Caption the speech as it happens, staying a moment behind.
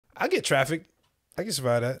I get trafficked. I can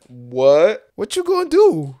survive that. What? What you gonna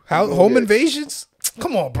do? Home invasions?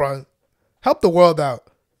 Come on, bro. Help the world out.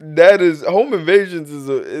 That is home invasions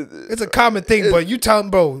it's a common thing, but you tell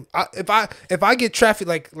them, bro. If I get trafficked,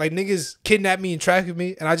 like niggas kidnap me and traffic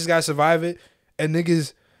me, and I just gotta survive it, and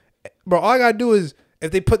niggas, bro, all I gotta do is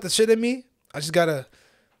if they put the shit in me, I just gotta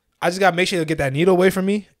make sure they get that needle away from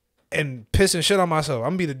me and piss and shit on myself. I'm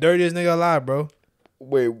gonna be the dirtiest nigga alive, bro.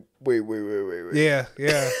 Wait. Yeah.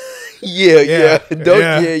 Yeah. You hear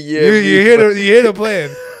the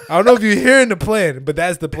plan. I don't know if you're hearing the plan, but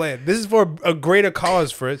that's the plan. This is for a greater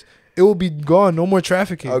cause, Fritz. It will be gone. No more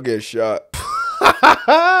trafficking. I'll get shot.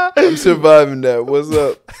 I'm surviving that. What's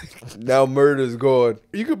up? Now murder's gone.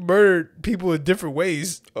 You can murder people in different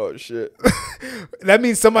ways. Oh, shit. That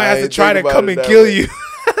means somebody has to try to come and kill you.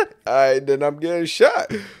 All right, then I'm getting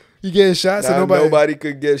shot. You getting shot? So nobody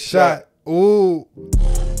could get shot. Ooh.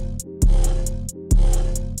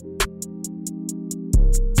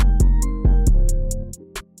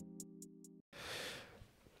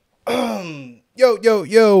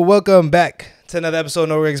 Yo, welcome back to another episode of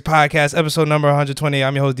No Rigs Podcast, episode number 120.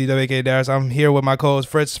 I'm your host, DW, aka Darris. I'm here with my co-host,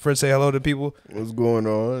 Fritz. Fritz, say hello to people. What's going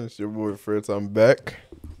on? It's your boy, Fritz. I'm back.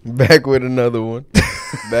 Back with another one.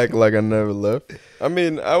 Back like I never left. I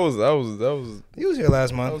mean, I was. You was here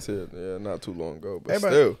last month. I was here, yeah, not too long ago, but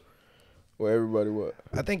still. Well, everybody what?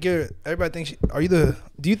 I think everybody thinks,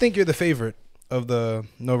 do you think you're the favorite of the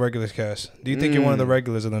No Regulars cast? Do you think you're one of the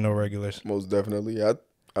regulars of the No Regulars? Most definitely.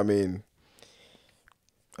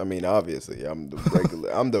 I mean, obviously, I'm the regular.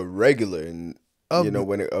 I'm the regular, and of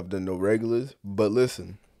the No Regulars. But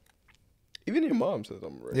listen, even your mom says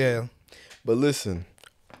I'm a regular. Yeah. But listen,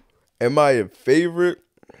 am I a favorite?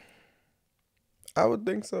 I would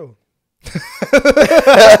think so.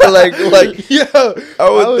 Yeah, I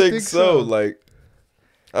would think so. Like,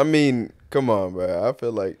 I mean, come on, bro. I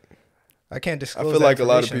feel like I can't disclose. I feel like a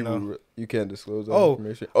lot of people you can't disclose that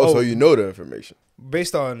information. So you know the information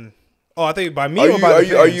based on. Oh, I think by me or by the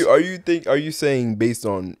fans? Are you saying based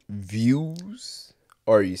on views,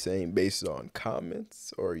 or are you saying based on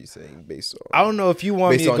comments, or are you saying based on? I don't know if you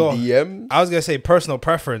want me to go DMs. I was gonna say personal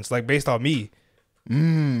preference, like based on me. Based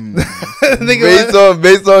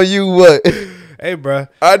on you, what? Hey, bro.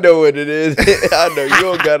 I know what it is. I know you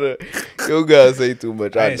don't gotta say too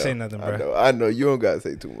much. I ain't say nothing, bro. I know you don't gotta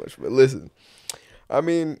say too much. But listen, I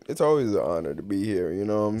mean, it's always an honor to be here. You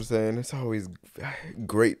know what I'm saying? It's always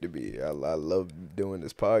great to be here. I love doing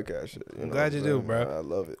this podcast shit. I'm glad you do, bro. I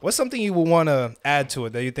love it. What's something you would want to add to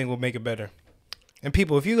it that you think will make it better? And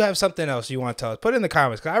people, if you have something else you want to tell us, put it in the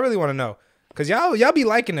comments, because I really want to know. Because y'all be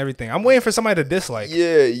liking everything. I'm waiting for somebody to dislike.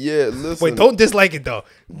 Yeah. Listen. Wait, don't dislike it, though.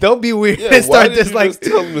 Don't be weird and start disliking.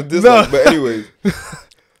 Tell them to dislike. No. But anyways.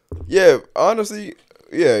 Yeah, honestly,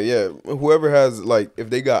 yeah. Whoever has, like, if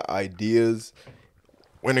they got ideas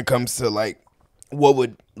when it comes to, like, what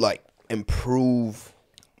would, like, improve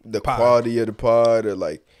the quality of the pod, or,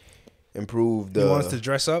 like, improve the... You want us to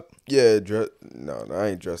dress up? Yeah, no, I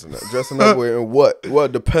ain't dressing up. Dressing up with what? Well,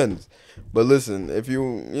 it depends. But listen, if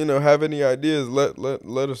you have any ideas, let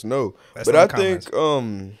us know. That's but I think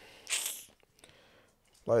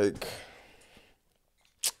like,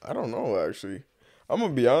 I don't know, actually. I'm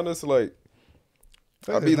gonna be honest, like,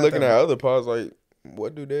 I'll be looking at other pods like,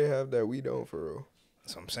 what do they have that we don't, for real?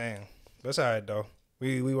 That's what I'm saying. That's all right though.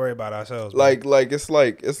 We worry about ourselves. Like it's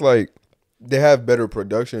like they have better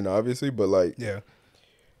production, obviously, but like, yeah,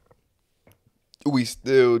 we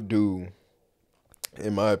still do.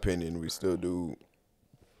 In my opinion, we still do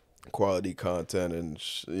quality content and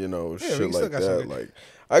shit like that. Like,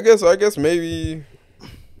 I guess maybe,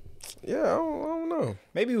 yeah, I don't know.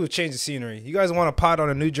 Maybe we'll change the scenery. You guys want a pod on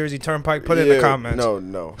a New Jersey Turnpike? Put it in the comments.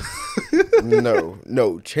 No.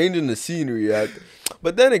 Changing the scenery.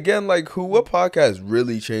 But then again, like, what podcast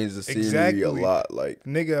really changed the scenery a lot? Like,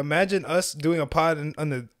 nigga, imagine us doing a pod on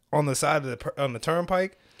the side of the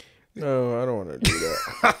Turnpike. No, I don't want to do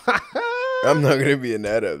that. I'm not gonna be in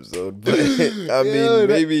that episode, but I mean,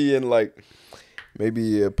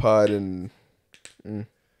 maybe a pod and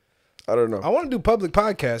I don't know. I want to do public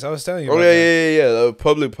podcasts. I was telling you. Oh yeah. A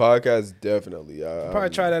public podcast, definitely. I'll probably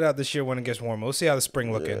try that out this year when it gets warmer. We'll see how the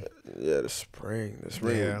spring looking. Yeah, the spring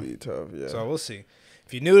will be tough. Yeah. So we'll see.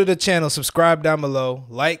 If you're new to the channel, subscribe down below,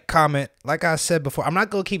 like, comment. Like I said before, I'm not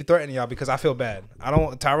gonna keep threatening y'all because I feel bad.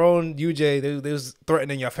 Tyrone, UJ, they was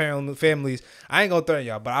threatening your families. I ain't gonna threaten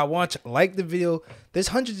y'all, but I want you like the video. There's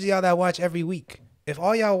hundreds of y'all that watch every week. If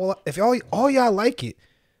all y'all like it,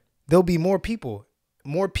 there'll be more people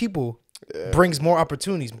brings more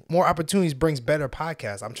opportunities. More opportunities brings better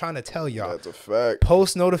podcasts. I'm trying to tell y'all. That's a fact.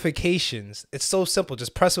 Post notifications. It's so simple.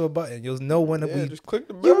 Just press a button. You'll know when we. Just click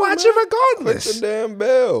the bell. You watch it regardless. Click the damn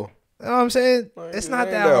bell. You know what I'm saying? Like, It's not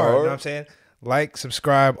that hard. You know what I'm saying? Like,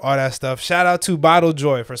 subscribe, all that stuff. Shout out to Bottle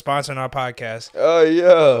Joy for sponsoring our podcast. Oh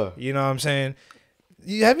yeah. You know what I'm saying?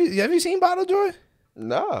 Have you seen Bottle Joy?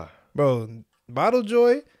 Nah. Bro, Bottle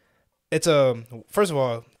Joy, it's first of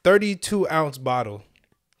all, 32-ounce bottle.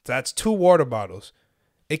 That's 2 water bottles.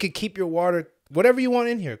 It could keep your water, whatever you want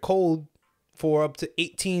in here, cold for up to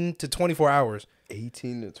 18 to 24 hours.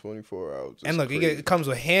 18 to 24 hours. And look, it comes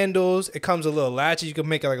with handles. It comes with little latches. You can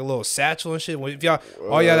make it like a little satchel and shit. If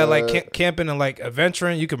all y'all that like camping and like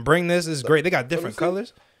adventuring, you can bring this. It's great. They got different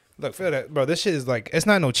colors. Look, feel that, bro. This shit is like, it's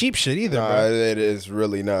not no cheap shit either, bro. It is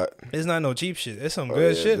really not. It's not no cheap shit. It's some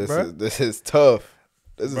good shit, bro. This is tough.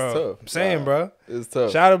 This is tough. I'm saying, bro. It's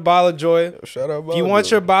tough. Shout out Bottle Joy. Shout out Bottle If you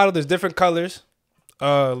want your bottle, there's different colors.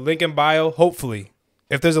 Link in bio, hopefully.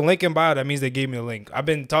 If there's a link in bio, that means they gave me a link.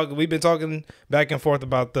 We've been talking back and forth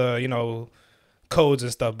about the, codes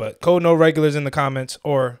and stuff, but code no regulars in the comments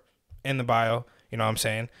or in the bio. You know what I'm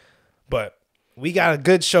saying? But we got a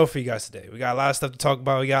good show for you guys today. We got a lot of stuff to talk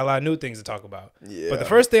about. We got a lot of new things to talk about. Yeah. But the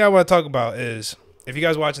first thing I want to talk about is, if you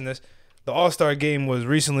guys watching this, the All-Star game was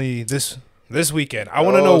recently this weekend. I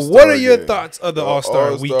want to know, what are your thoughts of the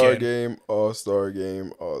All-Star weekend? All-Star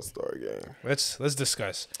game. Let's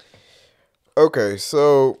discuss. Okay,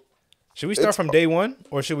 so should we start from day one,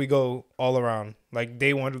 or should we go all around? Like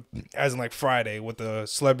day one, as in like Friday, with the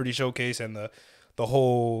celebrity showcase and the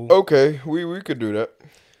whole. Okay, we could do that,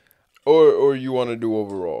 or you want to do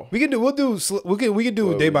overall? We can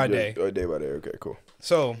do day by day. Day by day. Okay, cool.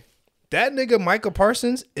 So that nigga Michael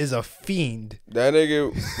Parsons is a fiend. That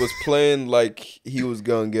nigga was playing like he was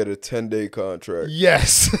gonna get a 10-day contract.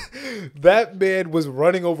 Yes, that man was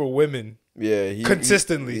running over women. Yeah,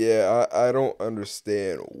 consistently. I don't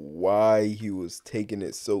understand why he was taking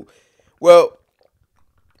it so well.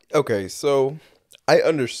 Okay, so I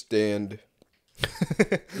understand.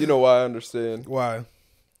 You know why I understand? Why?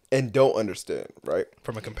 And don't understand, right?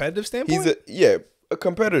 From a competitive standpoint? A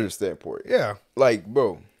competitive standpoint. Yeah. Like,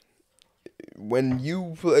 bro, when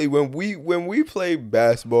we play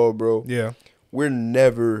basketball, bro, yeah, we're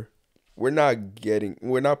not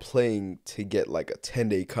playing to get like a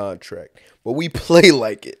 10-day contract, but we play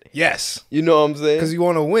like it. Yes. You know what I'm saying? Because you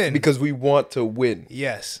want to win. Because we want to win.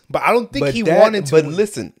 Yes. But I don't think he wanted to. But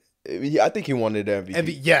listen, I think he wanted the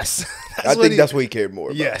MVP. Yes. I think that's what he cared more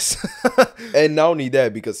about. Yes. And not only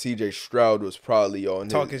that, because CJ Stroud was probably on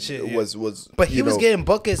talking shit. Yeah. But he was getting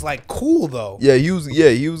buckets like cool though. Yeah, he was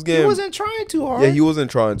getting. He wasn't trying too hard. Yeah, he wasn't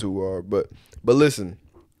trying too hard. But listen,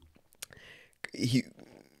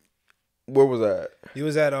 where was I at? He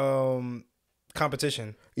was at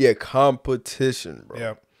competition. Yeah, competition, bro.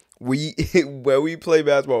 Yeah. When we play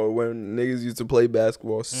basketball, when niggas used to play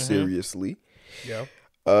basketball seriously, yeah.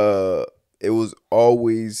 It was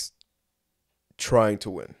always trying to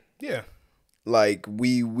win. Yeah. Like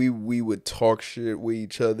we would talk shit with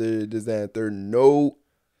each other, this, that, and third. No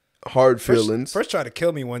hard feelings. First tried to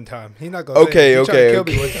kill me one time. He not gonna Okay. Tried to kill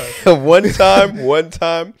me one time. one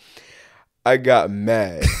time I got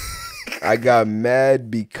mad. I got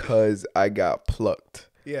mad because I got plucked.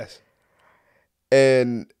 Yes.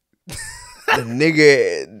 And the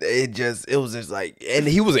nigga, it was just like, and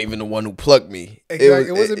he wasn't even the one who plucked me. Exactly.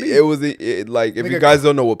 It wasn't me. It was like, if you guys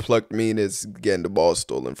don't know what plucked mean, it's getting the ball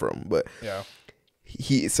stolen from. But yeah,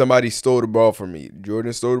 somebody stole the ball from me.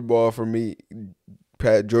 Jordan stole the ball from me.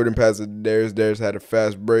 Jordan passed it to Darris. Darris had a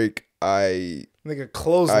fast break. Nigga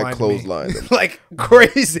clotheslined him like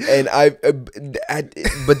crazy. And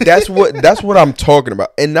but that's what I'm talking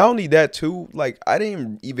about. And not only that too, like I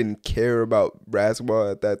didn't even care about basketball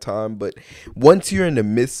at that time. But once you're in the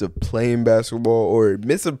midst of playing basketball or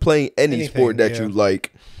midst of playing anything, sport that you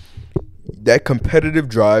like, that competitive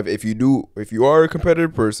drive. If you are a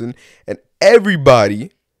competitive person, and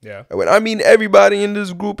everybody. Yeah. When I mean everybody in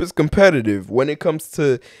this group is competitive when it comes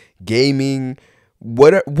to gaming,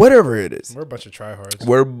 whatever it is. We're a bunch of tryhards.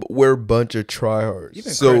 We're a bunch of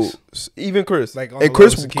tryhards. Even Chris. Like, and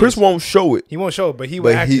Chris won't show it. He won't show it, but he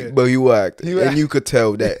will act it. But he will act it. And you could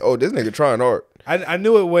tell that, this nigga trying hard. I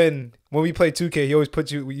knew it when we play 2K. He always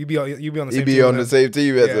put you be on the same team. You be on the same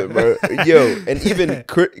team as him, bro. Yo, and even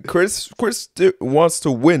Chris wants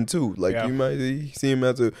to win too. Like you might see him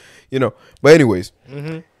as a, But anyways,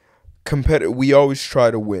 competitive. We always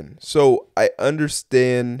try to win. So I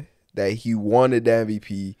understand that he wanted the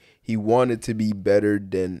MVP. He wanted to be better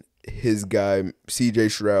than his guy CJ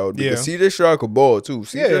Stroud, because CJ Stroud could ball too.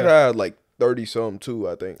 CJ Stroud had like 30 something too,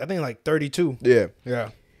 I think. I think like 32. Yeah. Yeah. I think like 32. Yeah.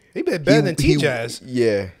 He played better than T-Jazz.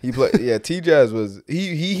 Yeah, he played. Yeah, T-Jazz was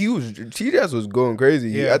T-Jazz was going crazy.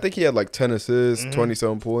 Yeah. I think he had like 10 assists,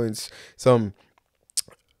 20-something points, some.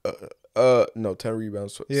 No, 10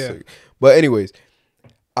 rebounds. Yeah. 6. But anyways,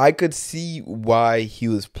 I could see why he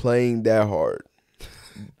was playing that hard,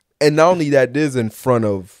 and not only that, this in front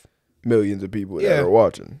of millions of people that are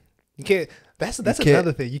watching. You can't. That's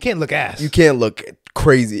another thing. You can't look ass. You can't look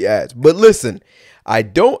crazy ass. But listen, I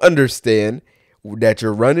don't understand that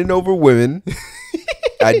you're running over women.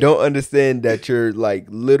 I don't understand that you're like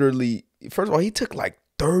literally. First of all, he took like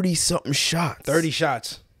 30-something shots. 30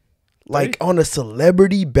 shots. Like on a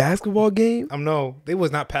celebrity basketball game. No, they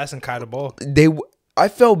was not passing Kai the ball. I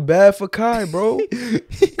felt bad for Kai, bro.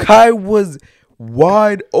 Kai was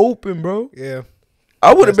wide open, bro. Yeah.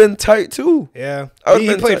 I would have been tight too. Yeah.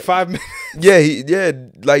 He played 5 minutes. Yeah,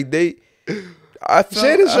 like they.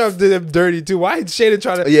 Shaden Sharp did him dirty too. Why did Shaden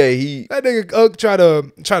try to? Yeah, that nigga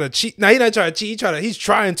try to cheat. Nah, he not trying to cheat. He's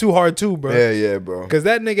trying too hard too, bro. Yeah, bro. Because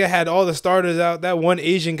that nigga had all the starters out. That one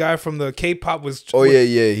Asian guy from the K-pop was.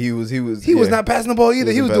 Yeah. He was not passing the ball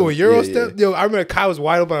either. He was doing Euro step. Yeah. Yo, I remember Kai was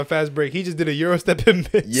wide open on a fast break. He just did a Euro step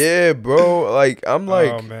and missed. Yeah, bro. Like I'm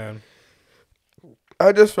like, oh man.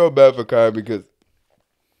 I just felt bad for Kai because.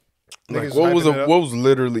 Like, what was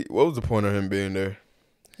the point of him being there?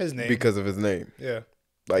 His name. Because of his name. Yeah.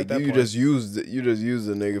 Like you just used the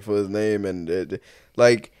nigga for his name and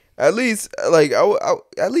like at least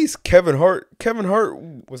at least Kevin Hart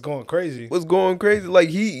was going crazy. Like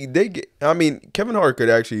Kevin Hart could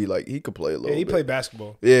actually he could play a little bit. He played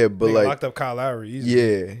basketball. Yeah, but like locked up Kyle Lowry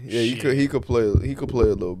easily. Yeah, he could play a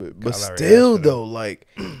little bit. But Kyle Lowry still though, like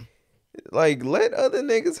let other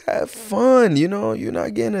niggas have fun, you know. You're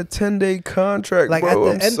not getting a 10-day contract, like,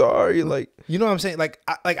 bro. I'm sorry, like you know what I'm saying. Like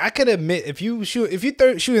I could admit if you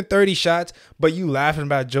shooting 30 shots, but you laughing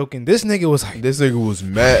about joking. This nigga was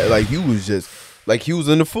mad. Like he was just like he was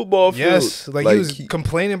in the football field. Yes, like he was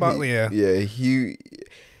complaining about. He.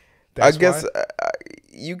 That's I guess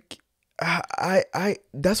I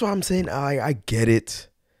that's what I'm saying. I get it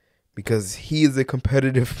because he is a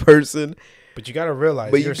competitive person. But you gotta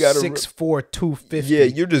realize you're 6'4", 250. Yeah,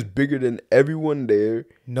 you're just bigger than everyone there.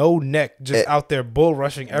 No neck, just out there bull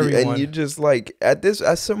rushing everyone. And you just like at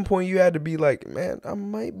some point you had to be like, man, I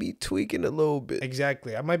might be tweaking a little bit.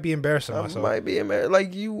 Exactly, I might be embarrassing myself. Like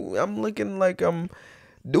I'm looking like I'm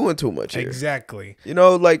doing too much here. Exactly. You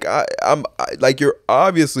know, like I'm like you're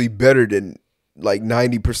obviously better than like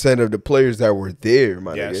 90% of the players that were there,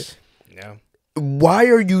 my nigga. Yeah. Why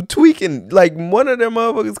are you tweaking? Like one of them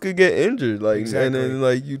motherfuckers could get injured. Like exactly. And then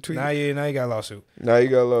like you tweak. Now you got a lawsuit.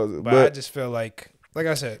 But I just feel like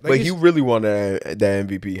I said. Like but he really wanted that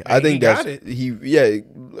MVP. I think that's it.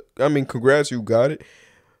 I mean, congrats, you got it.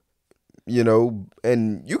 You know,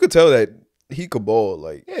 and you could tell that he could ball.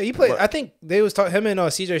 Like he played. I think they was talking. Him and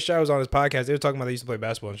CJ Stroud was on his podcast. They were talking about they used to play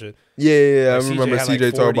basketball and shit. Yeah. Like I remember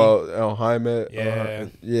CJ talking about Jaime.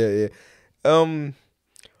 Yeah.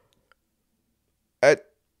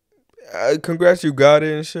 Congrats, you got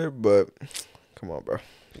it and shit, but come on, bro.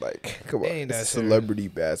 Like, come on. It's a celebrity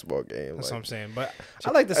basketball game. That's what I'm saying. But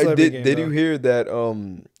I like the celebrity game. Did you hear that?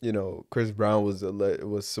 You know, Chris Brown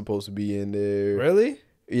was supposed to be in there. Really?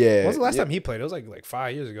 Yeah. When was the last time he played? It was like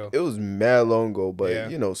 5 years ago. It was mad long ago,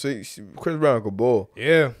 but you know, so Chris Brown could ball.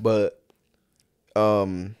 Yeah. But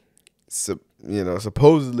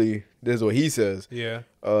supposedly this is what he says. Yeah.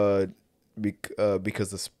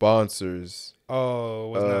 Because the sponsors.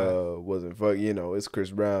 Wasn't fuck. You know, it's Chris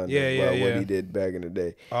Brown. What he did back in the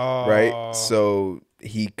day. Right. So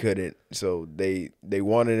he couldn't. So they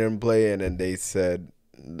wanted him to play, and then they said,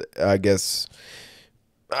 I guess,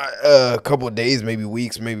 a couple of days, maybe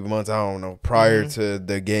weeks, maybe months, I don't know, prior to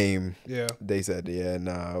the game. Yeah. They said,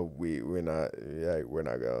 we're not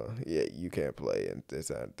gonna. Yeah, you can't play in this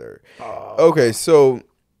and third. Okay, so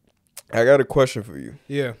I got a question for you.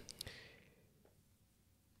 Yeah.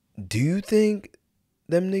 Do you think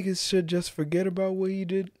them niggas should just forget about what he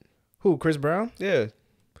did? Who, Chris Brown? Yeah.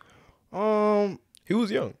 He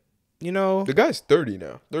was young. You know, the guy's 30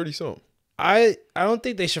 now, 30-something. I don't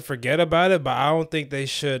think they should forget about it, but I don't think they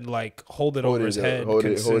should like hold it over his head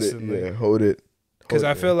consistently. Hold it. Because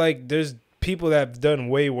I feel like there's people that have done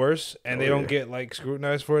way worse, and they don't get like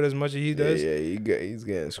scrutinized for it as much as he does. Yeah, he's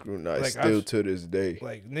getting scrutinized like, still to this day.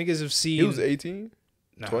 Like niggas have seen. He was 18,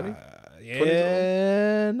 20.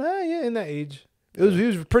 Yeah, in that age. He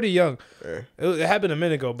was pretty young. Yeah. It happened a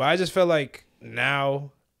minute ago, but I just felt like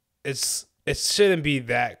now it shouldn't be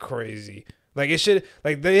that crazy. Like it should,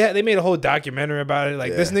 like they made a whole documentary about it.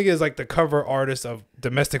 Like this nigga is like the cover artist of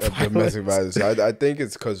domestic violence. Domestic violence. I think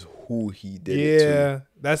it's because who he did it to. Yeah,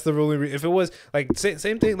 that's the really. If it was like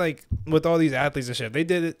same thing like with all these athletes and shit. If they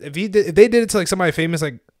did it, if they did it to like somebody famous,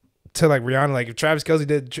 like to like Rihanna, like if Travis Kelce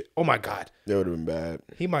did, oh my god, it would have been bad.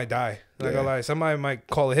 He might die. Not gonna lie, somebody might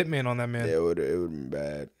call a hitman on that man. Yeah, it would have been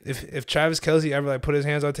bad. If Travis Kelce ever like put his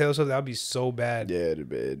hands on Taylor Swift, that'd be so bad. Yeah,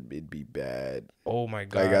 it'd be bad. Oh my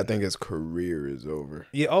god. Like I think his career is over.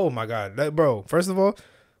 Yeah. Oh my god, bro. First of all,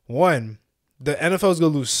 the NFL's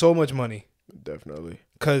gonna lose so much money. Definitely.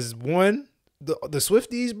 Cause the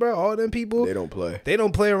Swifties, bro, all them people, they don't play. They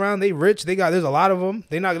don't play around. They rich. There's a lot of them.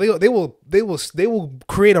 They will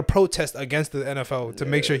create a protest against the NFL to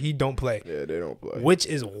make sure he don't play. Yeah, they don't play. Which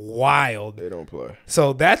is wild. They don't play.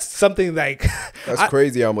 So that's something like that's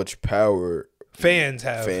crazy how much power fans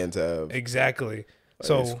have. Exactly. Like,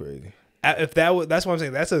 so that's crazy. If that's what I'm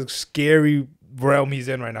saying. That's a scary realm he's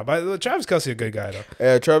in right now. But Travis Kelce a good guy though.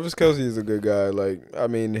 Yeah, Travis Kelce is a good guy. Like I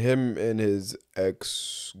mean, him and his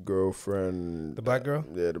ex-girlfriend, the black girl.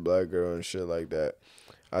 Yeah, the black girl and shit like that.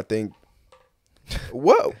 I think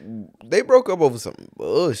what they broke up over some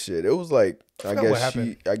bullshit. It was like I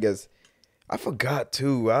guess I forgot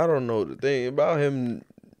too. I don't know the thing about him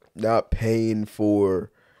not paying for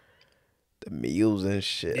the meals and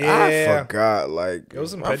shit. Yeah. I forgot. Like it was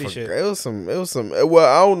some petty shit. It was some. Well,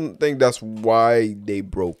 I don't think that's why they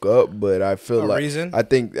broke up, but I feel like reason. I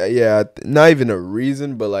think not even a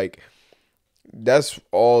reason, but like that's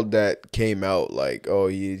all that came out. Like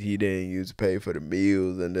he didn't use to pay for the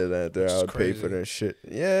meals, and then after I would pay for that shit.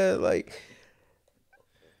 Yeah, like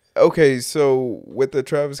okay, so with the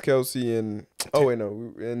Travis Kelce and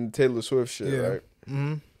and Taylor Swift shit, right?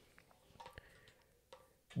 Mm-hmm.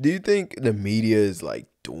 Do you think the media is like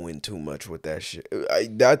doing too much with that shit? I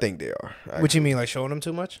think they are. What you mean, like showing them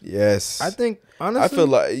too much? Yes. I think honestly, I feel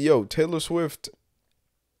like Taylor Swift.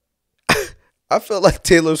 I feel like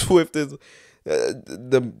Taylor Swift is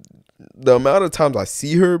the amount of times I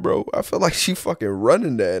see her, bro. I feel like she fucking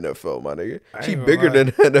running the NFL, my nigga. She bigger than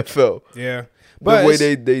the NFL. Yeah, but the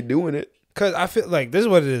way they doing it. Cause I feel like this is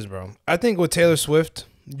what it is, bro. I think with Taylor Swift,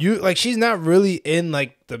 she's not really in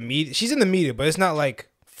like the media. She's in the media, but it's not like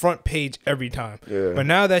front page every time. Yeah. But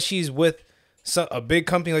now that she's with a big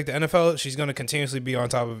company like the NFL, she's gonna continuously be on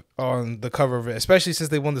the cover of it. Especially since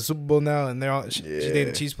they won the Super Bowl now, and she dated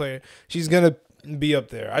a Chiefs player. She's gonna be up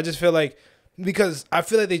there. I just feel like because I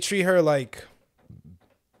feel like they treat her like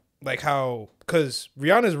how because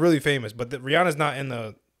Rihanna's really famous, but Rihanna's not in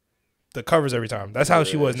the covers every time. That's how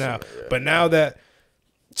she was now. Yeah. But now that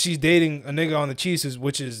she's dating a nigga on the Chiefs,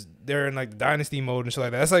 which is they're in like dynasty mode and shit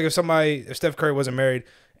like that. That's like if Steph Curry wasn't married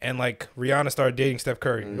and like Rihanna started dating Steph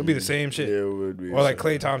Curry, it would be the same shit. Yeah, it would be. Or like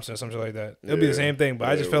Klay Thompson or something like that. It'll be the same thing. But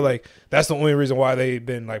I just feel like that's the only reason why they've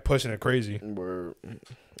been like pushing it crazy.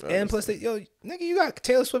 And plus, nigga, you got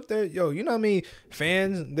Taylor Swift there. Yo, you know what I mean?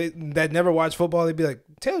 Fans that never watch football, they'd be like,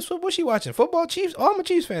 Taylor Swift, what's she watching? Football, Chiefs? Oh, I'm a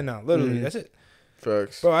Chiefs fan now. Literally, that's it.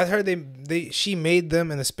 Facts. Bro, I heard she made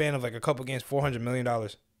them in the span of like a couple games $400 million. Wow.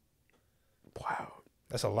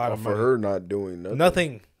 That's a lot of money. For her not doing nothing.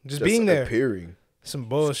 Nothing. Just being there. Appearing. Some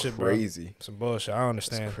bullshit, crazy. Bro. Some bullshit. I don't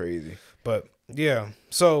understand. It's crazy. But yeah.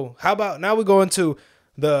 So how about now we go into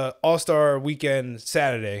the All-Star weekend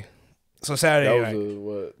Saturday. So Saturday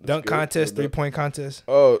night. Dunk contest, 3-point contest.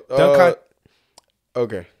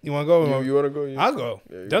 Okay. You want to go? You want to go? I'll go.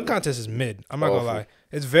 Dunk contest is mid. I'm not going to lie.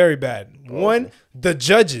 It's very bad. One, the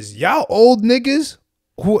judges. Y'all old niggas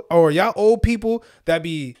or y'all old people that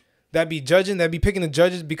be judging, that be picking the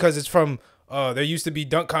judges because it's from there used to be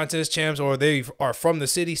dunk contest champs or they are from the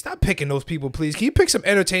city. Stop picking those people, please. Can you pick some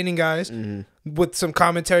entertaining guys with some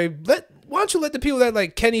commentary? Why don't you let the people that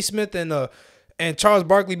like Kenny Smith and Charles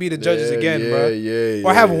Barkley be the judges again, bro?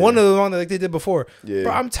 Or have one of them on like they did before. Yeah.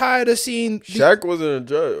 Bro, I'm tired of seeing Shaq wasn't a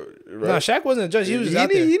judge. Right? No, Shaq wasn't a judge. He was out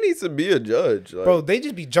there. He needs to be a judge. Like, bro, they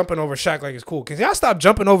just be jumping over Shaq like it's cool. Can y'all stop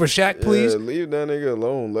jumping over Shaq, please? Yeah, leave that nigga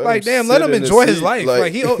alone. Let him enjoy his life.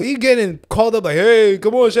 Like he getting called up like, hey,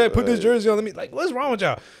 come on, Shaq, put this jersey on. Let me what's wrong with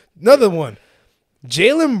y'all? Another one.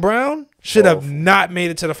 Jaylen Brown should have not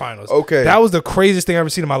made it to the finals. Okay. That was the craziest thing I've ever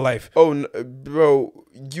seen in my life. Oh, bro,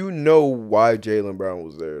 you know why Jaylen Brown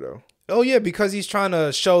was there, though. Oh, yeah, because he's trying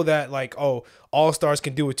to show that, like, all-stars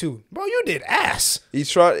can do it, too. Bro, you did ass.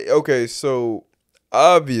 He's trying. Okay, so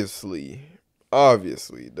obviously,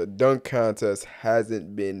 the dunk contest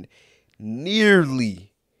hasn't been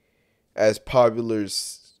nearly as popular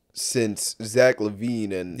since Zach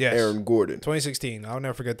LaVine and Aaron Gordon. 2016. I'll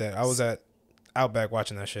never forget that. I was at Outback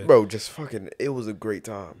watching that shit. Bro, just fucking, it was a great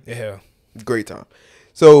time. Yeah. Great time.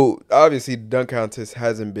 So, obviously, the dunk contest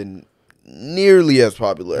hasn't been nearly as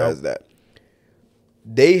popular as that.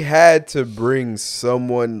 They had to bring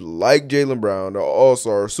someone like Jaylen Brown, an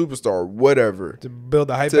all-star, superstar, whatever, to build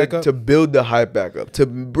the hype back up. To build the hype back up. To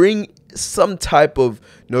bring some type of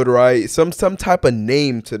notoriety, some type of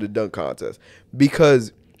name to the dunk contest.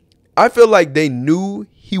 Because I feel like they knew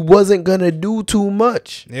he wasn't gonna do too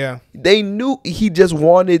much. Yeah. They knew he just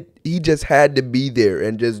had to be there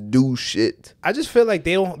and just do shit. I just feel like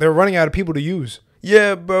they're running out of people to use.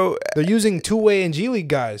 Yeah, bro. They're using two-way and G League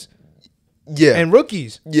guys. Yeah. And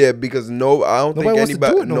rookies. Yeah, because I don't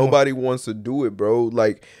think nobody wants to do it, bro.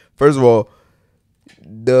 Like, first of all,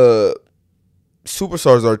 the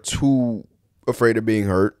superstars are too afraid of being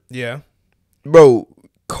hurt. Yeah. Bro,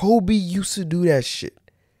 Kobe used to do that shit.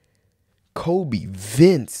 Kobe,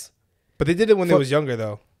 Vince. But they did it when they was younger,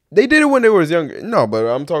 though. They did it when they was younger. No, but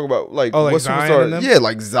I'm talking about like what Zion superstar? Yeah,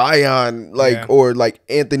 like Zion, or like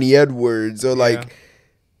Anthony Edwards, or like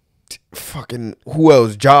fucking who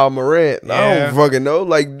else? Ja Morant. Yeah. I don't fucking know.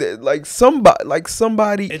 Like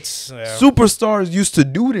somebody. It's superstars used to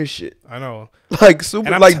do this shit. I know.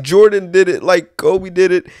 Like Jordan did it. Like Kobe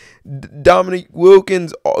did it. Dominique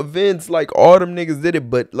Wilkins, Vince, like all them niggas did it.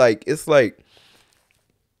 But like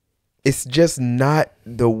it's just not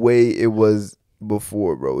the way it was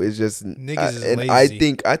before, bro. It's just niggas is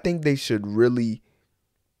lazy. I think they should really,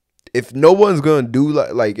 if no one's gonna do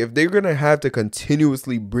like if they're gonna have to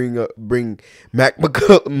continuously bring Mac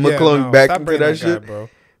McClung back into that shit, bro,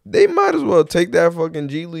 they might as well take that fucking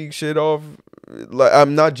G League shit off. Like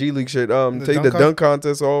I'm not G League shit. Take the dunk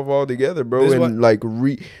contest off altogether, bro, and like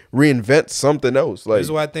reinvent something else. Like this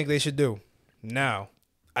is what I think they should do. Now,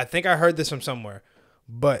 I think I heard this from somewhere,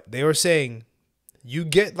 but they were saying you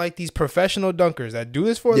get like these professional dunkers that do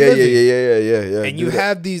this for a living. Yeah. And you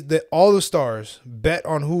have all the stars bet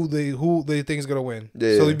on who they think is gonna win.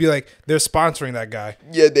 Yeah, so it'd be like they're sponsoring that guy.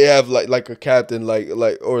 Yeah, they have like a captain, they're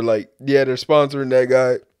sponsoring that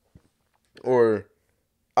guy, or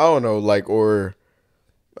I don't know,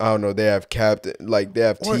 they have captain, like they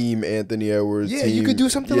have team Anthony Edwards. Yeah, team, you could do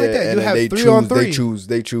something like that. You have they 3-on-3.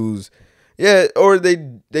 They choose. Yeah, or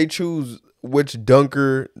they choose which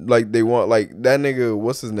dunker like they want, like that nigga,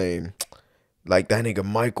 what's his name? Like that nigga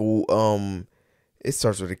Michael, it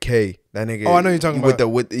starts with a K. That nigga. Oh, I know you're talking about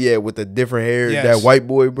with the different hair, that white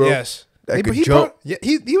boy, bro. Yes. That could jump.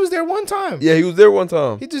 He was there one time. Yeah, he was there one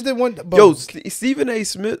time. He just did one. Yo, Stephen A.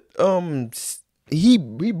 Smith, he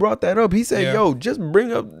brought that up. He said, "Yo, just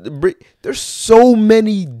bring up there's so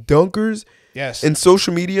many dunkers, in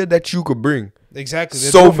social media that you could bring." Exactly.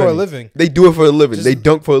 They do it for a living. They do it for a living. They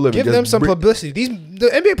dunk for a living. Give them some publicity. The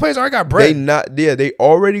NBA players already got bread. They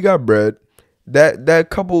already got bread. That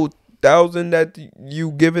couple thousand that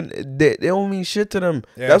you giving, they don't mean shit to them.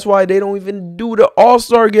 Yeah. That's why they don't even do the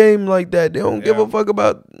All-Star game like that. They don't give a fuck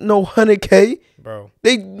about no 100K. Bro.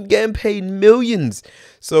 They getting paid millions.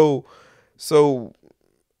 So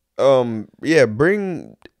bring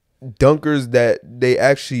dunkers that they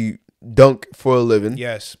actually dunk for a living.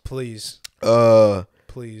 Yes, please.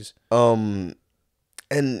 Please. And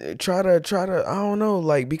try to I don't know,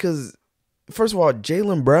 like, because first of all,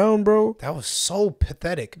 Jaylen Brown, bro, that was so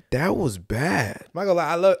pathetic. That was bad. I'm not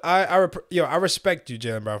gonna lie, I respect you,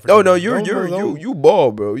 Jaylen Brown. You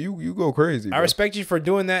ball, bro. You go crazy. Bro. I respect you for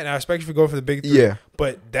doing that, and I respect you for going for the big three. Yeah.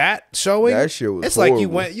 But that showing, that shit was. It's horrible.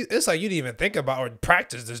 like it's like you didn't even think about or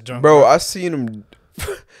practice this jump. Bro, I seen him.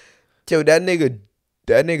 Yo, that nigga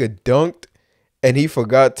dunked. And he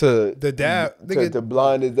forgot to to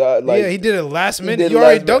blind his eye. Like, yeah, he did it last minute. You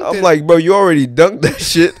already dunked it. I'm like, bro, you already dunked that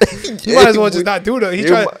shit. You might as well just not do that.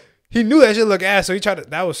 He knew that shit look ass, so he tried to.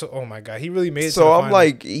 That was so. Oh my god, he really made it. So I'm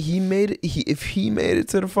like, he made it. If he made it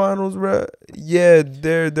to the finals, bro, yeah,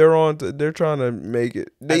 they're on. They're trying to make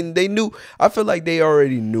it. They knew. I feel like they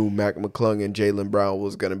already knew Mac McClung and Jaylen Brown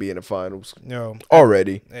was gonna be in the finals. No,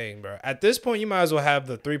 already. Hey, bro, at this point, you might as well have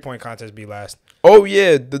the 3-point contest be last. Oh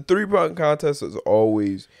yeah, the 3-point contest is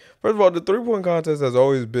always. First of all, the 3-point contest has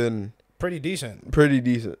always been pretty decent.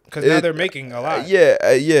 Because now they're making a lot.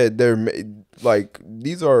 They're like,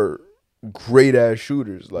 these are great ass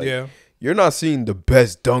shooters. Like, you're not seeing the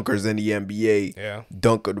best dunkers in the NBA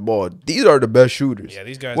dunk the ball. These are the best shooters. Yeah,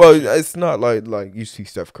 these guys. Well, it's not like you see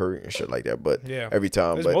Steph Curry and shit like that, but every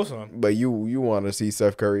time. There's most of them. But you want to see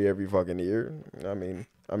Steph Curry every fucking year.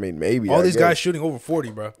 I mean, maybe. All these guys shooting over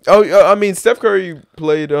 40, bro. Oh, I mean, Steph Curry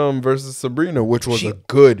played versus Sabrina, which was a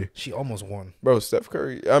good. She almost won. Bro, Steph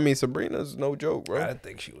Curry. I mean, Sabrina's no joke, bro. I didn't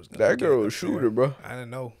think she was. That girl was a shooter, bro. I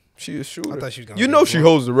didn't know. She is a shooter. I thought she was gonna. You know she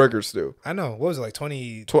holds the record still. I know. What was it, like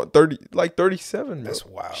 20? 30, like 37. That's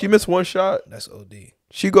wild. She missed one shot. That's OD.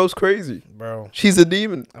 She goes crazy, bro. She's a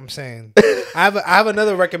demon. I'm saying. I have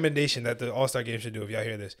another recommendation that the All-Star game should do. If y'all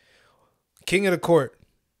hear this, King of the Court.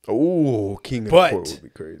 Oh, King of the Court would be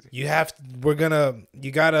crazy. You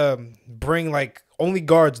gotta bring like only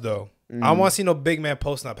guards though. I don't want to see no big man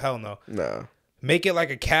posting up. Hell no. Nah. Make it like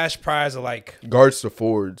a cash prize of like guards to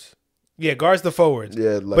forwards. Yeah, guards the forwards.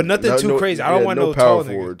 Yeah, like, but nothing too crazy. I don't want no power tall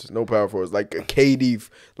forwards. niggas. No power forwards. Like a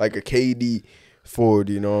KD forward.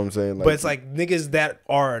 You know what I'm saying? Like, but it's like niggas that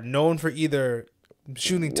are known for either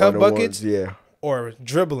shooting tough buckets, or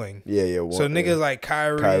dribbling. Yeah. So niggas like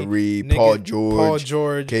Kyrie, Paul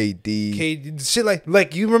George, KD, shit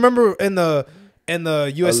like you remember in the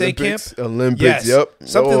USA Olympics, yes, yep,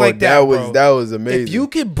 something like that. That was amazing. If you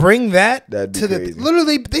could bring that that'd be to crazy.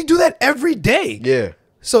 Literally they do that every day. Yeah.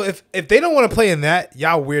 So if they don't want to play in that,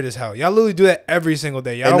 y'all weird as hell. Y'all literally do that every single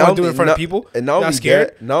day. Y'all don't want to do it in front of people. And y'all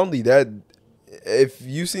scared. Not only that, if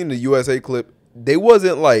you seen the USA clip, they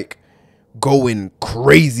wasn't like going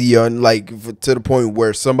crazy on like to the point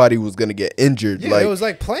where somebody was gonna get injured. Yeah, like, it was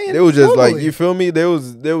like playing. They was just normally. like, you feel me? They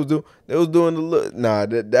was doing the look. Nah,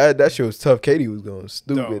 that shit was tough. Katie was going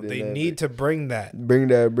stupid. No, they need to bring that. Bring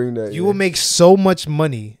that. You will make so much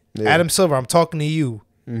money. Yeah. Adam Silver, I'm talking to you.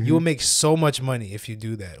 Mm-hmm. You will make so much money if you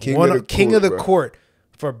do that. King of the court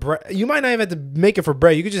for bread. You might not even have to make it for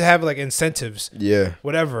bread. You could just have like incentives. Yeah.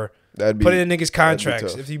 Whatever. Put it in niggas'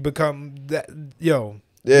 contracts if you become that. Yo.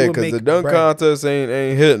 Yeah, because the dunk contest ain't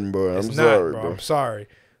hitting, bro. I'm sorry, bro. I'm sorry.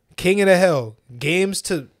 King of the Hill. Games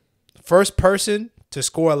to first person to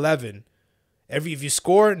score 11. If you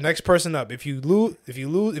score, next person up. If you lose, if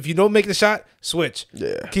you don't make the shot, switch.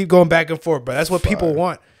 Yeah. Keep going back and forth. But that's what people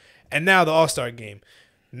want. And now the All-Star game.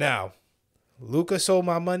 Now, Luka sold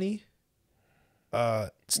my money.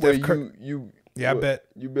 Steph Curry. I bet.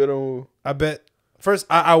 You bet on who? I bet. First,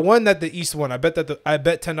 I won that the East won. I bet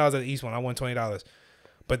 $10 at the East won. I won $20.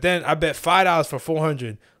 But then I bet $5 for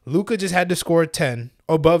 400. Luka just had to score 10,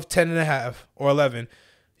 above 10.5 or 11.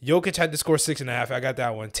 Jokic had to score 6.5. I got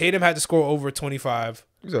that one. Tatum had to score over 25.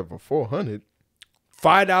 Who's that for 400?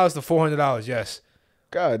 $5 to $400. Yes.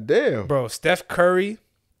 God damn, bro. Steph Curry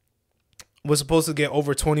was supposed to get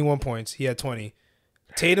over 21 points. He had 20.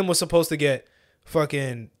 Tatum was supposed to get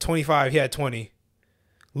fucking 25. He had 20.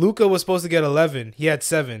 Luka was supposed to get 11. He had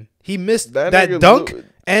 7. He missed that dunk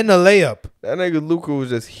and a layup. That nigga Luka was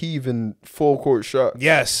just heaving full court shots.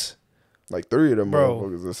 Yes. Like 3 of them bro,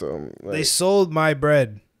 motherfuckers or something. Like, they sold my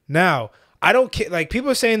bread. Now, I don't care. Like, people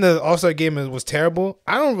are saying the All-Star game was terrible.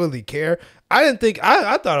 I don't really care. I didn't think.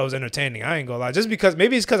 I thought it was entertaining. I ain't gonna lie. Just because,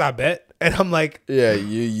 maybe it's because I bet. And I'm like, yeah,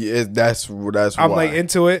 that's I'm why. like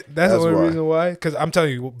into it. That's the only reason why. Because I'm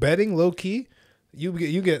telling you, betting low key, you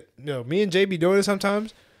get me and Jay be doing it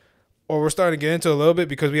sometimes, or we're starting to get into it a little bit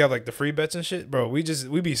because we have like the free bets and shit, bro. We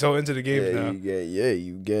be so into the games now.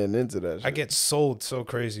 You getting into that shit. I get sold so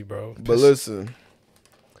crazy, bro. But listen,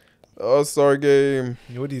 the All-Star game.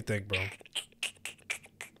 What do you think, bro?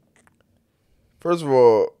 First of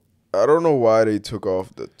all, I don't know why they took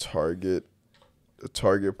off the target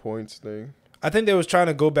points thing. I think they was trying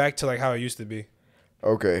to go back to like how it used to be.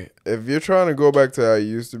 Okay, if you're trying to go back to how it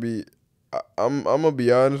used to be, I'm gonna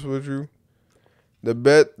be honest with you. The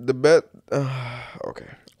bet. Okay,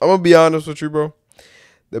 I'm gonna be honest with you, bro.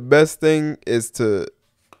 The best thing is to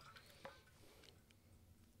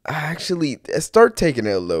actually start taking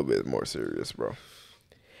it a little bit more serious, bro.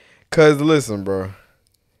 Cause listen, bro,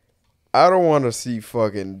 I don't want to see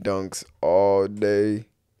fucking dunks all day.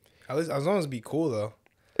 At least as long as it be cool though.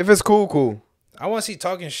 If it's cool. I want to see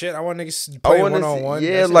talking shit. I want niggas playing one on one.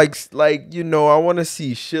 Yeah, like I want to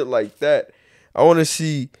see shit like that. I want to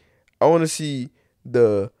see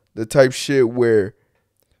the type shit where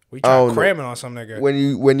we try cramming on some nigga.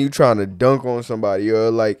 When you trying to dunk on somebody or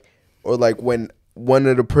like when one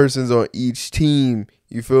of the persons on each team,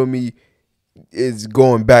 you feel me, is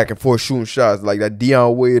going back and forth shooting shots like that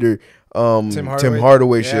Deion Waiter, Tim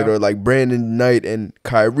Hardaway shit, or like Brandon Knight and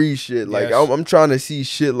Kyrie shit. Like I'm trying to see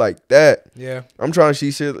shit like that. Yeah, I'm trying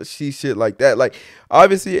to see shit like that. Like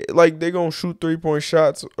obviously, like they gonna shoot 3-point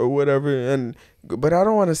shots or whatever, but I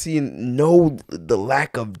don't want to see the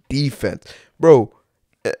lack of defense, bro.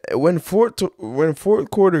 When fourth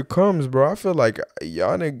quarter comes, bro, I feel like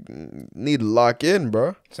y'all need to lock in,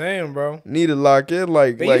 bro. Same, bro. Need to lock in,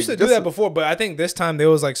 like they used to do that before, but I think this time they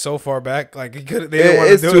was like so far back, like they didn't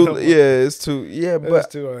want to do it. It's too. Yeah,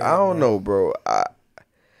 but I don't know, bro.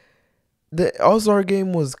 The All-Star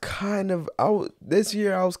game was kind of this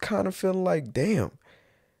year. I was kind of feeling like, damn,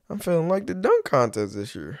 I'm feeling like the dunk contest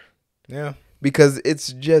this year. Yeah, because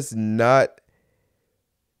it's just not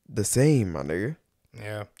the same, my nigga.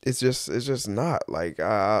 Yeah. It's just not. Like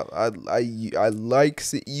I like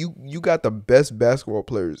you got the best basketball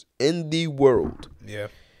players in the world. Yeah.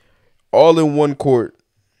 All in one court.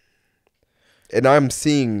 And I'm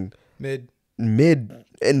seeing mid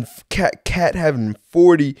and cat having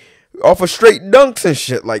 40 off of straight dunks and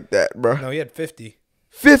shit like that, bro. No, he had 50.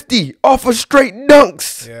 50 off of straight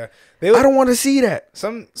dunks. Yeah. I don't want to see that.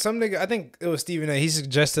 Some nigga, I think it was Stephen A. He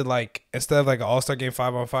suggested like instead of like an All-Star game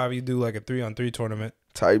 5-on-5, you do like a 3-on-3 tournament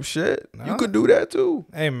type shit. No. You could do that too.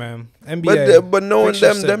 Hey man, NBA. But knowing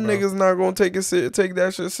them niggas not gonna take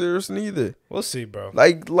that shit serious neither. We'll see, bro.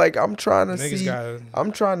 Like I'm trying to see.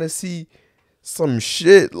 I'm trying to see some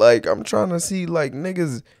shit. Like I'm trying to see like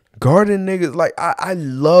niggas guarding niggas. Like I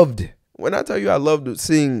loved when I tell you I loved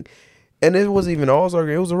seeing. And it wasn't even an All-Star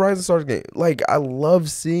game. It was a Rising Stars game. Like, I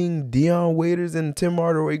love seeing Dion Waiters and Tim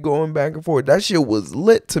Hardaway going back and forth. That shit was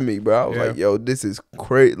lit to me, bro. I was like, yo, this is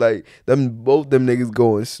crazy. Like, both them niggas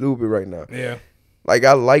going stupid right now. Yeah. Like,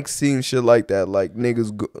 I like seeing shit like that. Like,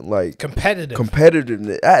 niggas, like.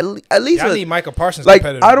 Competitiveness. At least. I need Michael Parsons like,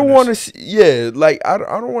 I don't want to see. Yeah. Like, I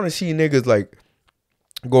don't want to see niggas, like,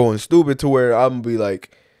 going stupid to where I'm going to be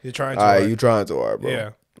like. You're trying too hard. You trying too hard, bro.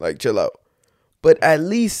 Yeah. Like, chill out. But at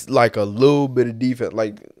least like a little bit of defense.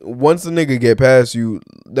 Like once a nigga get past you,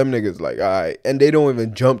 them niggas like all right, and they don't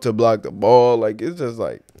even jump to block the ball. Like it's just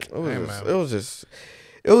like it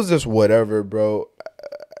was just whatever, bro.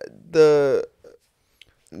 The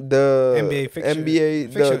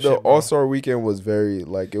NBA the All-Star weekend was very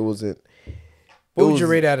like it wasn't. What would you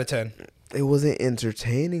rate out of 10? It wasn't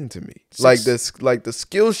entertaining to me. Like the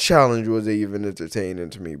skills challenge wasn't even entertaining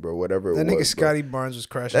to me, bro. Whatever it was. That nigga Scotty Barnes was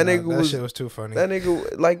crashing. That shit was too funny. That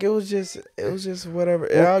nigga like it was just whatever.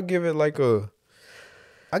 And I'll give it like I'll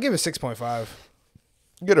give it 6.5.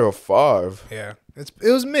 Get her a 5. Yeah. It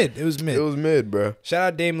was mid. It was mid, bro.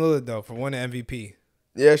 Shout out Dame Lillard though for winning MVP.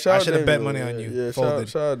 Yeah, I should have bet money on you. Yeah,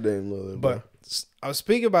 shout out Dame Lillard. But I was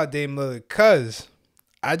speaking about Dame Lillard because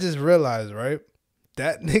I just realized, right?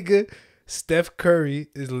 That nigga Steph Curry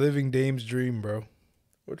is living Dame's dream, bro.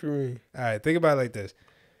 What you mean? All right, think about it like this.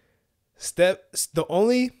 Steph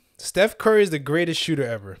Curry is the greatest shooter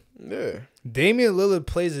ever. Yeah. Damian Lillard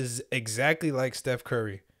plays exactly like Steph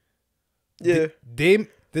Curry. Yeah.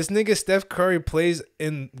 This nigga Steph Curry plays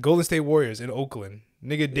in Golden State Warriors in Oakland.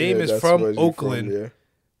 Nigga Dame is from Oakland. Yeah.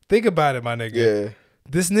 Think about it, my nigga. Yeah.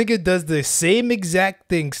 This nigga does the same exact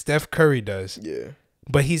thing Steph Curry does. Yeah.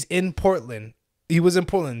 But he's in Portland. He was in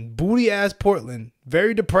Portland. Booty ass Portland.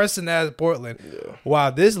 Very depressing ass Portland. Yeah.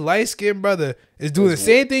 While this light skinned brother is doing the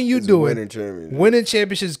same thing you doing. Winning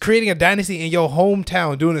championships, creating a dynasty in your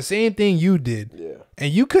hometown, doing the same thing you did. Yeah.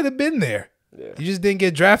 And you could have been there. Yeah. You just didn't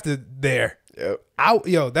get drafted there. Yep.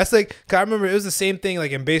 That's like, cause I remember it was the same thing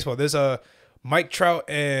like in baseball. There's Mike Trout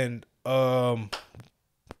and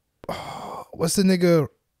what's the nigga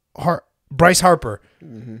Bryce Harper.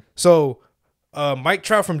 Mm-hmm. So Mike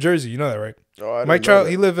Trout from Jersey, you know that, right? Oh, Mike Trout,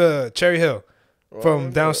 he lived Cherry Hill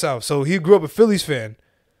from down south. So he grew up a Phillies fan,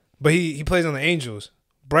 but he plays on the Angels.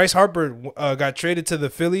 Bryce Harper got traded to the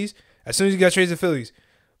Phillies. As soon as he got traded to the Phillies,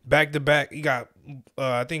 back to back, he got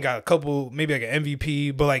I think got a couple, maybe like an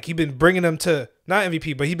MVP, but like he been bringing them to, not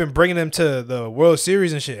MVP, but he been bringing them to the World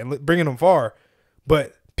Series and shit and bringing them far.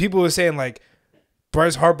 But people were saying like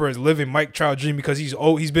Bryce Harper is living Mike Trout's dream because he's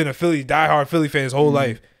been a diehard Philly fan his whole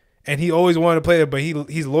life, and he always wanted to play there, but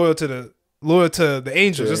he's loyal to the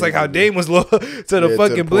Angels, just like how Dame was loyal to the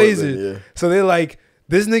fucking Blazers. Yeah. So they're like,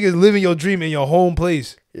 this nigga's living your dream in your home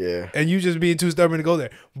place. Yeah. And you just being too stubborn to go there.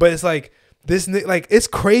 But it's like, it's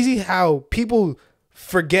crazy how people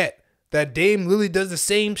forget that Dame literally does the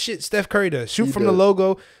same shit Steph Curry does. Shoot from the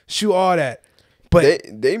logo, shoot all that. But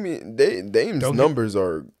Dame's numbers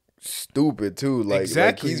are stupid too. Like,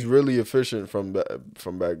 exactly. Like he's really efficient from back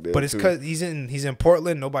there. But it's because he's in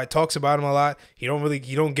Portland. Nobody talks about him a lot. He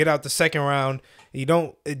don't get out the second round. He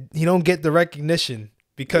don't get the recognition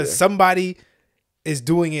because somebody is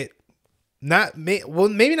doing it.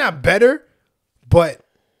 Maybe not better, but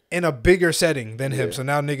in a bigger setting than him. So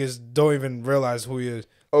now niggas don't even realize who he is.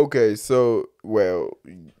 Okay, so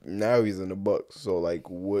now he's in the Bucks. So like,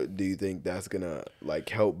 what do you think that's gonna like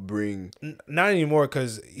help bring? Not anymore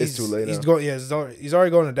because it's too late. He's going. Yeah, he's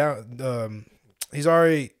already going down. He's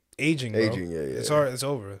already aging. Bro. Yeah. It's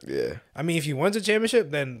over. Yeah. I mean, if he wins a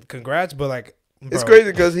championship, then congrats. But like, bro. It's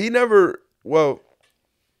crazy because he never. Well,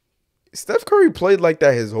 Steph Curry played like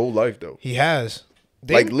that his whole life though. He has.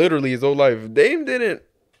 Like literally his whole life. Dame didn't.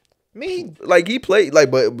 Like he played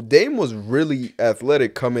but Dame was really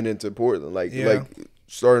athletic coming into Portland. Like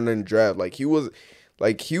starting in the draft. Like he was,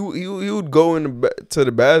 like he would go to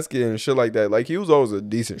the basket and shit like that. Like he was always a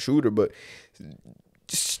decent shooter, but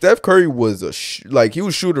Steph Curry was like he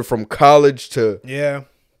was shooter from college to now,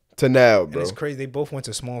 bro. And it's crazy. They both went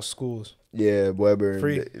to small schools. Yeah, Weber and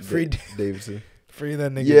free Davidson. Free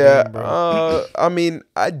that nigga. Yeah, Dame, bro. I mean,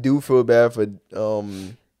 I do feel bad for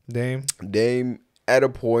Dame at a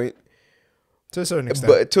point. To a certain extent.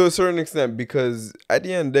 But to a certain extent, because at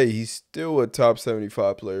the end of the day, he's still a top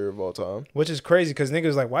 75 player of all time. Which is crazy because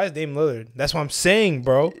niggas like, why is Dame Lillard? That's what I'm saying,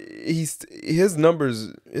 bro. His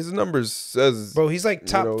numbers says, bro, he's like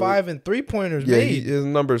top 5 in 3-pointers made. His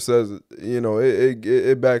number says,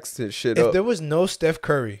 it backs his shit up. If there was no Steph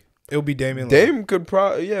Curry, it would be Damian Lillard.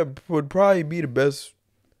 Dame would probably be the best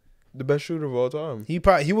shooter of all time. He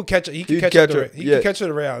could catch up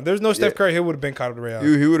to Ray Allen. There's no Steph Curry, he would have been caught up to Ray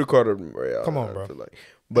Allen. He would have caught up to Ray Allen. Come on, bro. I feel like.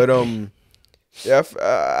 But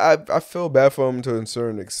I feel bad for him to a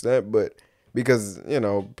certain extent, but because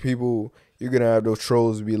people, you're gonna have those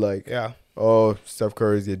trolls be like, oh, Steph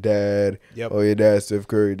Curry's your dad. Yep. Oh, your dad's Steph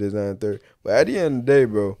Curry, this, that, and third. But at the end of the day,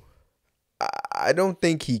 bro, I don't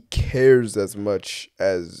think he cares as much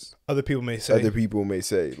as other people may say.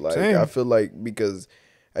 Like, Same. I feel like because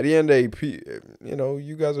at the end of the day,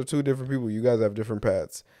 you guys are two different people. You guys have different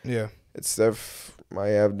paths. Yeah. Steph might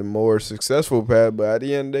have the more successful path, but at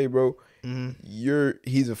the end of the day, bro,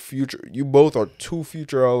 he's a future. You both are two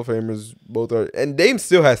future Hall of Famers. Both are, and Dame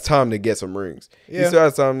still has time to get some rings. Yeah. He still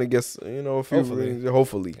has time to get a few rings.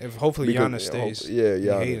 Hopefully, Giannis stays.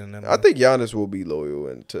 Giannis. I think Giannis will be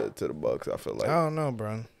loyal to the Bucks. I feel like. I don't know,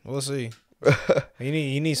 bro. We'll see. You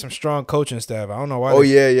need some strong coaching staff. I don't know why.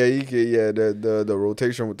 The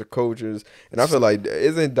rotation with the coaches, and I feel like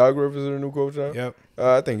isn't Doc Rivers the new coach now? Yep.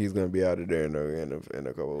 I think he's gonna be out of there in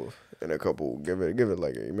a couple. Give it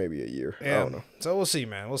like maybe a year. Yeah. I don't know. So we'll see,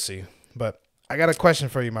 man. We'll see. But I got a question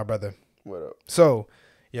for you, my brother. What up? So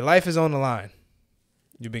your life is on the line.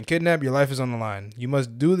 You've been kidnapped. Your life is on the line. You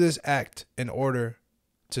must do this act in order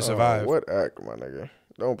to survive. What act, my nigga?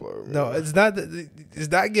 Don't play with me. No, it's not. It's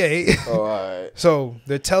not gay. Oh, all right. So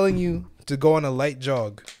they're telling you to go on a light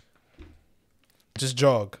jog. Just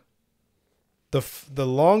jog. The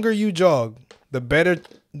longer you jog, the better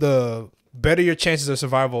your chances of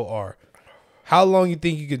survival are. How long you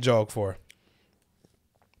think you could jog for?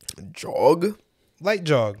 Jog? Light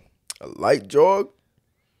jog. A light jog?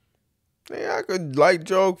 Man, I could light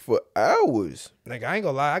jog for hours. Like, I ain't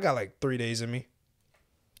gonna lie, I got like 3 days in me.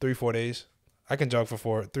 3-4 days. I can jog for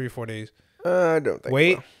 3 or 4 days. I don't think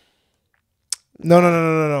Wait. so.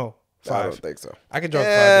 No. 5. I don't think so. I can jog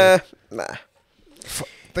 5 days. Nah.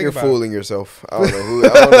 You're fooling yourself. I don't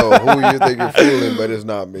know who you think you're fooling, but it's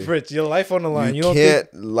not me. Fritz, your life on the line. You can't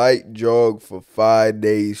light jog for 5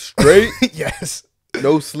 days straight. Yes.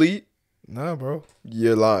 No sleep. Nah, bro.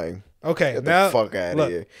 You're lying. Okay, Get now the fuck out of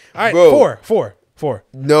here. All right, bro, 4.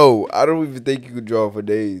 No, I don't even think you could jog for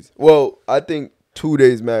days. Well, I think 2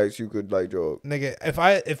 days max you could like jog. Nigga,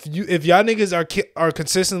 if y'all niggas are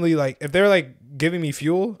consistently like, if they're like giving me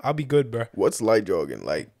fuel, I'll be good, bro. What's light jogging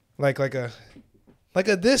like? Like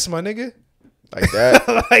a this, my nigga. Like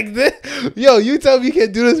that? Like this? Yo, you tell me you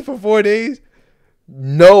can't do this for 4 days?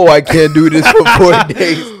 No, I can't do this for 4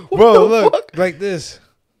 days. Bro, look, like this.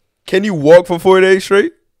 Can you walk for 4 days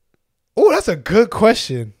straight? Oh, that's a good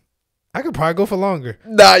question. I could probably go for longer.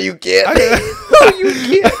 Nah, you can't. No, you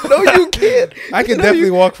can't. No, you can't. I can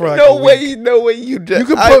definitely walk for like no a way. week. No way. You just.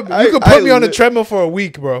 You could put me on the treadmill for a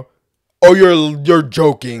week, bro. Oh, you're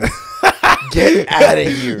joking. Get out of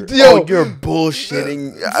here. Yo, you're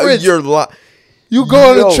bullshitting. Fritz, you're You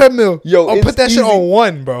go on the treadmill. Yo, I'll put that shit on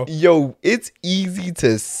 1, bro. Yo, it's easy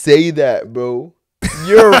to say that, bro.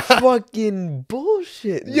 You're fucking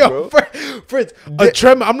bullshit, yo, bro. Fritz, a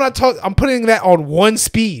treadmill. I'm not talking. I'm putting that on 1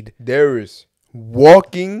 speed. Darris,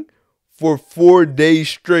 walking for 4 days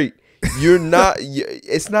straight. You're not.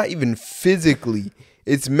 It's not even physically.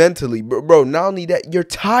 It's mentally, bro. Not only that, you're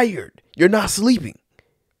tired. You're not sleeping,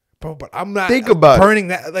 bro. But I'm not. Think about burning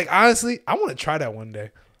that. Like, honestly, I want to try that one day.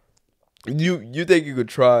 You think you could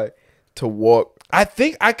try to walk? I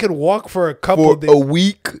think I could walk for a couple days. A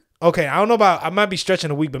week. Okay, I don't know about. I might be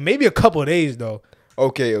stretching a week, but maybe a couple of days though.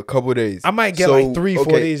 Okay, a couple of days. I might get like 3-4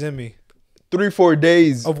 days in me. 3-4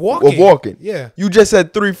 days of walking. Yeah. You just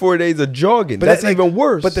said 3-4 days of jogging. But that's even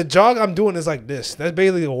worse. But the jog I'm doing is like this. That's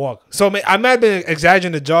basically a walk. So I might have been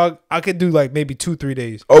exaggerating the jog. I could do like maybe 2-3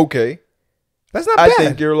 days. Okay. That's not bad. I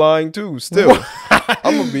think you're lying too. Still,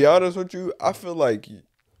 I'm gonna be honest with you. I feel like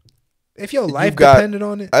if your life depended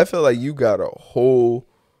on it, I feel like you got a whole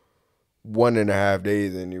 1.5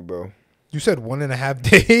 days in you, bro. You said 1.5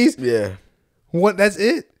 days? Yeah. What? That's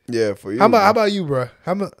it? Yeah, for you. How about you, bro?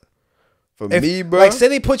 For me, bro? Like, say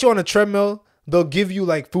they put you on a treadmill, they'll give you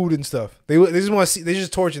like food and stuff. They just want to see. They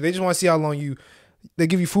just torture. They just want to see how long They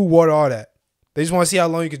give you food, water, all that. They just want to see how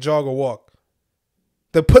long you can jog or walk.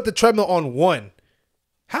 They put the treadmill on 1.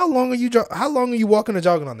 How long are you walking or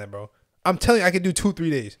jogging on that, bro? I'm telling you, I could do 2-3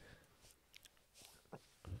 days.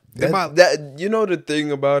 That you know the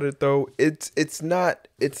thing about it though, it's not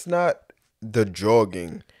the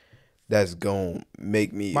jogging that's gonna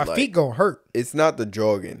make me my feet gonna hurt. It's not the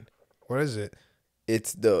jogging. What is it?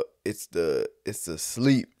 It's the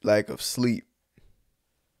sleep, lack of sleep.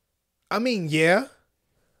 I mean, yeah.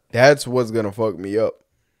 That's what's gonna fuck me up.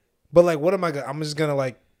 But like, what am I gonna? I'm just gonna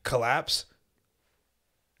like collapse.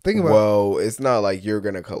 Think about. Well, it's not like you're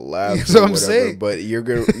gonna collapse. That's what I'm saying. But you're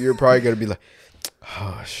probably gonna be like,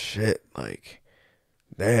 oh shit, like,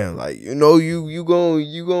 damn, like you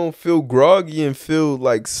gonna feel groggy and feel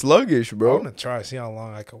like sluggish, bro. I'm gonna try to see how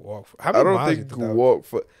long I can walk. I don't think you can walk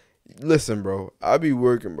for. Listen, bro, I be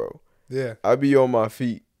working, bro. Yeah, I be on my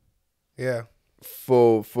feet. Yeah.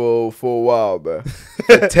 For a while, bro.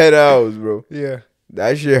 For 10 hours, bro. Yeah.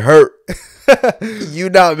 That shit hurt. You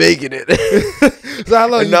not making it. So how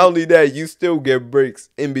long? And not only that, you still get breaks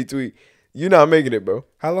in between. You not making it, bro.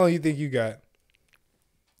 How long you think you got?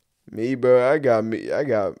 Me, bro. I got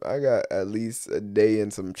at least a day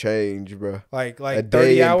and some change, bro. Like a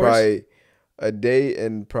 30 hours. A day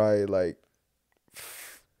and probably like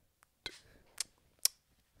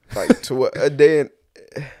a day and.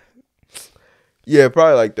 Yeah,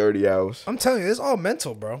 probably like 30 hours. I'm telling you, it's all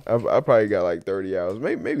mental, bro. I probably got like 30 hours,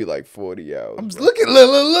 maybe like 40 hours. I'm looking,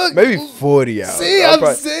 look. Maybe 40 hours. See,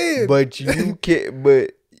 I'm saying. But you can't.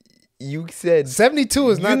 But you said 72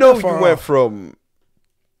 is not. You went from.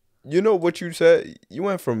 You know what you said? You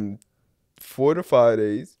went from 4 to 5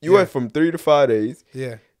 days. You went from 3 to 5 days.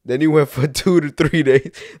 Yeah. Then you went from 2 to 3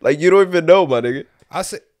 days. Like you don't even know, my nigga. I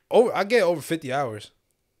get over 50 hours.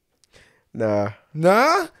 Nah.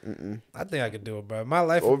 Mm-mm. I think I could do it, bro. My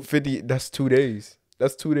life over 50. That's 2 days.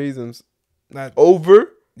 That's 2 days and not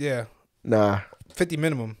over. Yeah. Nah. 50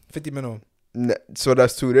 minimum. 50 minimum. Nah, so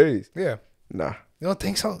that's 2 days. Yeah. Nah. You don't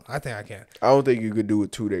think so? I think I can. I don't think you could do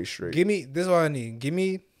it 2 days straight. This is what I need. Give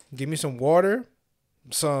me some water,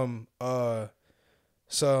 some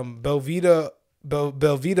Belvita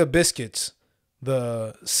biscuits,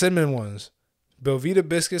 the cinnamon ones. Belvita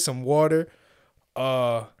biscuits, some water,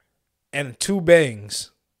 and 2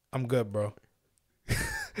 bangs. I'm good, bro.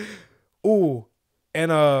 Ooh, and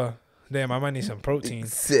damn, I might need some protein.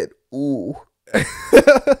 Said ooh.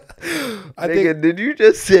 Did you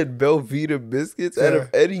just said Belvita biscuits out of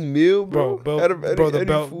any meal, bro?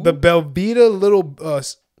 The Belvita little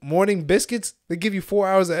morning biscuits, they give you 4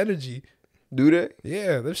 hours of energy. Do they?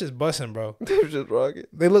 Yeah, them shit's busting, bro. Them shit's rocking.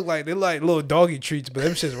 They look like little doggy treats, but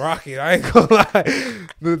them shit's rocking. I ain't gonna lie.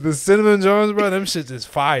 The cinnamon Jones, bro, them shit's is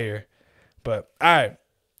fire. But all right,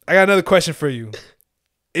 I got another question for you.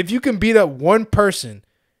 If you can beat up one person,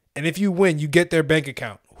 and if you win, you get their bank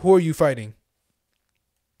account. Who are you fighting?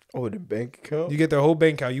 Oh, the bank account? You get their whole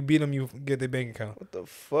bank account. You beat them, you get their bank account. What the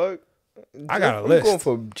fuck? I got a list. I'm going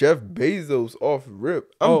for Jeff Bezos off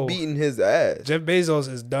rip. I'm beating his ass. Jeff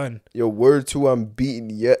Bezos is done. Your word too, I'm beating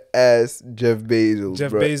your ass, Jeff Bezos.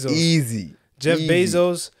 Jeff bro. Bezos. Easy. Jeff Easy.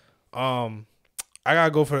 Bezos. I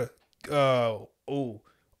gotta go for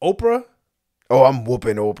Oprah. Oh, I'm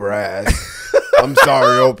whooping Oprah ass. I'm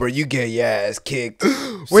sorry, Oprah. You get your ass kicked.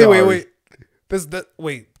 Wait.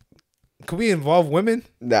 Wait. Could we involve women?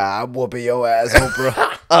 Nah, I'm whooping your ass,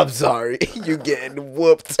 Oprah. I'm sorry. You getting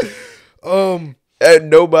whooped. And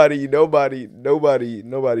nobody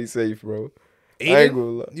safe, bro. Aiden? I ain't gonna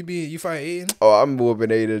lie. You fight Aiden? Oh, I'm whooping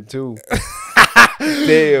Aiden too.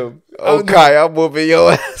 Damn. Okay, I'm whooping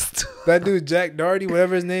your ass too. That dude Jack Doherty,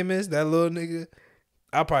 whatever his name is, that little nigga,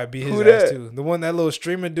 I'll probably beat his ass too. The one, that little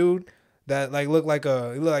streamer dude that like looked like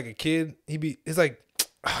a kid. It's like,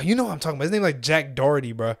 you know what I'm talking about. His name like Jack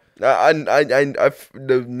Doherty, bro.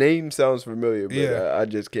 The name sounds familiar, but yeah. I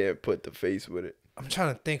just can't put the face with it. I'm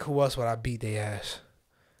trying to think who else would I beat their ass.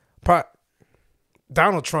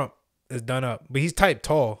 Donald Trump is done up, but he's type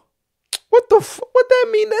tall. What that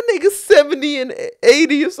mean? That nigga's 70 and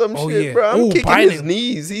 80 or some shit, yeah. bro. I'm kicking Biden. his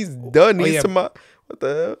knees. He's done. He's what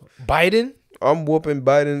the hell? Biden? I'm whooping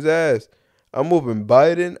Biden's ass. I'm whooping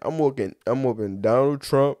Biden. I'm whooping Donald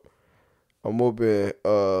Trump. I'm whooping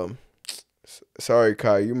sorry,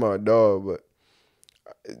 Kai, you my dog, but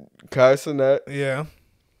Kai Sinat. Yeah.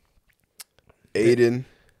 Aiden.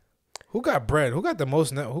 Who got bread? Who got the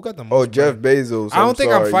most? Oh, Jeff Bezos. I don't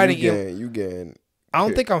think I'm fighting you. Getting. I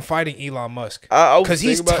don't think I'm fighting Elon Musk. Because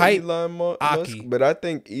he's tight. Elon Musk, but I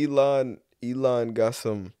think Elon got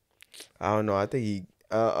some. I don't know. I think he.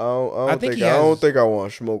 I don't think I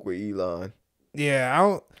want to smoke with Elon.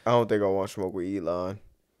 Yeah, I don't think I want to smoke with Elon.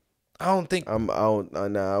 I don't think I don't want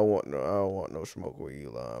no smoke with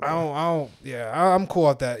Elon. Bro. I'm cool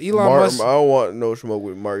with that. Elon Musk. I don't want no smoke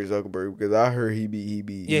with Mark Zuckerberg because I heard he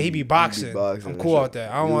be boxing. I'm cool with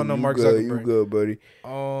that. I don't want no Mark Zuckerberg. You good, buddy?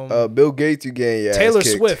 Bill Gates, you getting your Taylor ass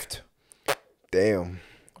kicked. Swift. Damn.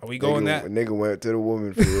 Are we going that? Nigga went to the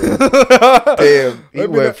woman for real. Damn, he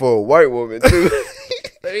went for a white woman too.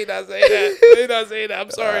 Let me not say that. I'm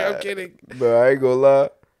sorry. I'm kidding. But I ain't gonna lie.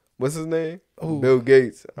 What's his name? Ooh. Bill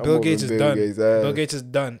Gates. Bill Gates is done. Bill Gates is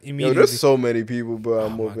done immediately. There's so many people, bro.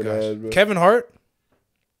 I'm whooping ass, bro. Kevin Hart?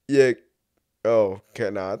 Yeah. Oh,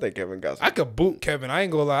 I think Kevin got some. I could boot Kevin. I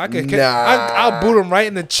ain't gonna lie. I'll boot him right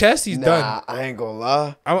in the chest. He's done. I ain't gonna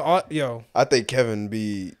lie. I think Kevin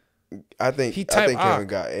Kevin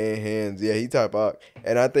got hands. Yeah, he type out.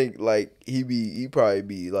 And I think like he probably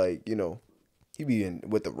be like, he be in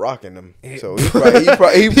with the Rock in him. So he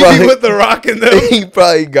probably with the Rock in them. He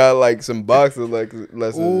probably got like some boxing lessons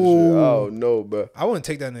and shit. Oh no, bro. I wouldn't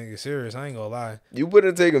take that nigga serious. I ain't gonna lie. You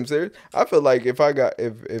wouldn't take him serious? I feel like if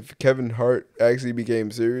Kevin Hart actually became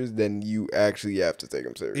serious, then you actually have to take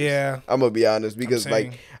him serious. Yeah. I'm gonna be honest because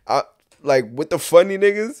like with the funny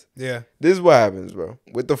niggas, yeah, this is what happens, bro.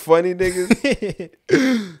 With the funny niggas,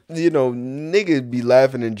 niggas be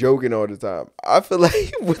laughing and joking all the time. I feel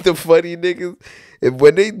like with the funny niggas,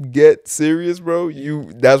 when they get serious, bro,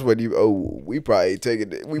 that's when we probably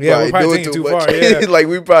taking it. We probably do it too much. Far, yeah. Like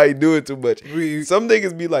we probably do it too much. Some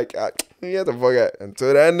niggas be like, you have to fuck out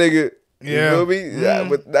until that nigga. You feel me? Yeah,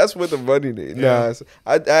 but that's with the funny niggas. Yeah.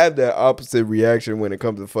 Nah, I have that opposite reaction when it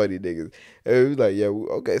comes to funny niggas. It was like,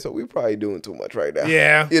 okay, so we probably doing too much right now.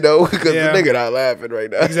 Yeah, because the nigga not laughing right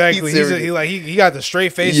now. Exactly. He got the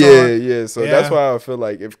straight face. Yeah. So that's why I feel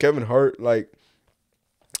like if Kevin Hart like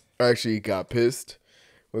actually got pissed,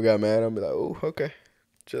 we got mad, I'm be like, oh, okay,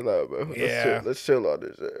 chill out, bro. Let's chill on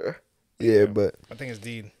this. Yeah, but I think it's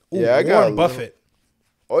Dean. I got Warren Buffett.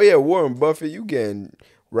 Oh yeah, Warren Buffett, you getting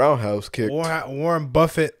roundhouse kicked. Warren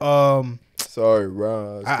Buffett. Sorry,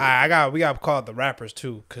 roundhouse. We got to call it the rappers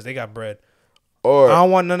too, cause they got bread. Or I don't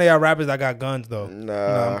want none of y'all rappers that got guns though.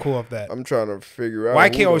 Nah, I'm cool with that. I'm trying to figure out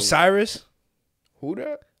YK Osiris. Who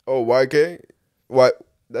that? Oh, YK. What?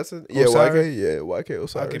 That's it. Yeah, Osiris? YK. Yeah, YK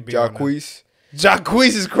Osiris. Jacquees.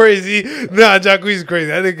 Jacquees is crazy. Nah, Jacquees is crazy.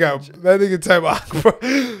 That nigga type out, bro.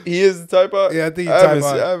 He is the type out? Yeah, I think he type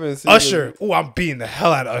out. I haven't seen Usher. Oh, I'm beating the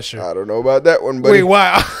hell out of Usher. I don't know about that one, buddy. Wait,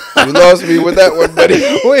 why? You lost me with that one, buddy.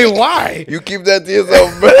 Wait, why? You keep that to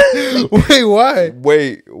yourself, bro. Wait, why?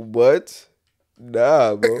 Wait, what?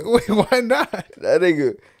 Nah, bro. Wait, why not? That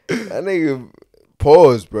nigga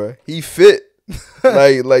pause, bro. He fit.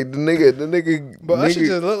 like the nigga. But Usher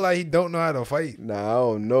just look like he don't know how to fight. Nah, I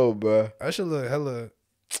don't know, bro. Usher look hella.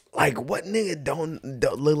 Like what nigga don't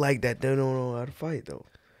look like that? They don't know how to fight though.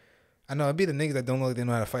 I know it'd be the niggas that don't look like they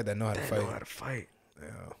know how to fight that know how to fight. Know how to fight.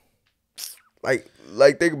 Yeah. Like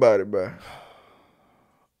think about it, bro.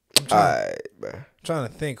 Alright, bro. I'm trying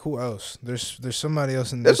to think who else. There's somebody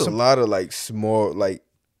else in there. There's a lot of like small like.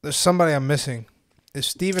 There's somebody I'm missing. If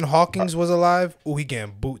Stephen Hawking was alive, he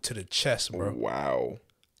getting boot to the chest, bro. Wow.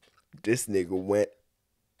 This nigga went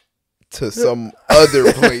to some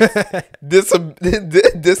other place.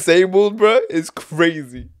 Disabled, bro, is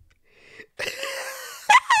crazy.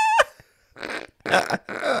 This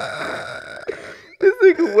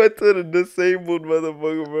nigga went to the disabled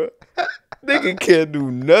motherfucker, bro. Nigga can't do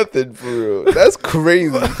nothing for real. That's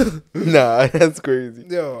crazy. Nah, that's crazy.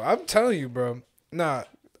 Yo, I'm telling you, bro. Nah.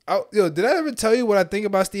 Did I ever tell you what I think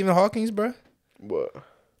about Stephen Hawking, bro? What?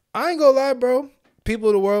 I ain't gonna lie, bro. People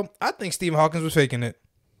of the world, I think Stephen Hawking was faking it.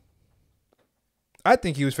 I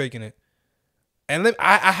think he was faking it. And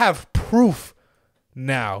I have proof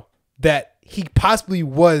now that he possibly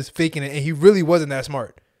was faking it and he really wasn't that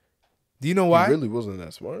smart. Do you know why? He really wasn't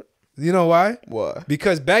that smart? Do you know why? Why?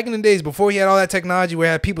 Because back in the days, before he had all that technology where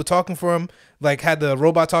he had people talking for him, like had the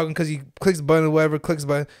robot talking because he clicks the button or whatever, clicks the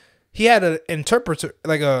button. He had an interpreter,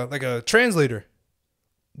 like a translator.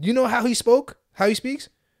 You know how he spoke? How he speaks?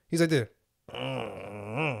 He's like this.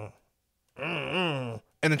 And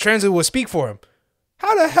the translator will speak for him.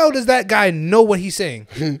 How the hell does that guy know what he's saying?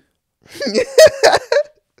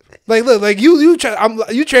 Like, look, like you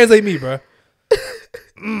translate me, bro.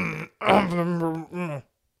 I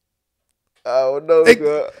don't know. Like,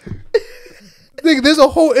 there's a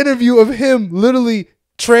whole interview of him literally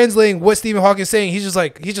translating what Stephen Hawking is saying. He's just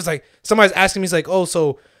like somebody's asking me, he's like, oh,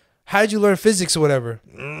 so how did you learn physics or whatever?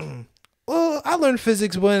 Well, I learned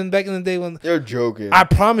physics back in the day when. You're joking. I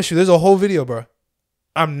promise you, there's a whole video, bro.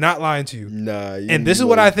 I'm not lying to you. Nah. And this is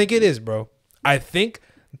what I think it is, bro. I think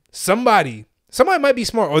somebody might be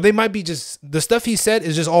smart, or they might be just the stuff he said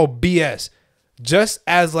is just all BS. Just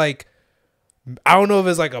as like I don't know if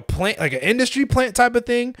it's like a plant, like an industry plant type of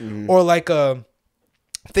thing, or like a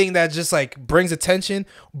thing that just like brings attention.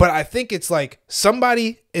 But I think it's like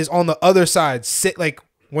somebody is on the other side, like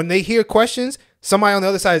when they hear questions, somebody on the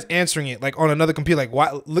other side is answering it, like on another computer, like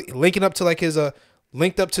linking up to like his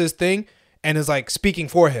linked up to his thing, and is like speaking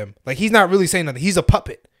for him. Like he's not really saying nothing. He's a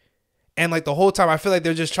puppet. And like the whole time, I feel like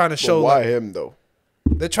they're just trying to show. But why like, him though?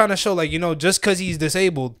 They're trying to show like, you know, just because he's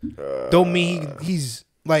disabled, don't mean he's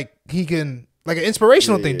like he can, like an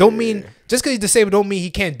inspirational thing. Don't mean just because he's disabled don't mean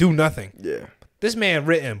he can't do nothing. Yeah. This man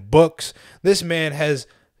written books. This man has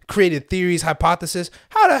created theories, hypotheses.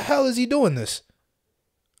 How the hell is he doing this?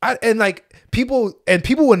 And like people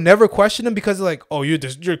would never question him because they're like, oh,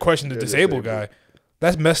 you're questioning the disabled guy.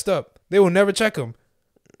 That's messed up. They will never check him.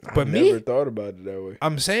 But I me, never thought about it that way.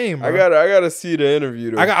 I'm saying, bro, I gotta see the interview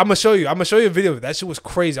though. I'm gonna show you. I'm gonna show you a video. That shit was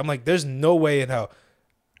crazy. I'm like, there's no way in hell.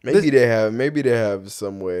 Maybe they have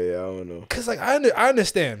some way. I don't know. Cause like I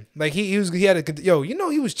understand. Like he had a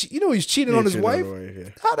he's cheating on his wife. Yeah.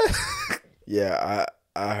 How the Yeah,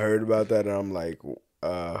 I heard about that and I'm like,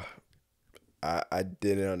 I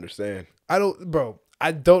didn't understand. I don't know.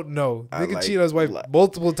 Nigga cheated on his wife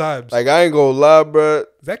multiple times. Like I ain't gonna lie, bro. Is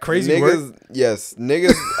that crazy? Niggas, yes,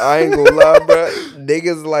 niggas. I ain't gonna lie, bro.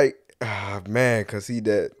 Niggas like, man, cause he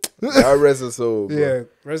dead. I rest his soul, bro. Yeah,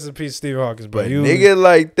 rest in peace, Stephen Hawkins, bro. But nigga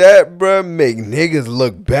like that, bro, make niggas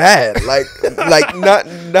look bad. Like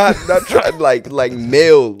not trying like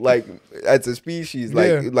male, like as a species,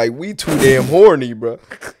 like we too damn horny, bro.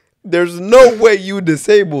 There's no way you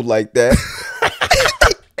disabled like that,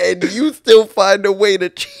 and you still find a way to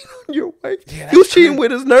cheat on your wife. Yeah, you cheating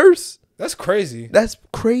with his nurse. That's crazy. That's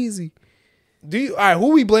crazy. All right,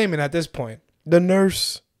 who we blaming at this point? The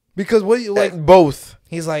nurse. Because what you like both.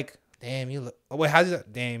 He's like, damn, you look. Wait, how's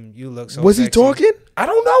that? Damn, you look so. Was sexy. he talking? I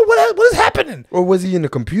don't know what is happening. Or was he in the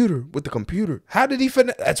computer with the computer? How did he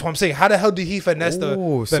finesse? That's what I'm saying. How the hell did he finesse the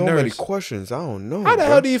so nurse? Many questions. I don't know. How the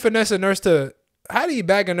hell did he finesse a nurse to? How did he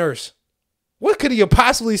bag a nurse? What could he have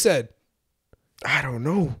possibly said? I don't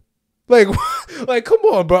know. Like come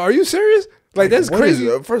on, bro. Are you serious? Like that's crazy.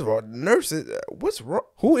 First of all, nurses. What's wrong?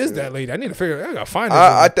 Who is that lady? I need to figure it out. I gotta find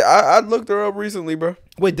her. I looked her up recently, bro.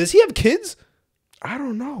 Wait, does he have kids? I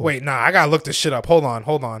don't know. Wait, nah, I gotta look this shit up. Hold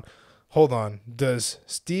on. Does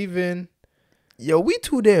Steven? Yo, we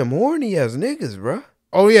too damn horny as niggas, bro.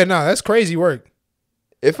 Oh yeah, nah, that's crazy work.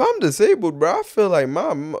 If I'm disabled, bro, I feel like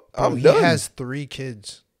I'm done. He has 3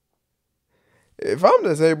 kids. If I'm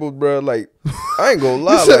disabled, bro, like I ain't gonna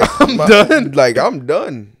lie, like I'm done. Like I'm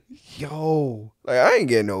done. Yo, like I ain't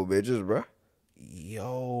getting no bitches, bro.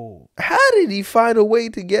 Yo, how did he find a way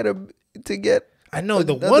to get I know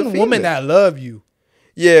the one woman that love you.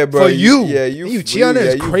 Yeah, bro. For you. Yeah, you cheat on her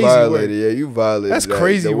is crazy. Violated. Yeah, you violated. That's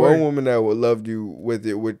crazy. The one woman that would love you with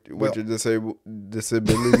your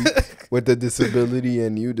disability, with the disability,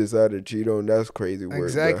 and you decided to cheat on. That's crazy work.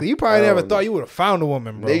 Exactly. Bro. You probably never thought you would have found a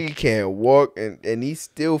woman, bro. Nigga can't walk, and he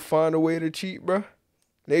still find a way to cheat, bro.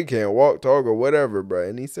 They can't walk, talk, or whatever, bro,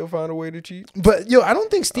 and he still find a way to cheat. But yo, I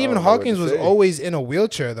don't think Stephen Hawkins was always in a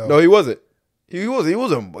wheelchair though. No, he wasn't. He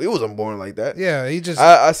wasn't born like that. Yeah, he just.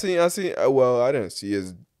 I seen. Well, I didn't see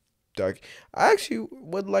his doc. I actually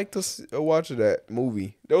would like to watch that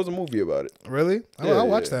movie. There was a movie about it. Really? Yeah, I'll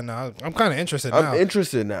watch that now. I'm kind of interested now. I'm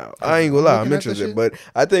interested now. I ain't gonna lie. I'm interested, but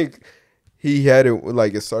I think he had it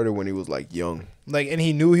like it started when he was like young. Like, and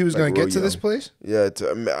he knew he was gonna get to this place. Yeah,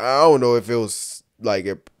 I don't know if it was like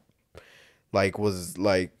it, like was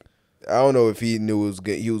like. I don't know if he knew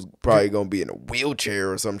he was probably gonna be in a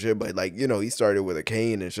wheelchair or some shit, but like he started with a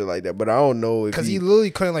cane and shit like that. But I don't know if because he literally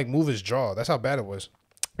couldn't like move his jaw. That's how bad it was.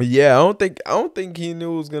 Yeah, I don't think he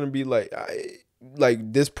knew it was gonna be like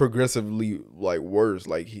this progressively like worse.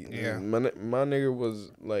 Like my nigga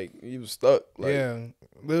was like he was stuck. Like, yeah,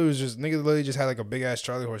 nigga literally just had like a big ass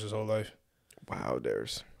Charlie horse his whole life. Wow,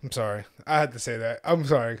 Darris. I'm sorry. I had to say that. I'm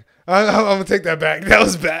sorry. I'm gonna take that back. That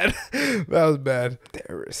was bad. That was bad.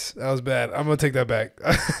 Darris. That was bad. I'm gonna take that back.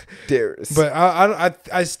 Darris. But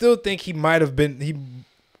I still think he might have been. He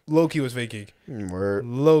low key was faking. Word.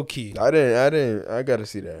 Low key. I didn't. I gotta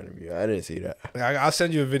see that interview. I didn't see that. I'll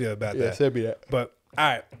send you a video about that. Yeah, send me that. But all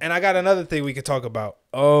right, and I got another thing we could talk about.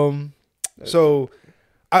 So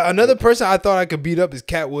another person I thought I could beat up is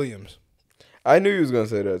Cat Williams. I knew you was gonna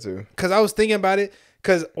say that too. Cause I was thinking about it.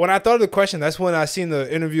 Cause when I thought of the question, that's when I seen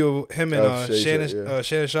the interview of him and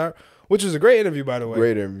Shannon Sharp, which was a great interview, by the way.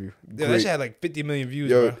 Great interview. Yeah, that shit had like 50 million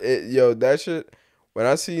views. Yo, that shit.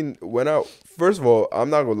 First of all,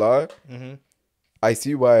 I'm not gonna lie. Mm-hmm. I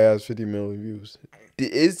see why it has 50 million views.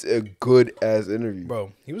 It's a good ass interview,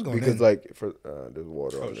 bro. He was going because like for there's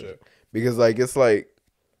water on it. Because like it's like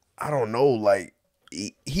I don't know, like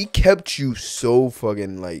he kept you so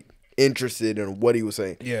fucking like interested in what he was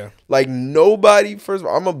saying. Yeah. Like nobody. First of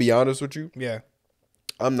all, I'm gonna be honest with you. Yeah.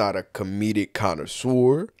 I'm not a comedic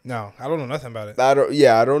connoisseur. No, I don't know nothing about it. I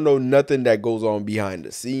don't know nothing that goes on behind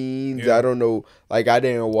the scenes. Yeah. I don't know. Like I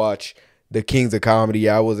didn't watch the Kings of Comedy.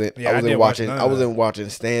 I wasn't watching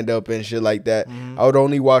stand up and shit like that. Mm-hmm. I would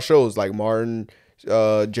only watch shows like Martin,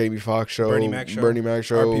 Jamie Foxx show, Bernie Mac show,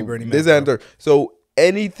 RP Bernie Mac. This and third. So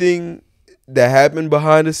anything that happened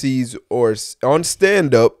behind the scenes or on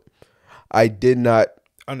stand up, I did not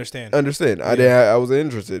understand. I wasn't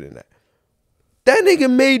interested in that. That nigga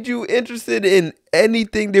made you interested in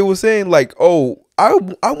anything they were saying. Like, oh,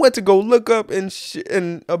 I went to go look up and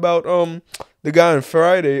about the guy on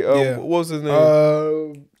Friday. What was his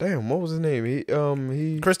name? Damn, what was his name? He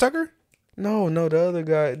Chris Tucker? No, the other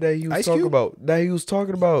guy that he was talking about. That he was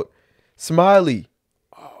talking about. Smiley.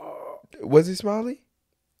 Was he Smiley?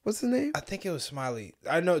 What's his name? I think it was Smiley.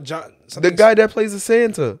 I know John. The guy that plays the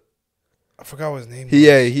Santa. I forgot what his name was.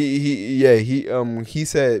 He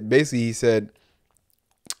said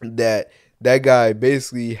that guy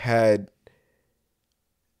basically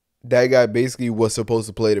was supposed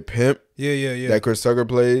to play the pimp. Yeah. That Chris Tucker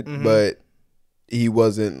played, Mm-hmm. but he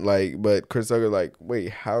wasn't but Chris Tucker like, wait,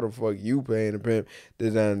 how the fuck you playing the pimp?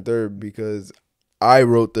 This, that, and third, because I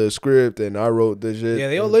wrote the script and I wrote the shit. Yeah,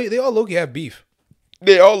 they all low-key have beef.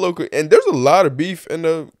 They all local, and there's a lot of beef in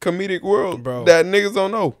the comedic world, bro, that niggas don't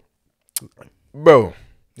know. Bro.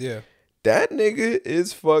 Yeah. That nigga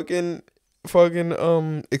is fucking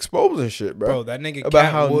exposing shit, bro. Bro, that nigga about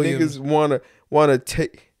Cat how Williams. niggas wanna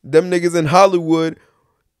take them niggas in Hollywood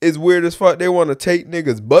is weird as fuck. They wanna take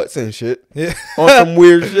niggas butts and shit. Yeah. On some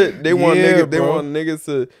weird shit. They want Yeah, they want niggas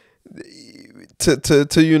to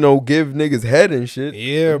give niggas head and shit.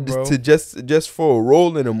 Yeah, bro. To just for a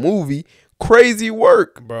role in a movie. Crazy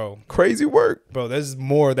work, bro. Crazy work, bro. There's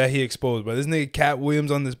more that he exposed, bro. This nigga Cat Williams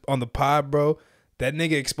on the pod, bro. That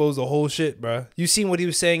nigga exposed the whole shit, bro. You seen what he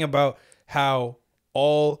was saying about how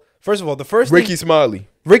first of all, the first Ricky Smiley.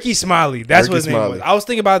 That's what his name was. I was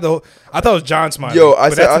thinking about I thought it was John Smiley.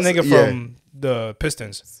 That's a nigga from the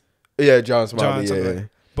Pistons. Yeah, John Smiley. Yeah.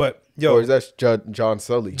 But or is that John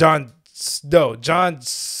Sully? John Sally.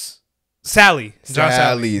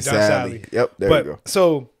 Yep, there you go.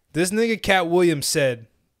 So this nigga Cat Williams said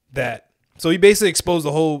that. So he basically exposed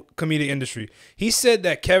the whole comedic industry. He said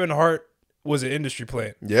that Kevin Hart was an industry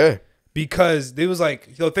plant. Yeah. Because they was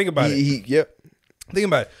like, think about it. Yep. Think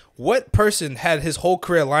about it. What person had his whole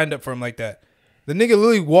career lined up for him like that? The nigga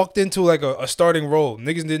literally walked into like a starting role.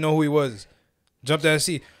 Niggas didn't know who he was. Jumped out of the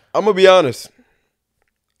seat. I'm going to be honest.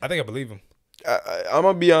 I think I believe him. I'm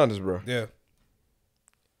going to be honest, bro. Yeah.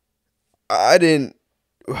 I didn't.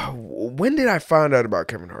 When did I find out about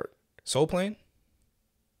Kevin Hart? Soul Plane?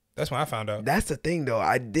 That's when I found out. That's the thing, though.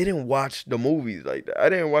 I didn't watch the movies like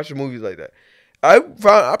that. I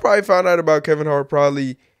probably found out about Kevin Hart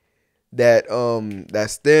probably that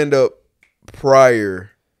stand up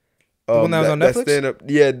prior. The one that was on Netflix?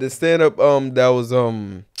 The stand up that was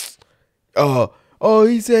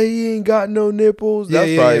he said he ain't got no nipples.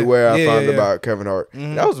 That's probably where I found about Kevin Hart.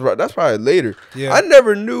 Mm-hmm. That's probably later. Yeah. I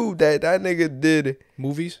never knew that nigga did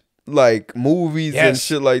movies. Like movies and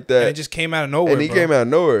shit like that. And it just came out of nowhere. Came out of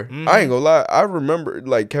nowhere. Mm-hmm. I ain't gonna lie. I remember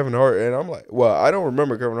like Kevin Hart, and I'm like, well, I don't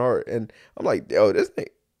remember Kevin Hart, and I'm like, yo, this nigga.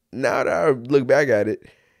 Now that I look back at it,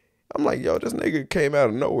 I'm like, yo, this nigga came out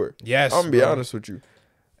of nowhere. Yes, I'm gonna be honest with you.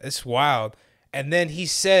 It's wild. And then he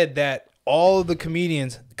said that all of the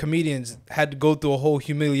comedians had to go through a whole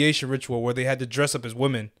humiliation ritual where they had to dress up as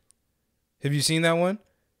women. Have you seen that one?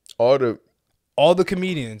 All the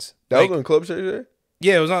comedians. That was on Club Shay Shay?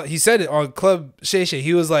 Yeah, it was on. He said it on Club Shay Shay.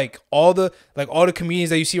 He was like all the comedians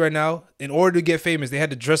that you see right now, in order to get famous, they had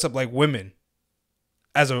to dress up like women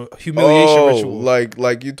as a humiliation ritual.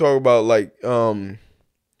 Like you talk about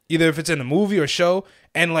either if it's in a movie or show,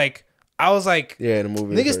 and like I was like, yeah, in a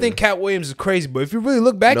movie. Niggas think Cat Williams is crazy, but if you really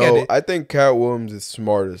look back at it, I think Cat Williams is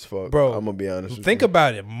smart as fuck, bro. I'm gonna be honest. Think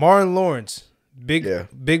about it. Martin Lawrence, Big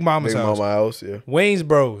Mama's House, yeah. Wayne's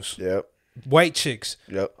Bros, yep. White Chicks,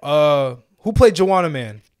 yep. Who played Joanna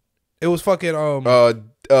Man? It was fucking forgot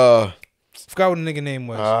what the nigga name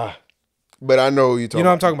was. But I know you talking. You know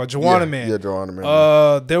what I'm talking about? Joanna Man. Yeah, Joanna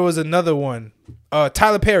Man. There was another one.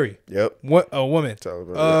 Tyler Perry. Yep. What a woman.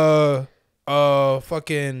 Tyler Perry.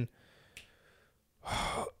 Fucking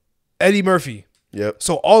Eddie Murphy. Yep.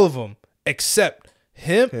 So all of them except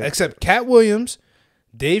him, except Cat Williams,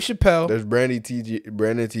 Dave Chappelle. There's Brandon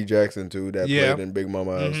T. Jackson too that played in Big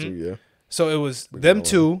Mama House too. Yeah. So it was them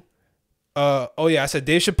two. I said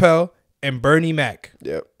Dave Chappelle and Bernie Mac.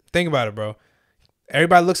 Yep. Think about it, bro.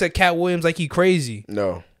 Everybody looks at Cat Williams like he crazy.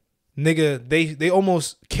 No. Nigga, they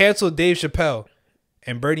almost canceled Dave Chappelle.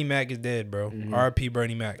 And Bernie Mac is dead, bro. R.I.P.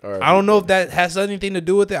 Bernie Mac. I don't know if that has anything to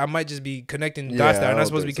do with it. I might just be connecting dots that are not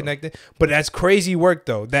supposed to be connected. But that's crazy work,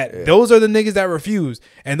 though. Those are the niggas that refuse.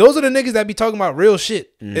 And those are the niggas that be talking about real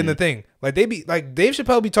shit in the thing. Like, they be like, Dave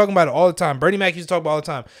Chappelle be talking about it all the time. Bernie Mac used to talk about it all the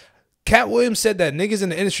time. Cat Williams said that niggas in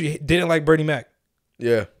the industry didn't like Bernie Mac.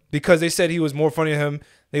 Yeah. Because they said he was more funny than him.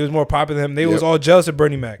 They was more popular than him. They was all jealous of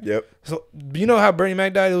Bernie Mac. Yep. So, you know how Bernie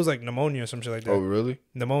Mac died? It was like pneumonia or some shit like that. Oh, really?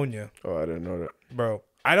 Pneumonia. Oh, I didn't know that. Bro.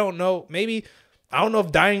 I don't know. Maybe I don't know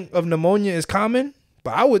if dying of pneumonia is common,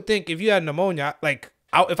 but I would think if you had pneumonia, like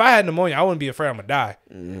if I had pneumonia, I wouldn't be afraid I'm gonna die.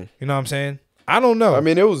 You know what I'm saying? I don't know. I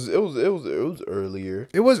mean, it was earlier.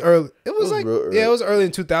 It was early. It was like early. Yeah, it was early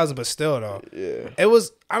in 2000, but still though. Yeah. It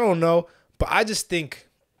was. I don't know, but I just think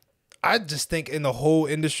in the whole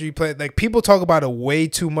industry play, like people talk about it way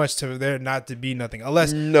too much to there not to be nothing.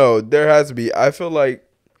 Unless there has to be. I feel like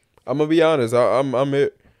I'm gonna be honest. I'm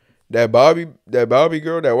it. That Bobby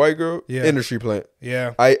girl, that white girl, industry plant.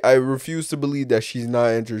 Yeah. I refuse to believe that she's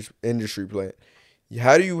not industry plant.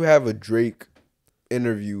 How do you have a Drake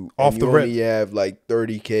interview off and the you rip? only have like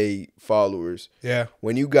 30K followers? Yeah.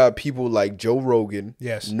 When you got people like Joe Rogan,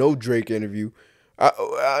 yes, no Drake interview.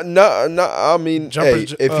 I mean,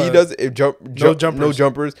 jumpers, hey, no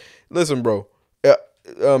jumpers. Listen, bro.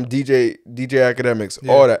 DJ Academics,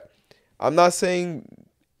 all that. I'm not saying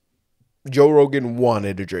Joe Rogan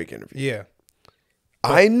wanted a Drake interview. Yeah.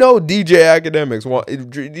 I know DJ Academics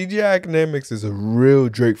is a real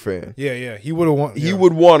Drake fan. Yeah. He would have want. He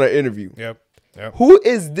would want an interview. Yep. Who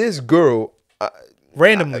is this girl?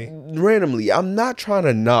 Randomly. I'm not trying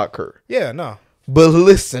to knock her. Yeah, no. But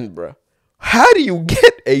listen, bro. How do you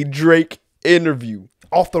get a Drake interview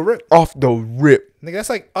off the rip? Nigga, that's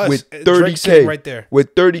like us with 30K right there.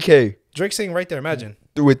 With 30K. Drake sitting right there. Imagine.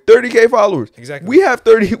 With 30K followers. Exactly. We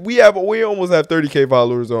almost have 30K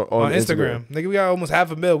followers on Instagram. Nigga, we got almost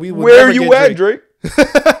 500,000. Where are you at, Drake?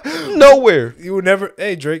 Nowhere. You would never.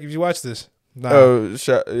 Hey, Drake, if you watch this. Nah.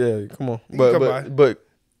 Yeah, come on. But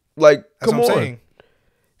like, that's come what I'm on. saying.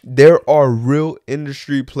 There are real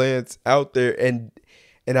industry plants out there, and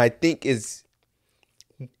I think it's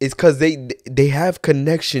because they have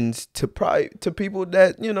connections to people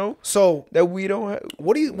that, you know, so that we don't have.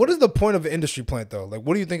 What is the point of an industry plant though? Like,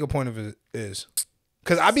 what do you think a point of it is?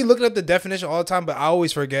 Because I be looking up the definition all the time, but I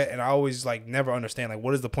always forget, and I always like never understand. Like,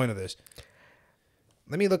 what is the point of this?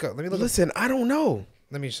 Let me look up. Listen, I don't know.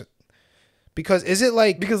 Because is it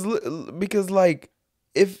like because like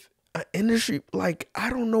if an industry, like, I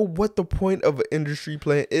don't know what the point of an industry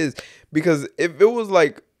plant is, because if it was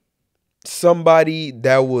like somebody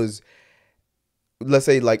that was, let's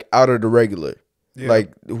say, like out of the regular,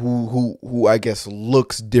 like who I guess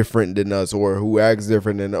looks different than us, or who acts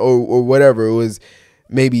different than, or whatever it was,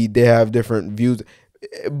 maybe they have different views,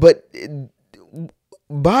 but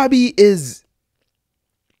Bobby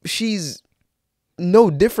she's no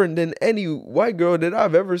different than any white girl that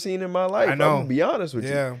I've ever seen in my life. I know. I'm gonna be honest with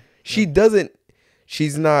you. She's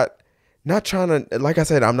not trying to, like I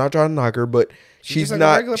said, I'm not trying to knock her, but she's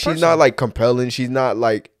not like compelling. She's not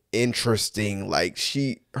like interesting. Like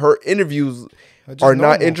her interviews are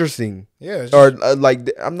not interesting. Yeah. Or like,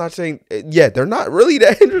 I'm not saying, they're not really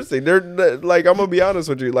that interesting. They're like, I'm gonna be honest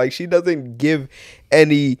with you. Like, she doesn't give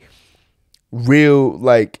any real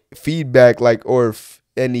like feedback, like, or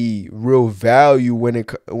any real value when it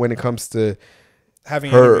comes to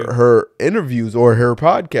having her interviews or her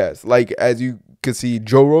podcast. Like, as you could see,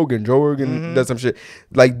 Joe Rogan does some shit.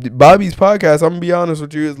 Like, Bobby's podcast, I'm gonna be honest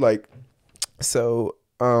with you, is like, so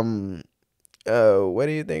what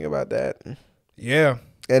do you think about that? Yeah.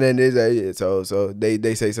 And then they so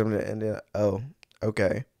they say something, and then, oh,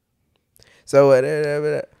 okay, so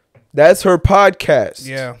that's her podcast.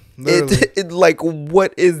 Yeah, literally. It like,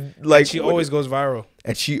 what is, like, and she always goes viral.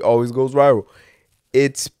 And she always goes viral.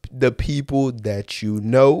 It's the people that you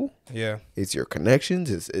know. Yeah. It's your connections.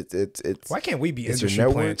 It's why can't we be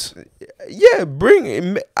industry plants? Yeah,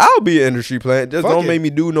 I'll be an industry plant. Just don't make me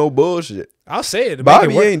do no bullshit. I'll say it.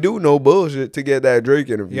 Bobby ain't do no bullshit to get that Drake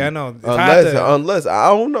interview. Yeah, I know. Unless I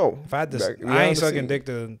don't know. If I had to, I ain't sucking dick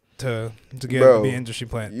to get to be an industry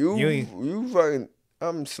plant. You fucking,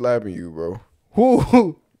 I'm slapping you, bro.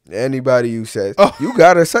 Who? Anybody you says, you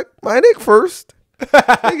gotta suck my dick first.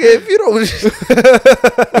 Nigga, if you don't,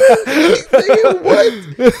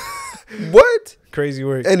 nigga, what? Crazy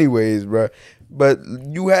work. Anyways, bro, but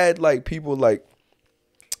you had like people like,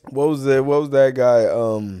 what was that guy?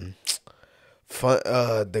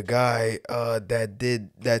 The guy that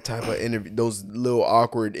did that type of interview, those little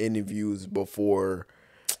awkward interviews before.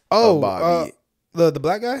 Bobby. The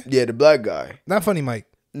black guy? Yeah, the black guy. Not Funny Mike.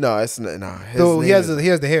 No, it's not. Nah, So he has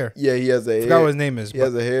the hair. Yeah, he has a hair. I forgot what his name is. He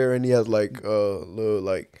has a hair and he has like little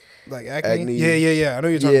like acne. Yeah. I know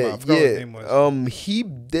what you're talking about. I forgot what his name was. He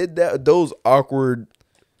did those awkward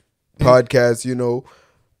podcasts, you know.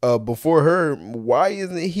 Before her, why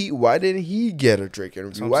didn't he get a Drake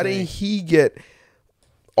interview? Why didn't he get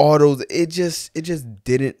all those? It just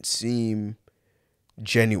didn't seem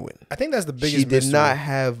genuine. I think that's the biggest. She did not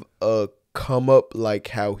have a come up like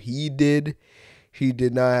how he did. He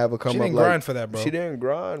did not have a come up. She didn't grind for that, bro. She didn't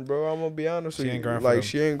grind, bro. I'm gonna be honest with you.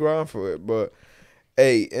 She ain't grind for it. But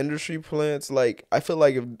hey, industry plants, like I feel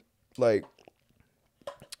like if like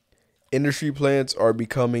industry plants are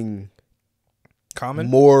becoming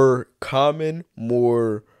more common,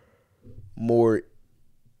 more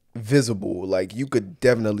visible. Like you could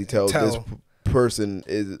definitely tell. This person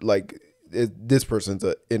is like. This person's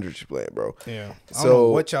an industry plant, bro. Yeah. I don't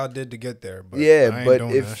know what y'all did to get there, but yeah,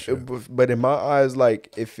 but in my eyes,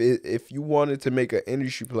 like if you wanted to make an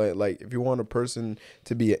industry plant, like if you want a person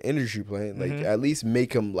to be an industry plant, like at least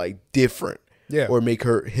make him like different, or make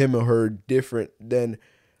him or her different than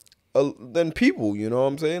people. You know what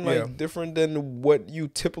I'm saying? Like different than what you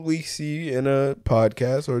typically see in a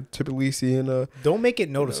podcast or typically see in a. Don't make it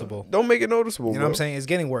noticeable. Don't make it noticeable. You know what I'm saying? It's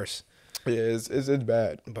getting worse. Yeah, it's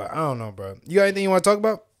bad. But I don't know, bro. You got anything you want to talk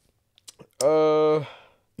about?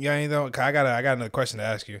 You got anything? I got another question to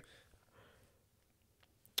ask you.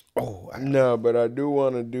 No, but I do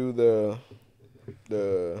want to do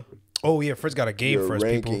the. Oh yeah, Fritz got a game for us,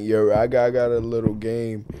 ranking. people. I got a little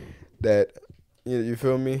game that you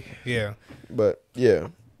feel me? Yeah. But yeah,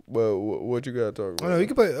 well, what you got to talk about? Oh no, you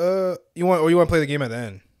can play. You want to play the game at the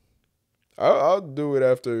end? I'll do it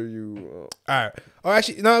after you. All right. Oh,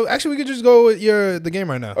 actually, we could just go with the game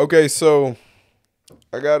right now. Okay, so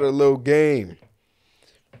I got a little game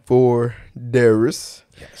for Darris.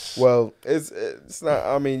 Yes. Well, it's not.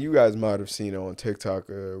 I mean, you guys might have seen it on TikTok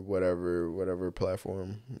or whatever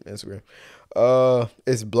platform, Instagram.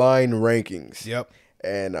 It's blind rankings. Yep.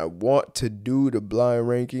 And I want to do the blind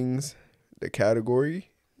rankings, the category.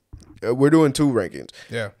 We're doing 2 rankings.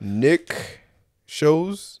 Yeah. Nick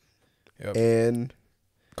shows. Yep. And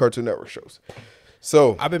Cartoon Network shows.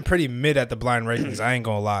 So I've been pretty mid at the blind rankings. I ain't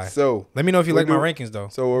gonna lie. So let me know if you like my rankings though.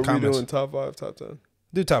 So are we doing top 5, top 10?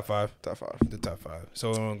 Do top 5. Top 5. Do top 5.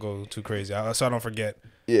 So we don't go too crazy. So I don't forget.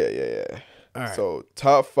 Yeah. All right. So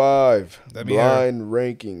top 5 blind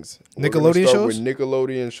rankings. Nickelodeon shows. With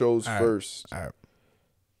Nickelodeon shows first. All right.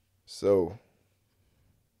 So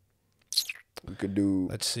we could do.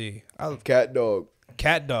 Let's see. Cat Dog.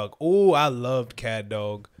 Cat Dog. Oh, I loved Cat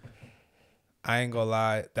Dog. I ain't gonna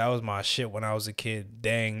lie, that was my shit when I was a kid.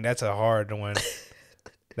 Dang, that's a hard one.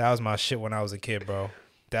 That was my shit when I was a kid, bro.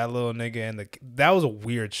 That little nigga and that was a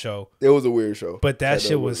weird show. It was a weird show, but that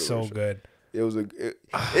shit was so good. It was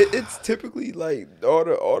it's typically like all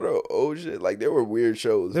the old shit. Like they were weird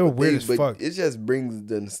shows. They were weird as fuck. It just brings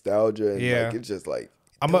the nostalgia. And like, it's just like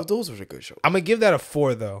those were a good show. I'm gonna give that a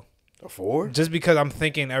 4 though. A 4? Just because I'm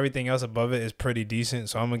thinking everything else above it is pretty decent,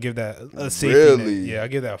 so I'm gonna give that a safety really? net. Yeah, I'll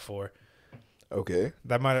give that a 4. Okay.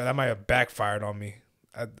 That might have backfired on me.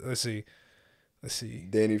 Let's see.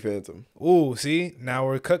 Danny Phantom. Ooh, see? Now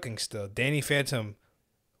we're cooking still. Danny Phantom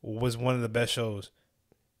was one of the best shows.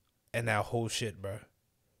 And that whole shit, bro.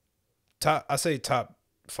 I say top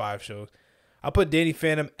 5 shows. I'll put Danny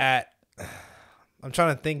Phantom at. I'm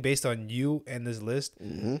trying to think based on you and this list.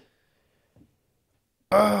 Mm-hmm.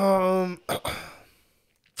 I'm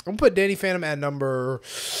gonna put Danny Phantom at number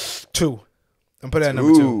 2. I'm put that at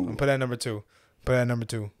number 2. I'm put that at number 2. Put that at number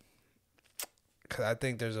 2. Cause I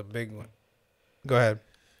think there's a big one. Go ahead.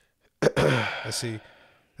 Let's see.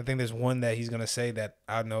 I think there's one that he's gonna say that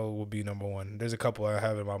I know will be number 1. There's a couple I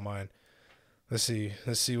have in my mind. Let's see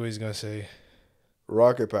what he's gonna say.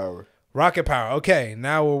 Rocket Power. Okay,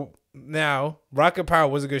 now Rocket Power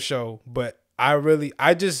was a good show, but I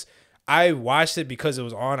watched it because it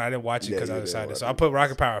was on. I didn't watch it because I decided. So I put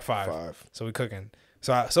Rocket Power at 5. So we cooking.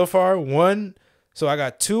 So far 1. So I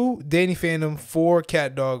got 2 Danny Phantom, 4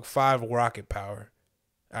 Cat Dog, 5 Rocket Power.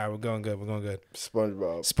 All right, we're going good.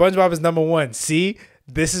 SpongeBob is number 1. See,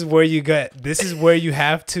 this is where you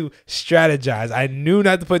have to strategize. I knew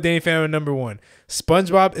not to put Danny Phantom at number 1.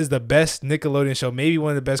 SpongeBob is the best Nickelodeon show, maybe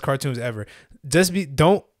one of the best cartoons ever.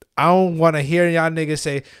 I don't want to hear y'all niggas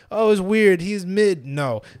say, "Oh, it's weird. He's mid."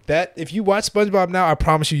 No, that if you watch SpongeBob now, I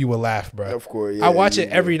promise you will laugh, bro. Of course, yeah, I watch it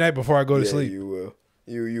every night before I go to sleep. You will.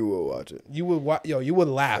 You will watch it. You will you will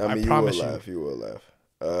laugh. I promise you. You will laugh.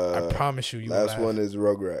 I promise you. You will laugh. Last one is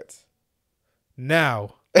Rugrats.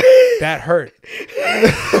 Now, That hurt.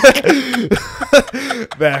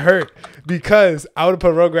 That hurt because I would have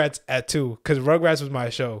put Rugrats at 2 because Rugrats was my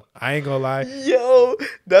show. I ain't gonna lie. Yo,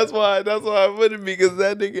 that's why I put it because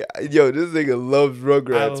that nigga, this nigga loves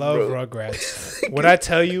Rugrats. I love Rugrats. When I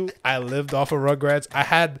tell you, I lived off of Rugrats. I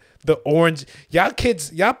had the orange. Y'all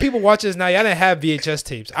people watch this now. Y'all didn't have VHS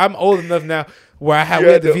tapes. I'm old enough now where I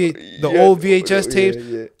had the old VHS tapes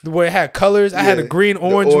where it had colors. I had a green,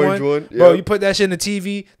 orange one. Bro, you put that shit in the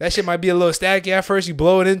TV. That shit might be a little staticky at first. You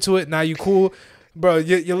blow it into it. Now you cool. Bro,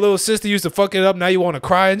 your little sister used to fuck it up. Now you want to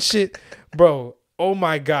cry and shit. Bro, oh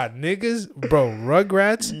my God. Niggas, bro,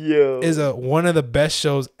 Rugrats is one of the best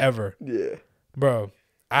shows ever. Yeah. Bro.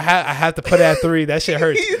 I have to put it at 3. That shit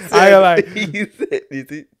hurts. He said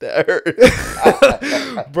that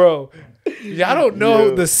hurt. Bro, y'all don't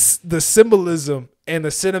know the symbolism and the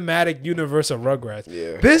cinematic universe of Rugrats.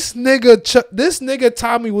 Yeah. This nigga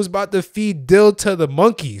Tommy was about to feed dill to the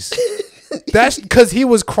monkeys. That's because he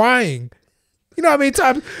was crying. You know how many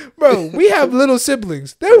times, bro? We have little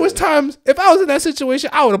siblings. There was times if I was in that situation,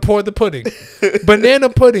 I would have poured the pudding, banana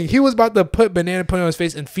pudding. He was about to put banana pudding on his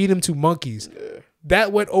face and feed him to monkeys. Yeah.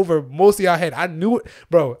 That went over most of y'all head. I knew it,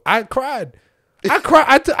 bro. I cried. I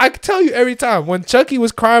tell you every time when Chucky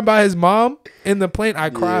was crying by his mom in the plane,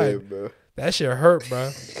 I cried. Yeah, bro. That shit hurt,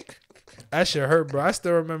 bro. That shit hurt, bro. I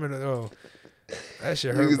still remember that. Oh, that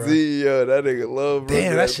shit hurt, bro. You can see, that nigga love.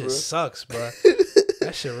 Damn, that shit sucks, bro.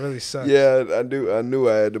 That shit really sucks. Yeah, I knew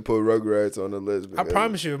I had to put Rugrats on the list. I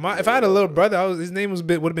promise you, if I had a little brother, his name would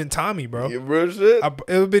have been Tommy, bro. Yeah, real shit. It would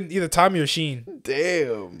have been either Tommy or Sheen.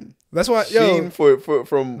 Damn. That's why, Sheen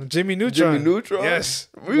from Jimmy Neutron. Jimmy Neutron. Yes.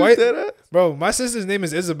 We said that, bro. My sister's name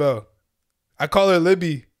is Isabel. I call her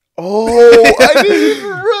Libby. Oh, I didn't even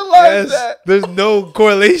realize that. There's no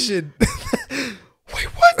correlation. Wait,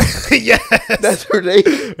 what? Yes, that's her name.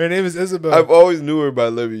 Her name is Isabel. I've always knew her by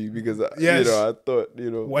Libby because I thought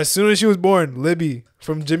as soon as she was born, Libby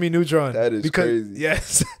from Jimmy Neutron. That is crazy.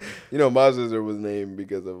 Yes. My sister was named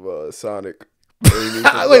because of Sonic.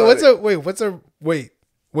 What's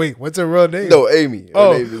her real name? No, Amy.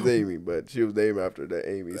 Her name is Amy, but she was named after that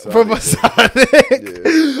Amy. Sonic. From a Sonic.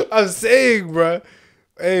 Yeah. I'm saying, bro.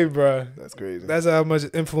 Hey, bro. That's crazy. That's how much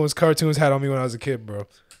influence cartoons had on me when I was a kid, bro.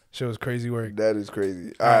 Shit was crazy work. That is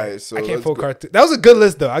crazy. All right, so I can't full cartoon. That was a good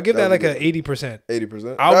list though. I give that like an 80%.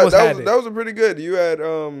 80%. I almost had it. That was a pretty good. You had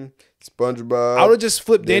SpongeBob. I would just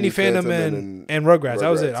flip Danny Phantom and Rugrats. That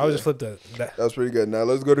was it. I would just flip that. That was pretty good. Now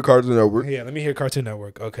let's go to Cartoon Network. Yeah, let me hear Cartoon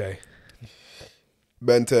Network. Okay.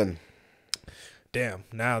 Ben 10. Damn.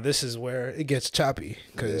 Now this is where it gets choppy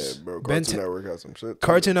because Cartoon Network has some shit.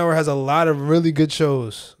 Cartoon Network has a lot of really good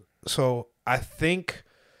shows. So I think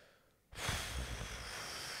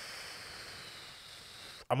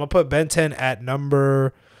I'm gonna put Ben 10 at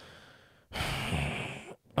number. I'm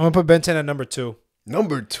gonna put Ben 10 at number 2.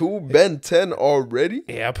 Number 2, Ben 10 already?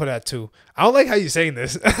 Yeah, I put at 2. I don't like how you saying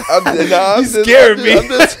this. You scared me. I'm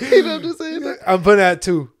just saying that. I'm putting at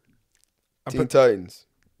 2. Teen Titans.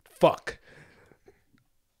 Fuck.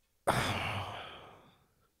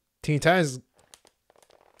 Teen Titans.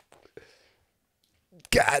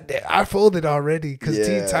 God damn, I folded already because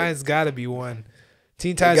Teen Titans gotta be one.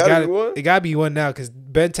 Teen Titans gotta be one now because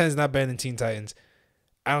Ben 10's not better than Teen Titans.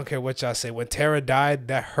 I don't care what y'all say. When Tara died,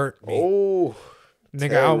 that hurt me. Oh,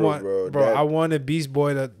 nigga, Terror, I wanted Beast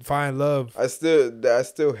Boy to find love. I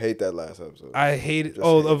still hate that last episode. I hate it.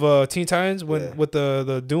 Of Teen Titans with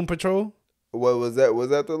the Doom Patrol. What was that? Was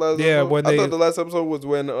that the last? Yeah, episode? I thought the last episode was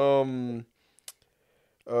when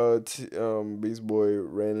Beast Boy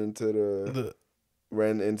ran into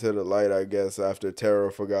the light, I guess, after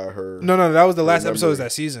Tara forgot her. No, that was the last episode of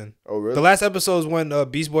that season. Oh, really? The last episode is when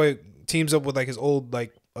Beast Boy teams up with like his old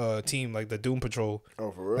team, like the Doom Patrol.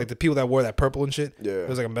 Oh, for real? Like the people that wore that purple and shit. Yeah. It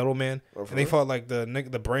was like a metal man. Oh, and they fought like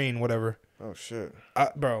the Brain, whatever. Oh, shit.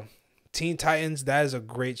 Bro, Teen Titans, that is a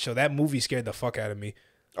great show. That movie scared the fuck out of me.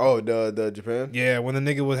 Oh, the Japan? Yeah, when the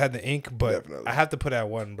nigga had the ink, but definitely. I have to put that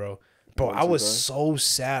one, bro. Bro, I was so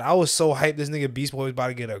sad. I was so hyped this nigga Beast Boy was about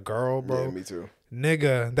to get a girl, bro. Yeah, me too.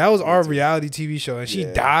 Nigga, that was our reality TV show, and she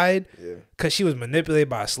died because she was manipulated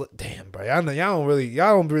by a Damn, bro, y'all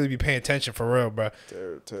don't really be paying attention for real, bro.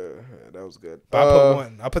 That was good.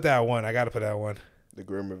 But I put that at 1. I gotta put that at 1. The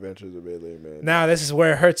Grim Adventures of Bailey, man. Now this is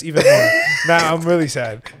where it hurts even more. Now I'm really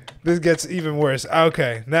sad. This gets even worse.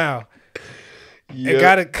 Okay, now it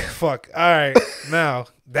gotta fuck. All right, now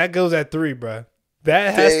that goes at 3, bro.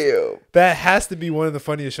 That has to be one of the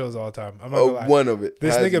funniest shows of all time. I'm not gonna lie. One of it.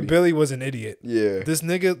 This nigga Billy was an idiot. Yeah. This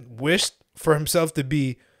nigga wished for himself to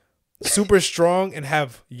be super strong and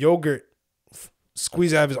have yogurt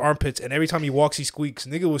squeeze out of his armpits, and every time he walks, he squeaks.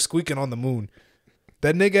 Nigga was squeaking on the moon.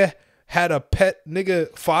 That nigga had a pet.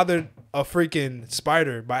 Nigga fathered a freaking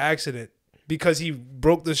spider by accident because he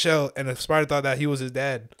broke the shell and the spider thought that he was his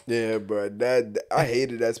dad. Yeah, bro. I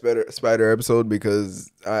hated that spider episode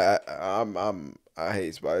because I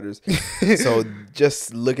hate spiders. So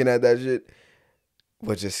just looking at that shit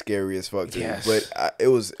was just scary as fuck. Yes. But it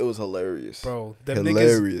was hilarious, bro. Them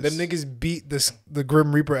niggas beat the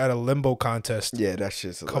Grim Reaper at a limbo contest. Yeah, that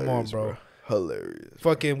shit's hilarious. Come on, bro. Hilarious.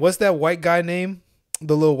 Fucking what's that white guy name?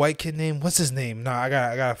 The little white kid name? What's his name? Nah, I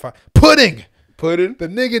gotta find Pudding. Pudding? The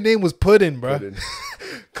nigga name was Pudding, bro. Pudding.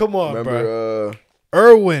 Come on, bro.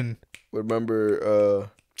 Irwin. Remember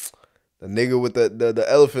the nigga with the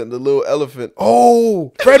elephant, the little elephant.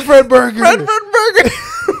 Oh, Fred Burger. Fred Burger.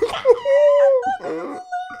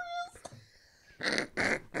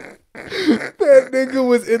 That nigga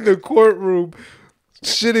was in the courtroom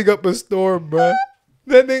shitting up a storm, bro.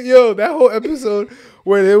 That nigga, that whole episode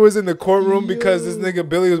where they was in the courtroom because this nigga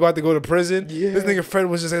Billy was about to go to prison. Yeah. This nigga Fred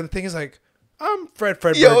was just saying the thing is like, I'm Fred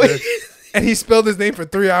Burger. And he spelled his name for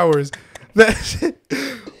 3 hours. That shit.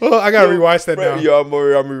 Oh, I gotta rewatch that now. Yo, I'm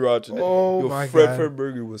rewatching it. Oh my god, Fred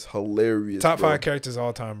Burger was hilarious. Top 5 characters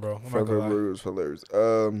all time, bro. Fred Burger was hilarious.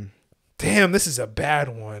 Damn, this is a bad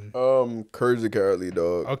one. Courage the Cowardly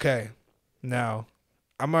Dog. Okay, now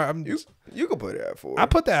you can put it at 4. I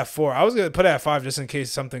put that at 4. I was gonna put it at 5 just in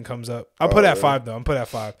case something comes up. I'll put it at 5 though. I'm put it at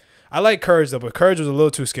 5. I like Courage though, but Courage was a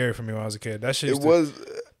little too scary for me when I was a kid. That shit.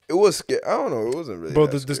 It was scary. I don't know. It wasn't really. Bro,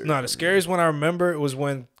 the scariest one I remember was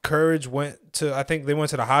when Courage went to. I think they went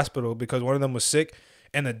to the hospital because one of them was sick,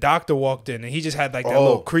 and the doctor walked in, and he just had like that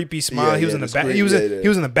little creepy smile. Yeah, he was in the he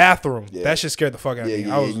was in the bathroom. Yeah. That shit scared the fuck out of me.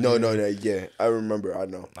 Yeah, I remember. I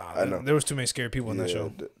know. I know. There was too many scary people in that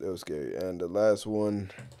show. That was scary. And the last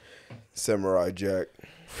one, Samurai Jack.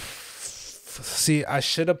 See, I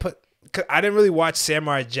should have put. Cause I didn't really watch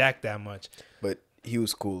Samurai Jack that much, but he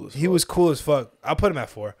was cool as fuck. He was cool as fuck. I'll put him at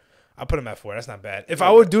 4. That's not bad. If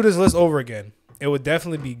I would do this list over again, it would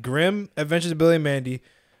definitely be Grimm, Adventures of Billy and Mandy,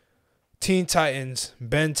 Teen Titans,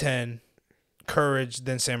 Ben 10, Courage,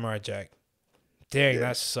 then Samurai Jack. Dang,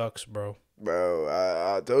 that sucks, bro. Bro,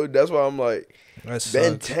 I told you, that's why I'm like,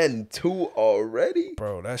 Ben 10 2 already,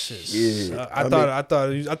 bro. That shit. Yeah, I thought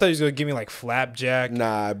he was gonna give me like Flapjack.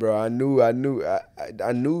 Nah, bro. I knew I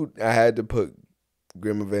had to put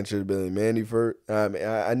Grim Adventures of Billy and Mandy first.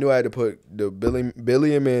 I knew I had to put the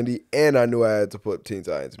Billy and Mandy, and I knew I had to put Teen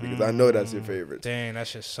Titans because I know that's your favorite. Dang, that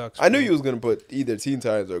shit sucks. I knew you was gonna put either Teen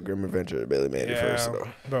Titans or Grim Adventures of Billy and Mandy first. So.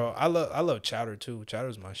 Bro, I love Chowder too.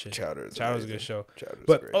 Chowder's my shit. Chowder's a good show. Chowder's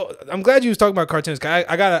but great. I'm glad you was talking about cartoons.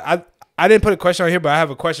 I didn't put a question on here, but I have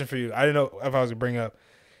a question for you. I didn't know if I was gonna bring up.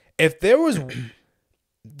 If there was,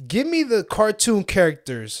 give me the cartoon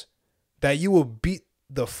characters that you will beat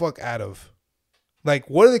the fuck out of. Like,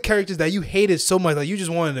 what are the characters that you hated so much, like you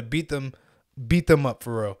just wanted to beat them up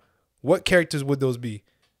for real? What characters would those be?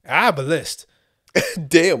 I have a list.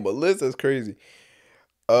 Damn, a list? That's crazy.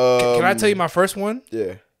 Can I tell you my first one?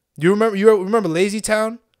 Yeah. You remember Lazy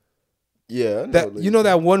Town? Yeah. You know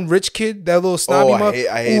that one rich kid, that little snobby mug?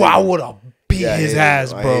 I would have beat his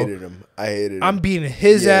ass, bro. I hated him. I'm beating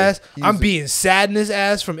his ass. I'm beating Sadness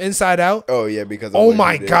ass from Inside Out. Oh yeah, because oh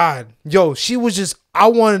my god, yo, she was just. I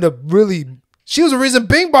wanted to really. She was the reason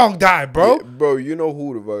Bing Bong died, bro. Yeah, bro, you know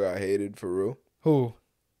who the fuck I hated for real? Who?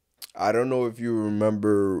 I don't know if you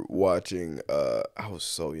remember watching. I was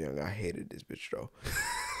so young. I hated this bitch though.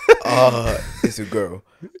 It's a girl.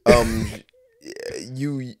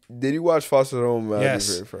 Did you watch Foster Home?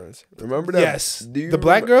 Yes. Friends. Remember that? Yes. The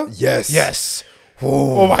black girl? Yes. Yes.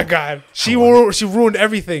 Whoa. Oh my god. She ruined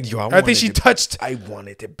everything. Yo, everything she touched. I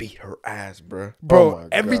wanted to beat her ass, bro. Bro,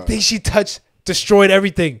 everything she touched destroyed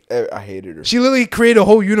everything. I hated her. She literally created a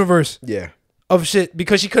whole universe. Yeah. Of shit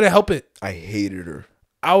because she couldn't help it. I hated her.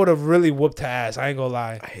 I would have really whooped her ass. I ain't gonna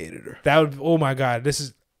lie. I hated her. That would. Oh my god.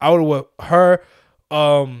 I would have whooped her.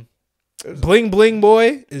 Bling Bling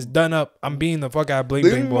Boy is done up. I'm beating the fuck out of Bling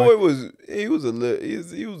Bling Boy. He was I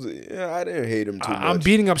didn't hate him too much. I'm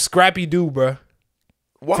beating up Scrappy Doo, bro.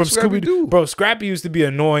 From Scooby-Doo? Bro, Scrappy used to be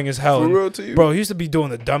annoying as hell. For real to you? Bro, he used to be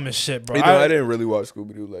doing the dumbest shit, bro. I didn't really watch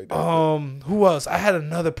Scooby-Doo like that. Who else? I had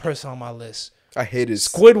another person on my list. I hated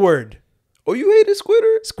Squidward. Oh, you hated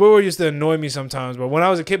Squidward? Squidward used to annoy me sometimes, but when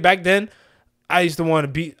I was a kid back then, I used to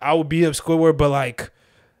want to I would beat up Squidward, but like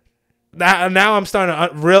now I'm starting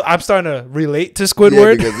to relate to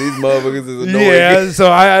Squidward. Yeah, because these motherfuckers is annoying. Yeah,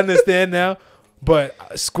 so I understand now. But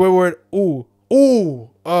Squidward,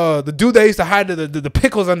 the dude that used to hide the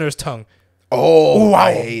pickles under his tongue. Oh,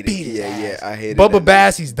 I hate it. Yeah, I hate it. Bubba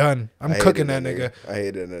Bass, he's done. I'm cooking that nigga. I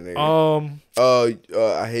hated that nigga.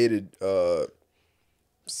 I hated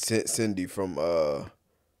Cindy from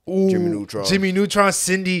Ooh, Jimmy Neutron. Jimmy Neutron,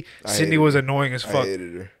 Cindy. Cindy was annoying as fuck. I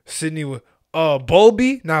hated her. Cindy was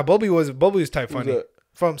Bulby. Nah, Bulby was type Who's funny. that?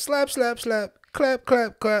 From slap, slap, slap, clap,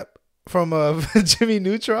 clap, clap. From Jimmy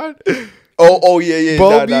Neutron. Oh yeah.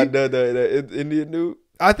 Bulby. The Indian dude.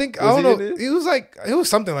 I think Was I don't he in know. it? It was like it was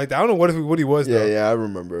something like that. I don't know what he was though. Yeah, I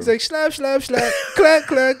remember. It's like slap, slap, slap, clap,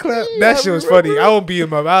 clap, clap. Yeah, That shit was funny. I won't beat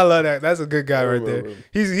him up. I love that. That's a good guy right there.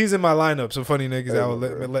 He's in my lineup. Some funny niggas I will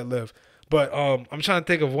let live. But I'm trying to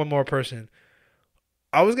think of one more person.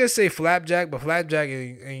 I was gonna say Flapjack, but Flapjack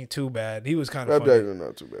ain't too bad. He was kind of funny. Flapjack is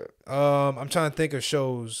not too bad. I'm trying to think of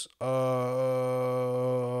shows.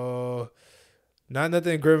 Not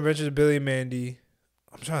Nothing Grim Adventures of Billy and Mandy.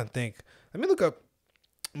 I'm trying to think. Let me look up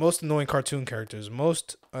most annoying cartoon characters.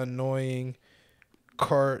 Most annoying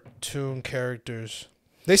cartoon characters.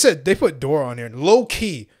 They said they put Dora on here. Low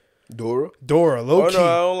key. Dora, low key. No,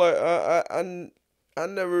 I don't like. I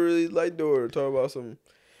never really liked Dora. Talk about some.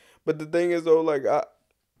 But the thing is though, like I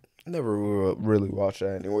never really watched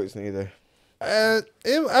that anyways neither. I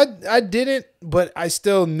didn't, but I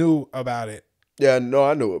still knew about it. Yeah, no,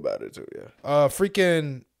 I knew about it too. Yeah.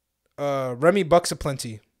 Freaking Remy Bucks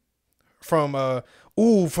Aplenty from Fairly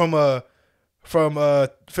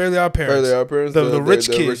Odd Parents. Fairly Odd Parents. The rich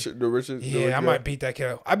kid. The richest. Yeah, I might beat that kid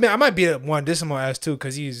up. I might beat up one Decimal ass too,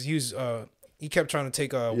 because he kept trying to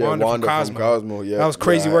take Wanda from Cosmo. Yeah, that was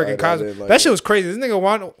crazy work in Cosmo. That shit was crazy. This nigga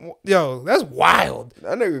Wanda, yo, that's wild.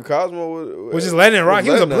 That nigga Cosmo was just letting it rock. He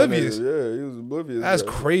was oblivious. Yeah, he was oblivious. That's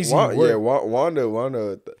crazy work. work. Yeah,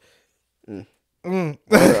 Wanda. I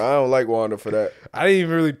don't like Wanda for that. I didn't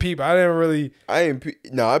even really peep. I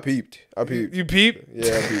peeped. You peeped?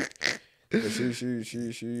 Yeah, I peeped.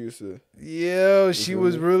 She used to. Yo, she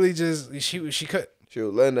was really just she cut. She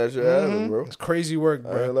was letting that shit happen, bro. It's crazy work,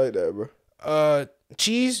 bro. I ain't like that, bro.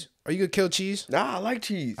 Cheese? Are you gonna kill Cheese? Nah, I like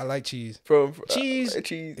Cheese. I like Cheese. From Cheese.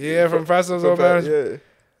 Cheese. Yeah, from Frostos on Matters. Yeah,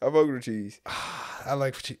 I fuck with Cheese. I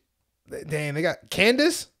like Cheese. Damn, they got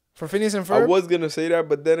Candace for Phineas and Ferb. I was gonna say that,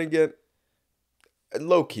 but then again,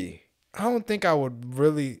 low key. I don't think I would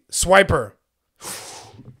really Swiper.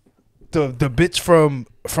 The bitch from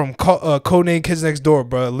Codename Kids Next Door,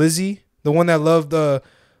 bro. Lizzie, the one that loved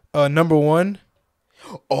number one.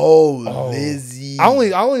 Oh, Lizzie. I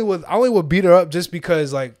only would beat her up just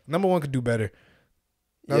because like number one could do better.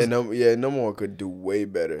 Number one could do way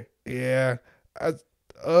better. Yeah.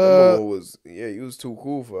 Number one was he was too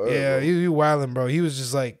cool for her. Yeah, he wilding, bro. He was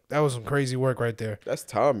just like that was some crazy work right there. That's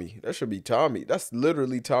Tommy. That should be Tommy. That's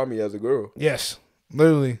literally Tommy as a girl. Yes,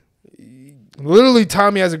 literally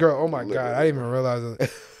Tommy as a girl. Oh my god, I didn't even realize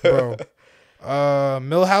it, bro.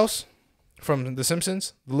 Milhouse from The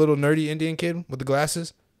Simpsons, the little nerdy Indian kid with the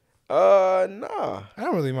glasses. Nah. I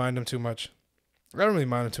don't really mind him too much.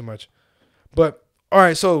 But all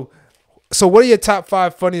right, so what are your top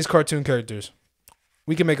 5 funniest cartoon characters?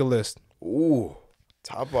 We can make a list. Ooh,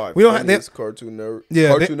 top 5. We don't have Cartoon Network. Yeah,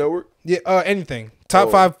 Cartoon Network. Yeah, anything. Top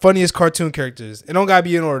 5 funniest cartoon characters. It don't gotta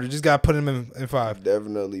be in order. Just gotta put them in 5.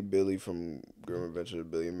 Definitely Billy from Grim Adventures of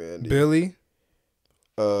Billy and Mandy. Billy.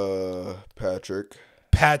 Patrick.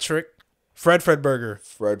 Fred Burger.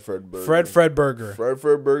 Fred Burger.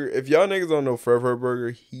 If y'all niggas don't know Fred Burger,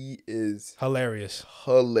 he is hilarious.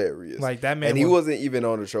 Like that man. And he wasn't even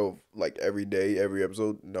on the show like every day, every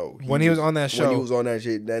episode. No. When he was on that show. When he was on that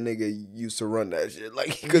shit, that nigga used to run that shit.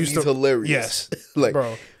 Like, because he's hilarious. Yes. Like,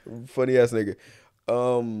 bro. Funny ass nigga.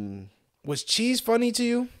 Was Cheese funny to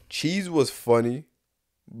you? Cheese was funny,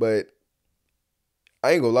 but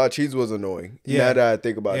I ain't gonna lie, Cheese was annoying. Yeah. Now that I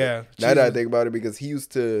think about it. Now that I think about it, because he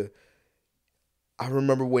used to. I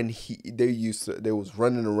remember when they was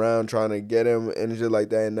running around trying to get him and shit like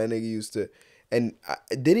that, and that nigga used to,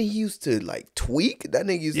 didn't he used to like tweak? That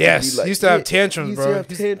nigga used to be like, he used to have tantrums, bro. Used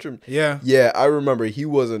to have tantrums. Yeah. Yeah, I remember he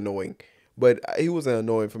was annoying, but he wasn't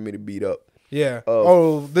annoying for me to beat up. Yeah.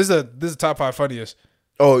 This is top 5 funniest.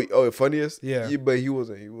 Oh, funniest? Yeah. But he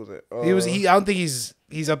wasn't. I don't think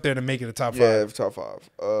he's up there to make it a top 5. Yeah, top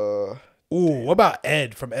 5. What about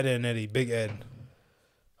Ed from Ed and Eddie? Big Ed.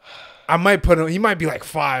 I might put him. He might be like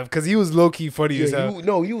 5 because he was low key funny as hell.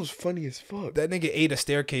 He was funny as fuck. That nigga ate a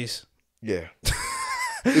staircase. Yeah,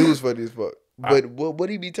 he was funny as fuck. But would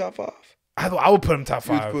he be top 5? I would put him top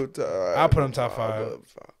 5. I'll put him top 5.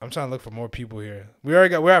 I'm trying to look for more people here. We're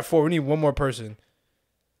at 4. We need one more person.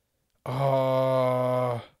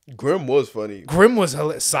 Grim was funny. Grim was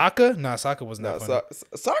hilarious. Sokka? Nah, Sokka was not funny.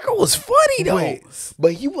 Sokka was funny though. Wait.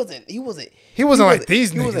 But he wasn't like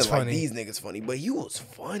these niggas funny. But he was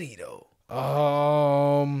funny though.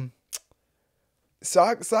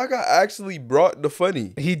 Sokka actually brought the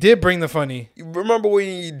funny. He did bring the funny. You remember when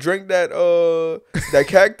he drank that that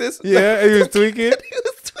cactus? Yeah, he was tweaking. He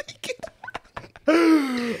was tweaking.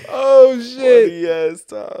 Oh shit. Funny ass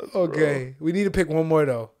times, okay, we need to pick one more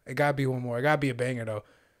though. It gotta be one more. It gotta be a banger though.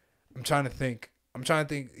 I'm trying to think.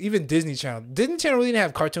 Even Disney Channel. Disney Channel really didn't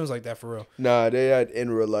have cartoons like that for real. Nah, they had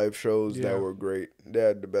in real life shows that were great. They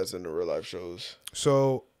had the best in the real life shows.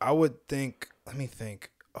 So I would think. Let me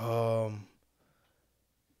think.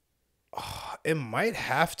 It might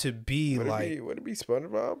have to be Would like. Would it be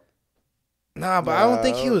SpongeBob? Nah, but I don't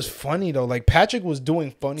think he was funny though. Like Patrick was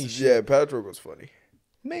doing funny shit. Yeah, Patrick was funny.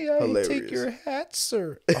 May I take your hat,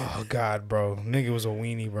 sir? Oh God, bro, nigga was a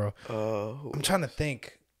weenie, bro. I'm trying to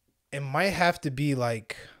think. It might have to be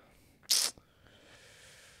like.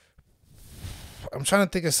 I'm trying to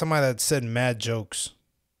think of somebody that said mad jokes.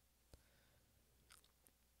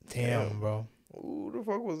 Damn, bro. Who the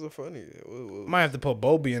fuck was the funny? Might have to put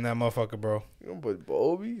Bobby in that motherfucker, bro. You gonna put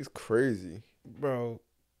Bobby? It's crazy, bro.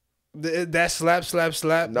 That slap.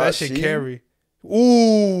 Not that shit Sheen? carry.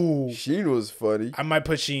 Ooh, Sheen was funny. I might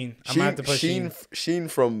put Sheen. I might have to put Sheen. Sheen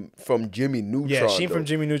from Jimmy Neutron. Yeah, Sheen from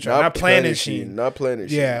Jimmy Neutron. Not Planet Sheen. Not Planet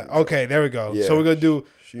Sheen. Yeah. Okay. There we go. Yeah. So we're gonna do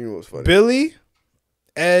Sheen was funny. Billy,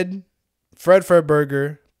 Ed,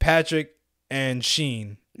 Fredberger, Patrick, and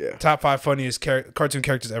Sheen. Yeah. Top 5 funniest cartoon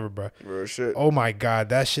characters ever, bro. Real shit. Oh my God,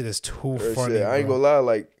 that shit is too Real funny. shit. I ain't gonna lie.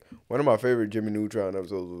 Like one of my favorite Jimmy Neutron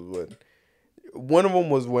episodes was when. One of them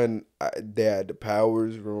was when they had the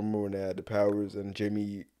powers. Remember when they had the powers and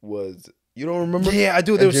Jimmy was... You don't remember? Yeah, I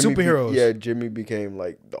do. They were superheroes. Jimmy became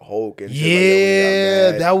like the Hulk and shit. Yeah,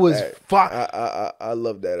 like that was fuck. I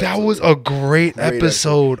love that. That was a great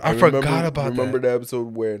episode. I forgot about that. Remember the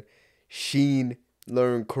episode when Sheen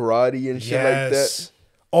learned karate and shit like that?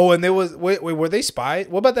 Oh, and there was wait, were they spies?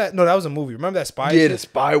 What about that? No, that was a movie. Remember that spy? Yeah, shit? the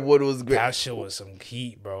spy one was great. That shit was some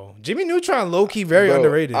heat, bro. Jimmy Neutron, low key, very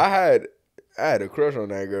underrated. I had a crush on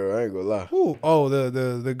that girl. I ain't gonna lie. Who? Oh,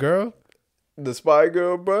 the girl, the spy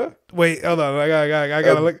girl, bro. Wait, hold on. I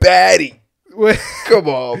gotta look. Baddie. Wait. Come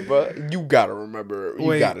on, bro. You gotta remember.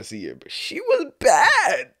 You gotta see it. But she was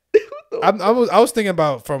bad. I was thinking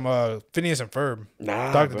about from Phineas and Ferb.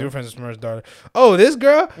 Nah, Dr. Doofenshmir's Smurf's daughter. Oh, this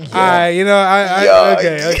girl? Yeah.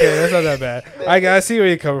 Okay, that's not that bad. I see where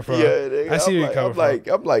you're coming from. Yeah, I see where you're coming from.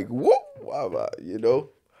 I'm like, what? You know,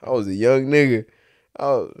 I was a young nigga.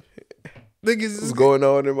 Niggas was going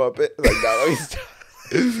on in my bed. Like,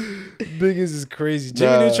 niggas is crazy.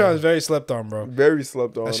 Jimmy Neutron is very slept on, bro. Very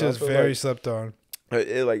slept on. That shit was very slept on.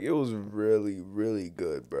 It was really, really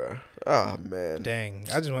good, bro. Ah, man. Dang.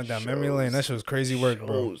 I just went down memory lane. That shit was crazy work,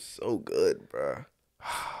 bro. It was so good, bro.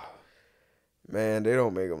 Man, they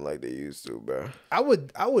don't make them like they used to, bro. I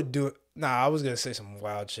would do it. Nah, I was going to say some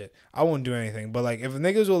wild shit. I wouldn't do anything. But, like, if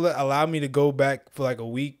niggas will allow me to go back for, like, a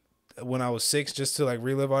week when I was 6 just to, like,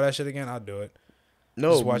 relive all that shit again, I'll do it.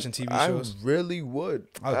 No. Just watching TV shows. I really would.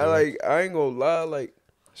 I ain't gonna lie. Like,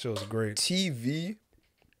 shit was great. TV...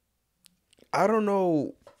 I don't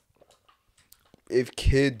know if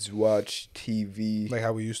kids watch TV like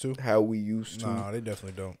how we used to. Nah, they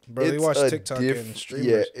definitely don't. Bro, they watch TikTok and streamers.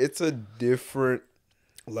 Yeah, it's a different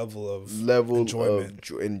level of enjoyment.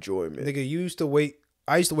 Nigga,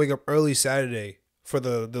 I used to wake up early Saturday for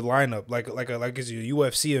the lineup, like it's a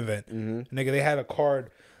UFC event. Mm-hmm. Nigga, they had a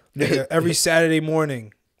card. Nigga, every Saturday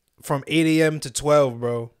morning from 8 a.m. to 12,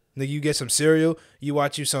 bro. Nigga, you get some cereal. You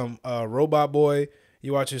watch you some Robot Boy.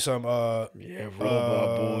 You watch some Robot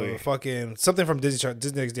Boy, fucking something from Disney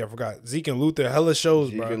XD. I forgot. Zeke and Luther, hella shows,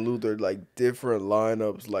 bro. Zeke and Luther, like different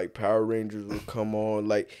lineups, like Power Rangers would come on,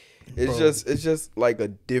 like it's just like a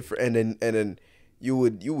different. And then you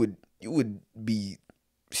would be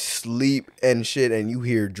sleep and shit, and you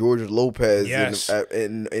hear George Lopez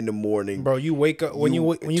in the morning, bro. You wake up when you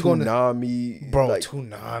go to Toonami, bro. Like,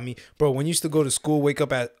 Toonami, bro. When you used to go to school, we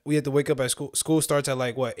had to wake up at school. School starts at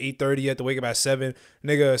like what 8:30. You have to wake up at 7.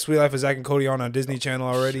 Nigga, Sweet Life of Zack and Cody on Disney Channel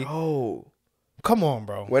already. Oh, come on,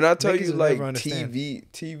 bro. When I tell you like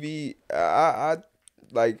TV, I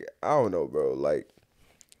like I don't know, bro. Like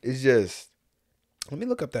it's just. Let me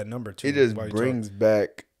look up that number too. It just brings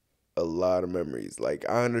back a lot of memories. Like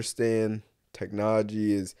I understand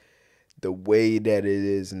technology is the way that it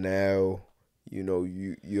is now. You know,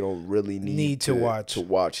 you don't really need to watch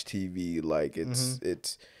TV. Like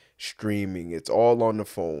it's streaming. It's all on the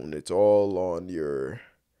phone. It's all on your,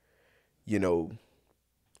 you know.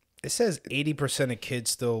 It says 80% of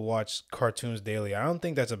kids still watch cartoons daily. I don't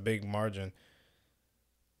think that's a big margin.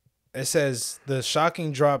 It says the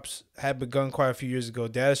shocking drops had begun quite a few years ago.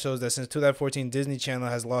 Data shows that since 2014, Disney Channel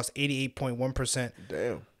has lost 88.1%.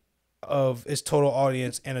 Damn. of its total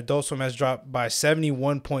audience, and Adult Swim has dropped by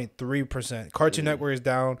 71.3%. Cartoon Network is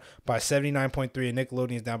down by 79.3%, and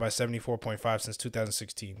Nickelodeon is down by 74.5% since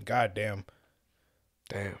 2016. God damn.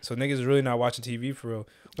 Damn. So niggas is really not watching TV for real.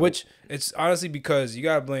 Which it's honestly because you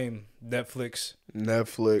gotta blame Netflix,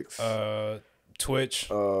 Twitch.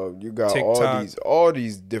 You got TikTok. all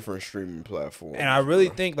these different streaming platforms. And I really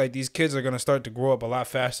think like these kids are gonna start to grow up a lot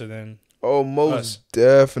faster than most us.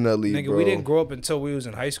 Definitely, Nigga, bro. we didn't grow up until we was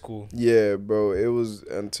in high school. Yeah, bro. It was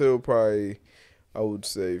until probably, I would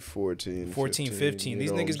say 14, 15.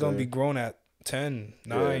 These niggas gonna be grown at 10,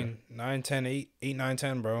 9, 9, 10, 8, 9,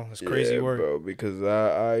 10, bro. It's crazy work. Bro, because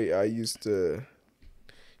I used to,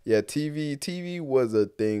 TV was a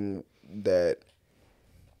thing that,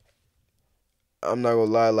 I'm not gonna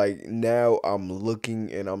lie, like now I'm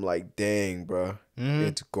looking and I'm like, dang, bro,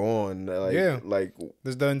 it's gone. Like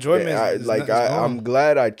there's the enjoyment. I'm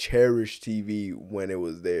glad I cherished TV when it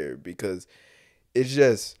was there, because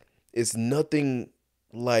it's nothing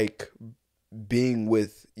like being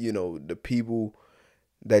with, the people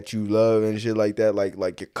that you love and shit like that,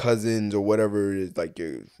 like your cousins or whatever it is, like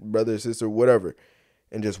your brother, sister, whatever,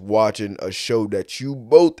 and just watching a show that you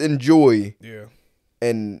both enjoy. Yeah.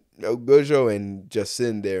 And a good show, and just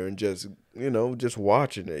sitting there and just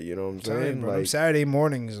watching it. You know what I'm saying? Bro, like Saturday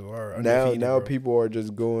mornings are now bro. people are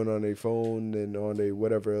just going on their phone and on their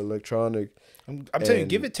whatever electronic. I'm telling you,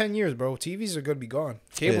 give it 10 years, bro. TVs are gonna be gone.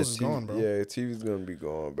 Cables is gone, bro. Yeah, TV's gonna be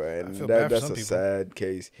gone, bro. And that's a people. sad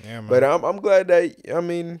case. Yeah, man. But I'm glad that, I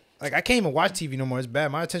mean, like I can't even watch TV no more. It's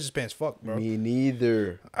bad. My attention span's fucked, bro. Me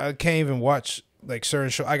neither. I can't even watch like certain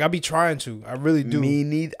shows. Like I be trying to. I really do. Me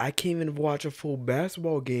neither. I can't even watch a full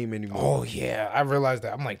basketball game anymore. Oh yeah, I realized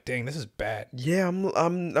that. I'm like, dang, this is bad. Yeah,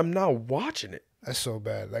 I'm not watching it. That's so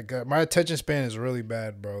bad. Like my attention span is really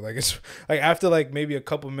bad, bro. Like it's like after like maybe a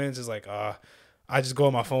couple minutes, it's like I just go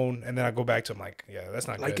on my phone and then I go back to. I'm like, yeah, that's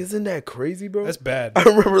not like, good. Isn't that crazy, bro? That's bad. I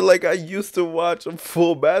remember like I used to watch a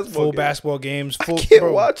full basketball games. I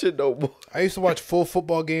can't watch it no more. I used to watch full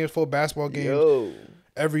football games, full basketball games. Yo.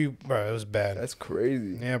 Bro, it was bad. That's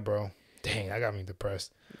crazy. Yeah, bro. Dang, that got me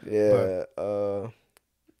depressed. Yeah.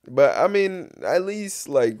 But I mean, at least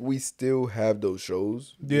like we still have those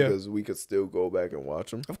shows. Yeah. Because we could still go back and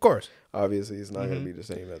watch them. Of course. Obviously, it's not gonna be the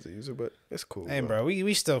same as it used to, but it's cool. Hey, bro,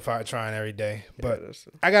 we still trying every day. But that's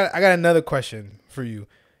I got another question for you,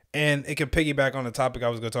 and it can piggyback on the topic I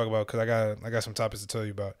was gonna talk about because I got some topics to tell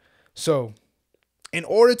you about. So, in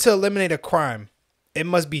order to eliminate a crime, it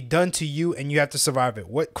must be done to you, and you have to survive it.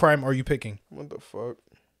 What crime are you picking? What the fuck?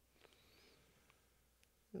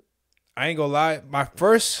 I ain't gonna lie. My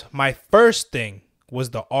first thing was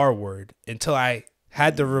the R word until I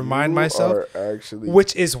had to remind myself,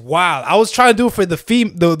 which is wild. I was trying to do it for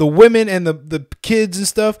the women and the kids and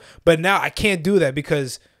stuff, but now I can't do that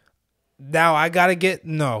because now I gotta get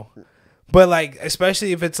no. But like,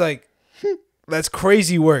 especially if it's like, that's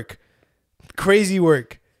crazy work.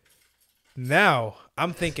 Now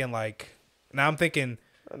I'm thinking. I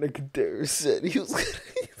think Darris said he was.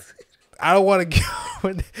 I don't want to get,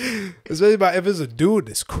 especially about if it's a dude.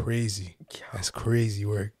 It's crazy. That's crazy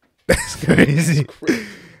work. That's crazy.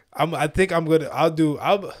 I'll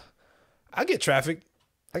get traffic.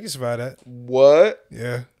 I can survive that. What?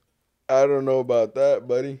 Yeah. I don't know about that,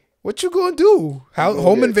 buddy. What you gonna do?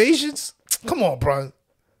 Home invasions? Come on, bro.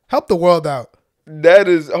 Help the world out. That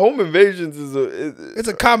is, home invasions is it's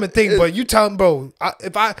a common thing, but you tell them, bro.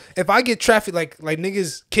 If I get traffic, like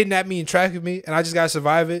niggas kidnap me and traffic me, and I just gotta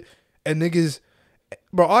survive it, and niggas,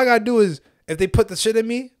 bro, all I gotta do is if they put the shit in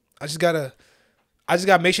me, I just gotta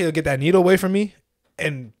make sure to get that needle away from me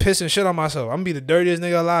and piss and shit on myself. I'm gonna be the dirtiest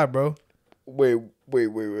nigga alive, bro. Wait.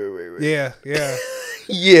 Yeah. Yeah.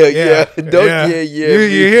 You hear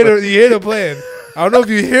the plan. I don't know if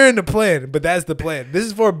you're hearing the plan, but that's the plan. This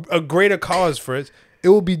is for a greater cause, Fritz. It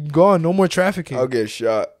will be gone. No more trafficking. I'll get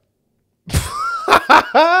shot.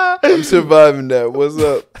 I'm surviving that. What's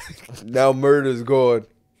up? Now murder's gone.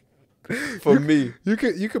 For me. You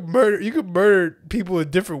could murder people in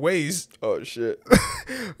different ways. Oh shit.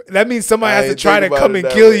 That means somebody has to try to come and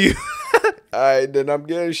kill you. Alright, then I'm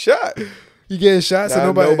getting shot. You getting shot,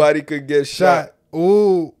 so nobody could get shot.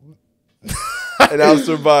 Ooh. And I'll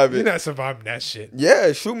survive it. You're not surviving that shit.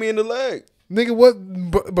 Yeah, shoot me in the leg. Nigga, what?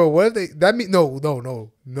 But what if they? That mean no.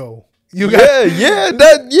 You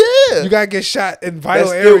gotta get shot in vital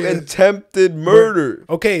That's still areas. Attempted murder.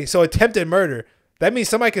 Okay, so attempted murder. That means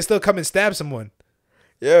somebody can still come and stab someone.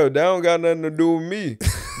 Yeah, that don't got nothing to do with me.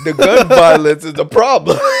 The gun violence is the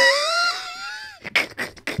problem.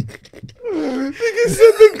 Nigga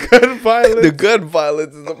said the gun violence. The gun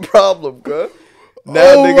violence is the problem, cuz.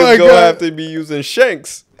 Now niggas have to be using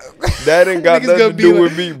shanks. That ain't got nothing to do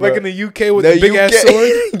with me, bro. Like in the UK with the big ass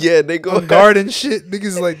sword. Yeah, they go on guard and shit.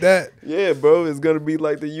 Niggas like that. Yeah, bro, it's gonna be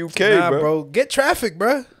like the UK, bro. Get traffic,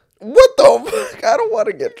 bro. What the fuck? I don't want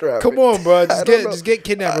to get trafficked. Come on, bro. Just get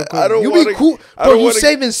kidnapped real quick. I don't You wanna, be cool, bro. You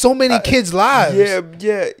saving so many kids' lives.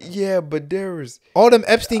 Yeah. But there is all them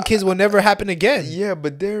Epstein kids will never happen again. Yeah,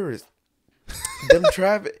 but there is them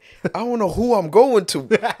traffic. I don't know who I'm going to.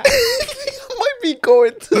 I might be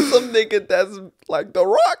going to some nigga that's like The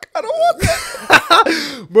Rock. I don't want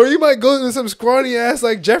that. Bro, you might go to some scrawny ass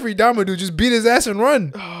like Jeffrey Dahmer dude. Just beat his ass and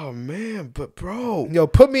run. Oh man, but bro, yo,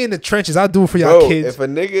 put me in the trenches. I'll do it for y'all kids. If a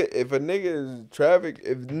nigga is traffic,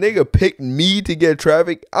 if nigga picked me to get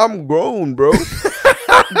traffic, I'm grown, bro.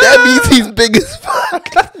 That means he's big as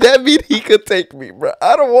fuck. That means he could take me, bro.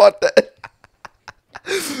 I don't want that.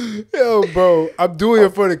 Yo, bro, I'm doing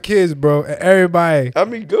it for the kids, bro, and everybody. I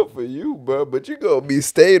mean, good for you, bro, but you gonna be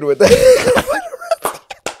staying with that.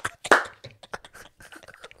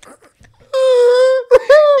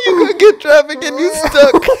 You gonna get traffic and you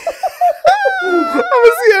stuck. I'm gonna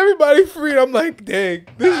see everybody free. I'm like, dang,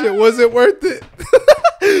 this shit wasn't worth it.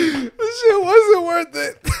 This shit wasn't worth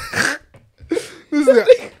it.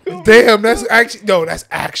 Damn, that's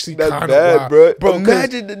actually kind of bad, wild. bro.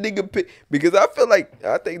 Imagine the nigga pick, because I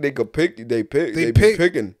think they could pick. They be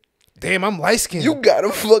picking. Damn, I'm light skinned. You got a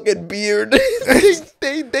fucking beard.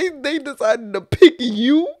 they decided to pick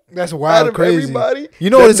you. That's wild, out of crazy. Everybody. You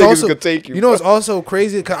know what? It's also you know it's also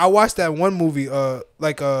crazy because I watched that one movie,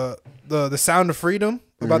 the Sound of Freedom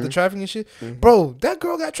about the trafficking and shit. Bro, that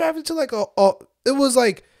girl got trafficked to like it was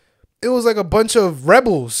like a bunch of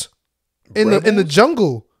rebels in the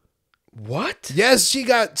jungle. What? Yes, she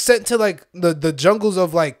got sent to like the jungles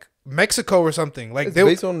of like Mexico or something. Like it's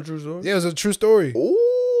based on a true story. Yeah, it was a true story.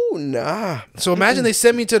 Ooh, nah. So imagine they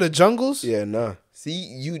sent me to the jungles. Yeah, nah.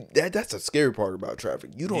 See, that's the scary part about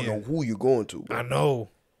traffic. You don't know who you're going to, bro. I know.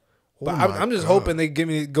 But I'm just hoping they give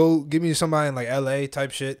me somebody in like LA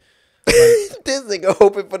type shit. Like, this nigga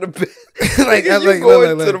hoping for the best. Like,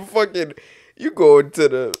 you going to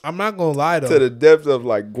the I'm not gonna lie though. To the depths of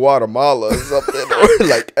like Guatemala or something, or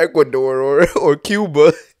like Ecuador or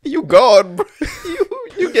Cuba. You gone, bro.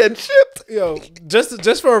 You get shipped. Yo,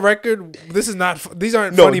 just for a record, these aren't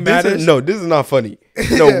funny matters. This is not funny.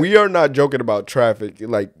 No, we are not joking about traffic.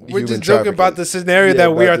 Like we're just joking about the scenario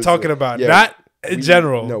that we are talking about, not in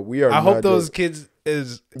general. No, we are. I hope those kids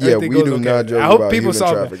is. We do not joke. I hope about people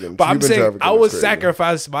saw it. But I'm saying I would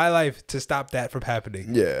sacrifice my life to stop that from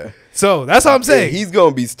happening. Yeah. So that's what I'm saying. He's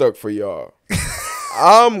gonna be stuck for y'all.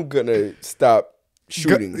 I'm gonna stop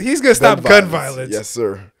shooting. He's gonna stop gun violence. Yes,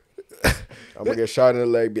 sir. I'm gonna get shot in the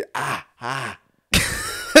leg. Be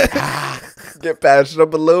get patched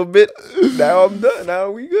up a little bit. Now I'm done.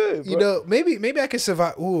 Now we good. Bro. You know, maybe I could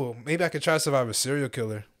survive. Ooh, maybe I could try to survive a serial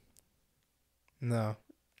killer. No.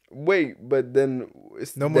 Wait, but then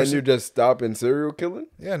you're just stopping serial killing?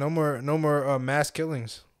 Yeah, no more mass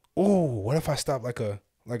killings. Ooh, what if I stop like a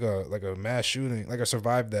mass shooting? Like I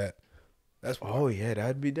survived that. That's wild. Oh yeah,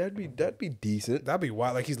 that'd be decent. That'd be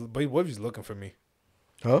wild. Like what if he's looking for me?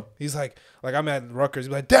 Huh? He's like I'm at Rutgers.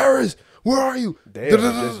 He's like, Darris, where are you? Damn,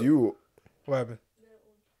 just you. What happened?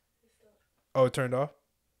 Oh, it turned off.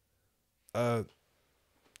 Oh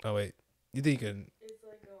wait, you think you can? It's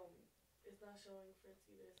like it's not showing Fritz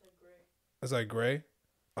either. It's like gray. It's like gray.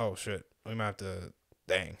 Oh shit, we might have to.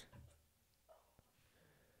 Dang.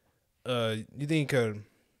 You think you could?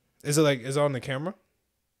 Is it on the camera?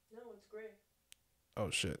 No, it's gray.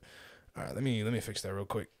 Oh shit. All right, let me fix that real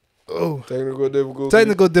quick. Oh,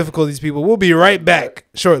 technical difficulties, people. We'll be right back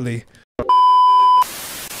shortly.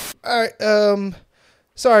 All right.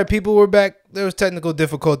 Sorry, people. We're back. There was technical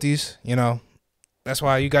difficulties. You know, that's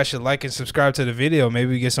why you guys should like and subscribe to the video.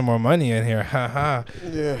 Maybe we get some more money in here. Haha.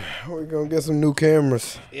 Yeah, we're gonna get some new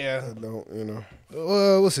cameras. Yeah.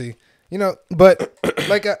 We'll see. You know, but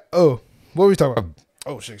like, what were we talking about?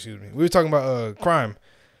 Oh shit, excuse me. We were talking about crime.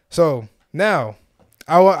 So now,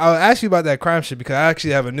 I'll ask you about that crime shit because I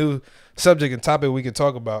actually have a new subject and topic we can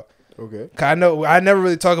talk about. Okay. I know I never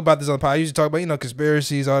really talk about this on the pod. I usually talk about,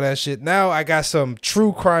 conspiracies, all that shit. Now I got some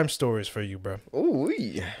true crime stories for you, bro. Ooh.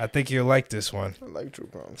 I think you'll like this one. I like true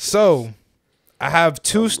crime. So, I have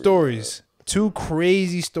two stories, two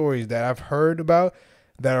crazy stories that I've heard about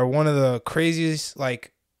that are one of the craziest,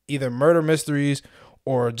 like, either murder mysteries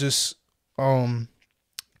or just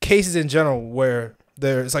cases in general where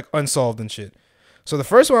it's like unsolved and shit. So the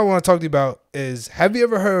first one I want to talk to you about is, have you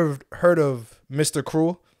ever heard of Mr.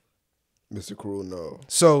 Cruel? Mr. Cruel, no.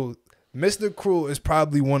 So Mr. Cruel is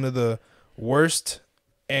probably one of the worst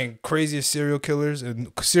and craziest serial killer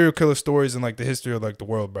stories in like the history of like the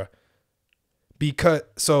world, bro. because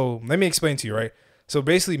so let me explain to you, right? So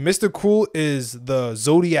basically, Mr. Cruel is the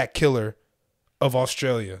Zodiac killer of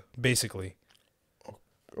Australia, basically.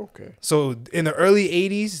 Okay. So in the early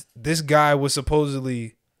 80s, this guy was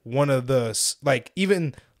supposedly one of the, like,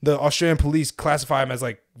 even the Australian police classify him as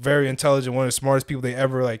like very intelligent, one of the smartest people they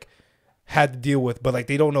ever like had to deal with. But like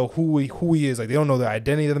they don't know who he is. Like they don't know the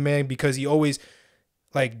identity of the man because he always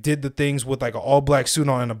like did the things with like an all black suit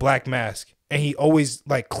on and a black mask. And he always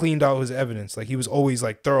like cleaned out his evidence. Like he was always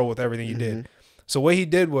like thorough with everything he did. So what he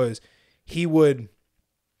did was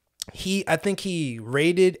I think he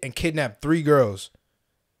raided and kidnapped 3 girls.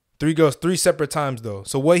 3 separate times though.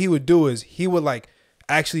 So what he would do is he would like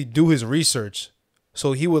actually do his research.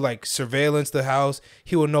 So he would like surveillance the house.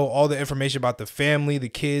 He would know all the information about the family, the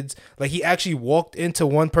kids. Like he actually walked into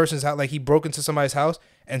one person's house. Like he broke into somebody's house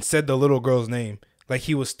and said the little girl's name. Like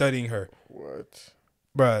he was studying her. What?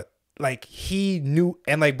 Bruh. Like he knew.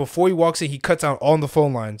 And like before he walks in, he cuts out all the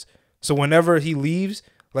phone lines. So whenever he leaves,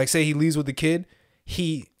 like say he leaves with the kid,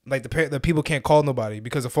 he like the people can't call nobody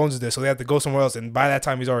because the phones is there. So they have to go somewhere else. And by that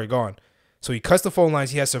time he's already gone. So he cuts the phone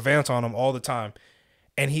lines. He has surveillance on him all the time.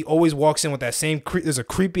 And he always walks in with that same, there's a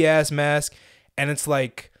creepy ass mask. And it's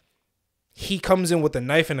like, he comes in with a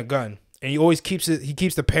knife and a gun. And he always keeps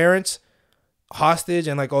the parents hostage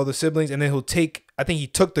and like all the siblings. And then I think he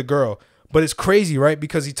took the girl. But it's crazy, right?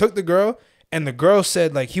 Because he took the girl and the girl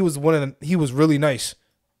said like he was really nice.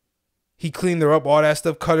 He cleaned her up, all that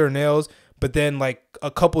stuff, cut her nails. But then like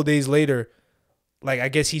a couple days later, like I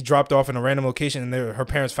guess he dropped off in a random location and her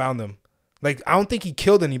parents found them. Like I don't think he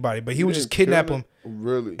killed anybody, but he would just kidnap them.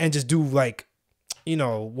 Really? And just do like, you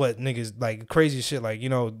know, what niggas like crazy shit, like, you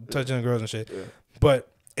know, touching the girls and shit. Yeah.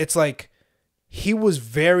 But it's like he was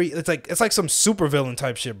it's like some supervillain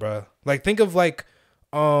type shit, bro. Like think of like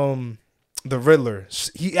the Riddler.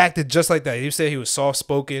 He acted just like that. He said he was soft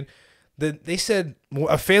spoken. They said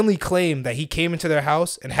a family claimed that he came into their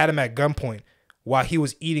house and had him at gunpoint while he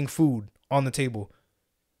was eating food on the table.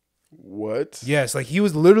 What? Yes, like he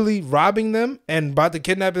was literally robbing them and about to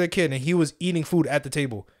kidnap their kid, and he was eating food at the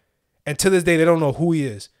table. And to this day, they don't know who he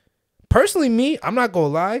is. Personally, me, I'm not gonna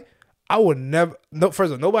lie. I would never. No,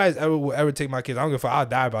 first of all, nobody's will ever take my kids. I don't give a fuck. I'll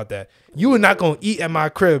die about that. You are not gonna eat at my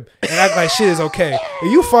crib and act like shit is okay. Are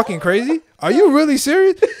you fucking crazy? Are you really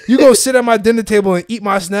serious? You go sit at my dinner table and eat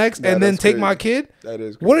my snacks and then take my kid? That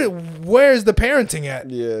is crazy. Where's the parenting at?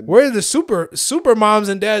 Yeah. Where's the super moms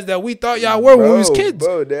and dads that we thought y'all were when we was kids?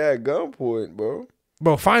 Bro, they're at gunpoint, bro.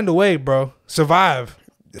 Bro, find a way, bro. Survive.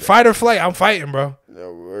 Fight or flight. I'm fighting, bro.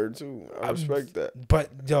 No, word too. I respect that. But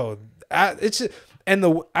yo, it's just, and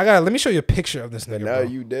let me show you a picture of this nigga. Now bro.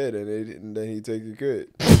 you dead, and then he take your kid.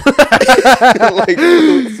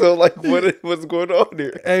 What's going on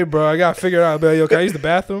here? Hey, bro, I gotta figure it out. But yo, can I use the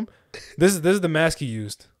bathroom? This is the mask he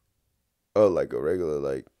used. Oh, like a regular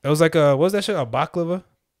like. It was like what was that shit? A baklava,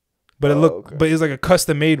 but but it was like a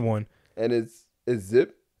custom made one. And it's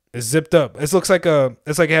zipped. It's zipped up. It looks like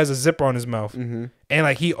it has a zipper on his mouth. Mm-hmm. And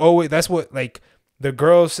like he always, that's what like the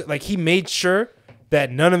girls, like he made sure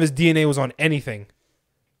that none of his DNA was on anything.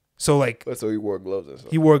 So like, so he wore gloves and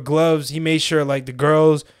stuff. He wore gloves. He made sure like the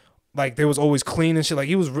girls, like they was always clean and shit. Like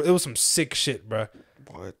it was some sick shit, bro.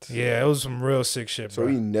 What? Yeah, it was some real sick shit, bro.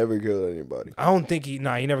 So he never killed anybody. I don't think he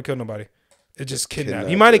never killed nobody. It just kidnapped.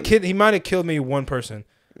 He might have killed maybe one person,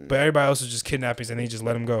 but everybody else was just kidnappings and he just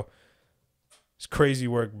let him go. It's crazy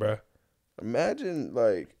work, bro. Imagine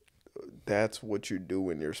like that's what you do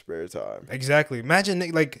in your spare time. Exactly. Imagine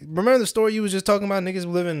like remember the story you was just talking about,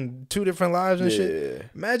 niggas living 2 different lives and shit.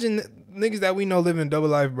 Imagine niggas that we know living double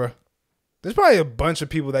life, bro. There's probably a bunch of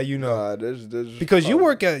people that you know. There's because you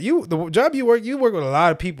work the job you work with a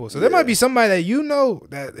lot of people. So there might be somebody that you know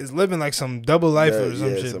that is living like some double life or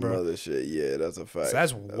some shit, some bro. Other shit. Yeah, that's a fact. So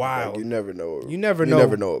that's wild. You never know. You never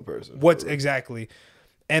know a person. What's exactly.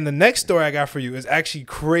 And the next story I got for you is actually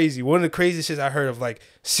crazy. One of the craziest shit I heard of like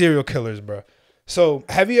serial killers, bro. So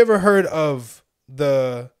have you ever heard of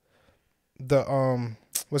the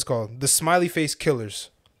what's it called? The smiley face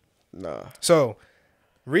killers? Nah. So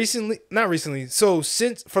not recently. So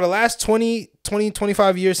for the last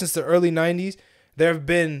 25 years, since the early 90s, there have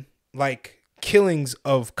been like killings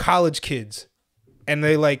of college kids. And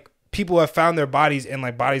they like people have found their bodies in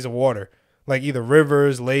like bodies of water, like either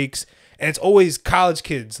rivers, lakes. And it's always college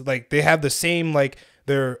kids. Like they have the same like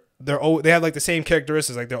they have like the same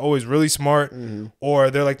characteristics. Like they're always really smart,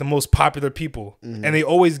 or they're like the most popular people. And they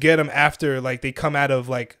always get them after like they come out of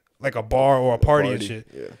like a bar or a party and shit.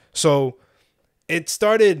 Yeah. So it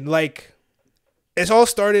all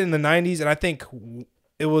started in the 90s, and I think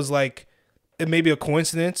it was like it may be a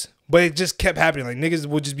coincidence, but it just kept happening. Like niggas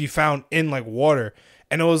would just be found in like water,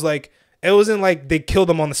 and it was like it wasn't like they killed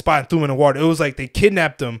them on the spot and threw them in the water. It was like they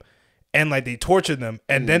kidnapped them and like they tortured them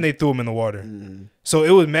and then they threw them in the water. So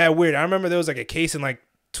it was mad weird. I remember there was like a case in like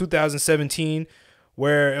 2017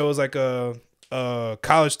 where it was like a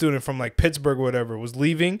college student from like Pittsburgh or whatever was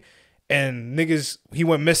leaving, and niggas, he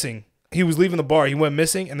went missing. He was leaving the bar, he went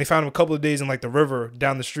missing, and they found him a couple of days in like the river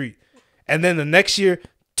down the street. And then the next year,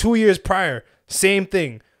 2 years prior, same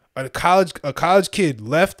thing. A college kid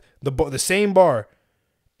left the same bar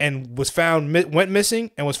and was found, went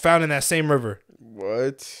missing and was found in that same river.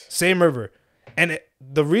 What? Same river. And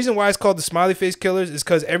the reason why it's called the Smiley Face Killers is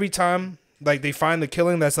because every time like they find the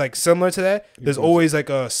killing that's like similar to that, there's always like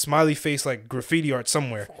a smiley face like graffiti art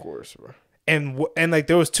somewhere. Of course, bro. And like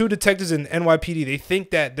there was 2 detectives in NYPD. They think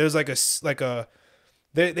that there's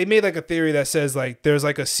they made like a theory that says like there's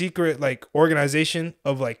like a secret like organization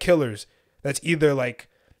of like killers that's either like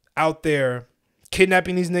out there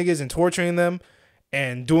kidnapping these niggas and torturing them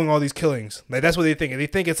and doing all these killings. Like that's what they think. And they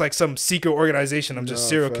think it's like some secret organization of just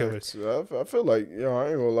serial killers. I feel like, I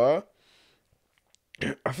ain't gonna lie.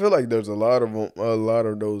 I feel like there's a lot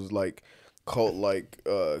of those like cult like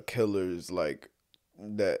killers like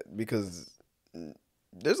that, because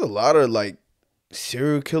there's a lot of like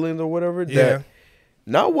serial killings or whatever that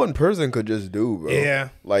not one person could just do, bro. Yeah,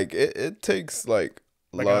 like it takes like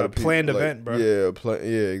a lot of planned people, event, bro.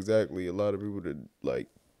 Yeah, exactly. A lot of people to like,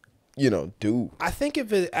 do. I think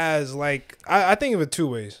of it as like I think of it 2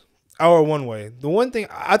 ways or one way. The one thing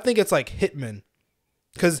I think it's like hitmen.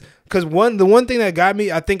 Cause the one thing that got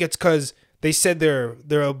me, I think it's cause they said they're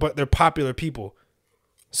popular people.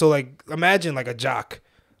 So like imagine like a jock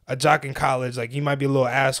in college, like he might be a little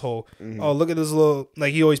asshole. Oh, look at this little,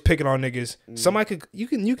 like he always picking on niggas. Somebody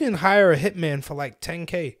you can hire a hitman for like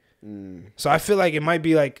 $10K. So I feel like it might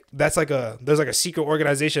be like there's like a secret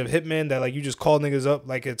organization of hitmen that like you just call niggas up,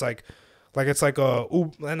 like it's like a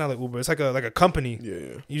Uber, not like Uber. It's like a company.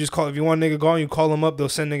 Yeah. You just call, if you want a nigga gone, you call them up. They'll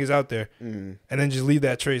send niggas out there, and then just leave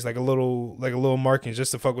that trace like a little marking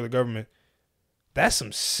just to fuck with the government. That's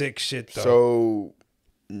some sick shit though. So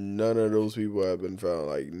none of those people have been found.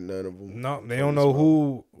 Like none of them. No, they don't know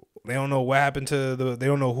who. They don't know what happened to the. They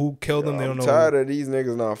don't know who killed them. They don't know. I'm tired of these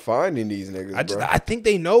niggas not finding these niggas. I think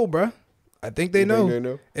they know, bro. I think they know. Think they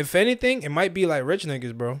know. If anything, it might be like rich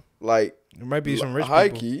niggas, bro. Like it might be some rich high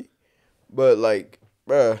people. Key. But like,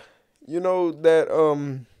 bruh, you know that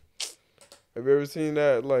have you ever seen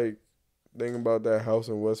that like thing about that house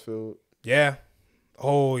in Westfield? Yeah.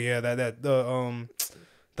 Oh yeah,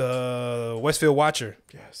 the Westfield Watcher.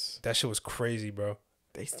 Yes. That shit was crazy, bro.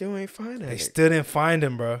 They still ain't find him. They still didn't find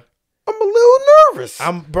him, bro. I'm a little nervous.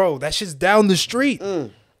 Bro, that shit's down the street.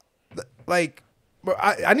 Like, bro,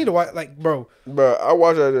 I need to watch, like, bro. Bro, I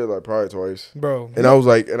watched that shit like probably twice. Bro. And I was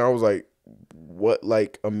like, what,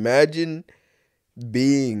 like, imagine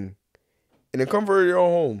being in a comfort of your own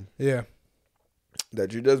home. Yeah.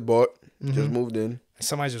 That you just bought, just moved in.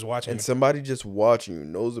 Somebody's just watching and somebody just watching you,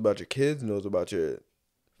 knows about your kids, knows about your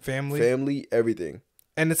family, everything.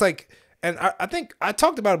 And it's like, and I think I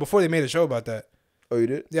talked about it before they made a show about that. Oh, you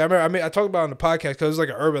did? Yeah, I talked about it on the podcast because it was like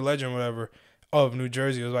an urban legend or whatever of New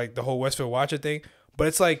Jersey. It was like the whole Westfield Watcher thing. But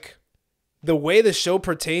it's like the way the show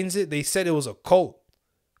pertains it, they said it was a cult.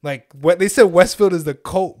 Like what they said, Westfield is the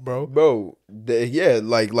cult, bro. Bro,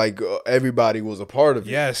 everybody was a part of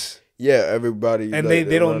it. Yes. Yeah, everybody. And like,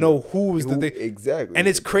 they don't know who was the thing. Exactly. And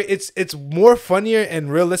it's more funnier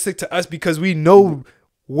and realistic to us because we know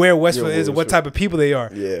where Westfield is and what type of people they are.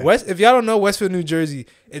 Yeah. If y'all don't know Westfield, New Jersey,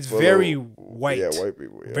 it's very white. Yeah, white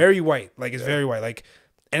people. Yeah. Very white. Like it's very white. Like,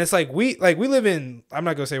 and it's like we live in. I'm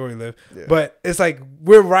not gonna say where we live, but it's like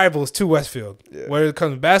we're rivals to Westfield. Yeah. When it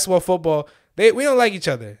comes to basketball, football, we don't like each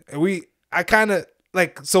other. And I kind of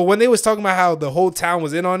like, so when they was talking about how the whole town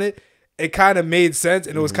was in on it, it kind of made sense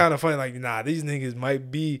and it was kind of funny. Like, nah, these niggas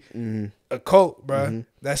might be a cult, bro.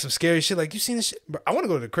 That's some scary shit. Like, you seen this shit? Bro, I want to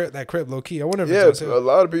go to that crib, low key. I wonder if it's a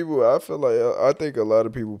lot of people. I feel like I think a lot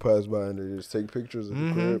of people pass by and they just take pictures of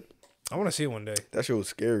the crib. I want to see it one day. That shit was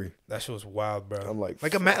scary. That shit was wild, bro. I'm like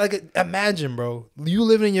imagine, bro, you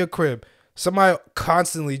living in your crib, somebody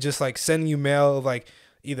constantly just like sending you mail of like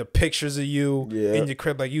either pictures of you in your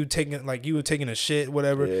crib, like you were taking a shit,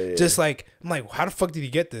 whatever. Yeah. Just like, I'm like, how the fuck did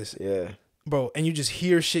you get this? Yeah. Bro, and you just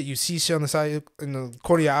hear shit, you see shit on the side, in the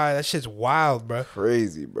corner of your eye. That shit's wild, bro.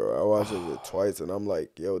 Crazy, bro. I watched it twice, and I'm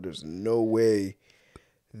like, yo, there's no way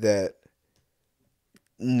that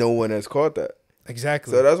no one has caught that.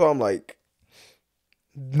 Exactly. So that's why I'm like,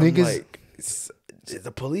 niggas, is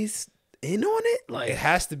the police in on it? Like, it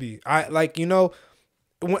has to be.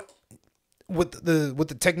 With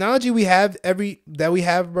the technology we have,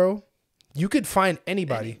 bro, you could find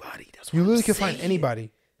anybody. You literally could find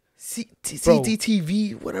anybody.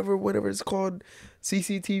 CCTV, whatever it's called,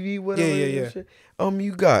 CCTV, whatever. Yeah. Shit.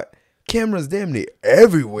 You got cameras damn near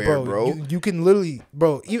everywhere, bro. You can literally,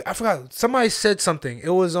 bro. I forgot. Somebody said something. It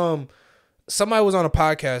was somebody was on a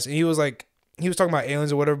podcast and he was talking about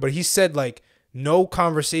aliens or whatever, but he said like no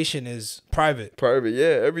conversation is private. Private,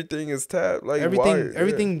 yeah. Everything is tapped, like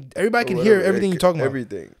everything. Everybody can hear everything you're talking about.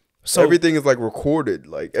 Everything. So everything is like recorded,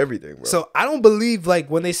 like everything, bro. So I don't believe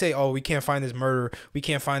like when they say, "Oh, we can't find this murderer, we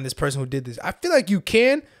can't find this person who did this." I feel like you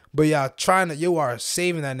can, but you are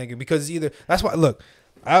saving that nigga because either that's why. Look,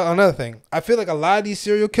 another thing, I feel like a lot of these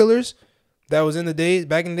serial killers that was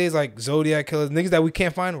back in the days, like Zodiac killers, niggas that we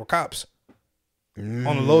can't find were cops on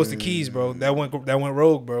the lowest of keys, bro. That went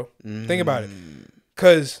rogue, bro. Think about it,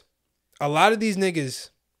 because a lot of these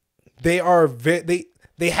niggas, they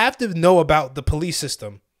have to know about the police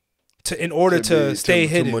system. In order to stay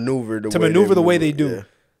hidden, to maneuver the way they do, yeah.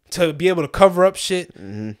 To be able to cover up shit,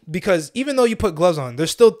 because even though you put gloves on, there's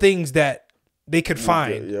still things that they could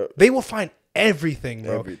find. Yeah. They will find everything,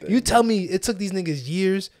 bro. You tell me it took these niggas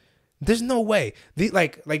years? There's no way.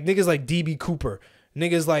 Like niggas like DB Cooper,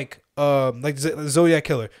 niggas like Zodiac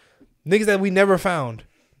Killer, niggas that we never found.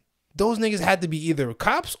 Those niggas had to be either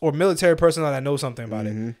cops or military personnel that know something about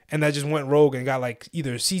it, and that just went rogue and got like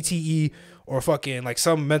either CTE or fucking like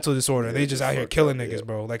some mental disorder. Yeah, they just out here killing niggas,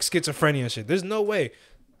 bro. Like schizophrenia and shit. There's no way.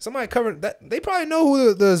 Somebody covered that. They probably know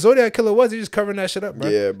who the Zodiac Killer was. They just covering that shit up, bro.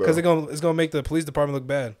 Yeah, bro. Because it's gonna make the police department look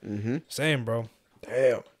bad. Same, bro.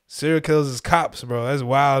 Damn. Serial killers is cops, bro. That's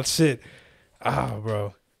wild shit.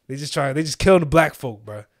 Bro. They just killing the black folk,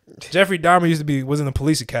 bro. Jeffrey Dahmer was in the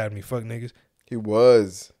police academy. Fuck niggas. He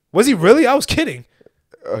was. Was he really? I was kidding.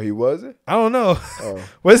 Oh, he wasn't? I don't know. Oh.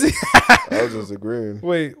 Was he? I was just agreeing.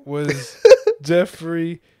 Wait, was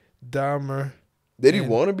Jeffrey Dahmer? Did he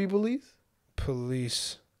want to be police?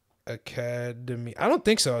 Police Academy. I don't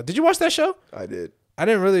think so. Did you watch that show? I did. I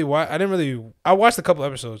watched a couple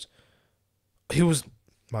episodes. He was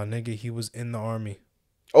my nigga. He was in the army.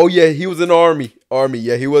 Oh yeah, he was in the army.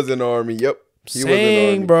 Yeah, he was in the army. Yep. He was in the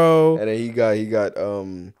army, bro. And then he got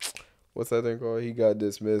what's that thing called? He got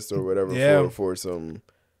dismissed or whatever for some.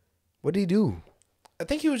 What did he do? I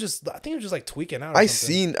think he was just like tweaking out. I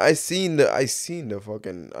seen the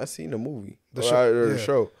movie. The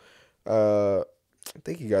show. I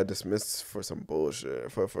think he got dismissed for some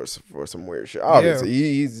bullshit for some weird shit. Obviously,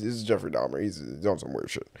 he's Jeffrey Dahmer. He's on some weird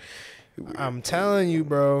shit. I'm telling you,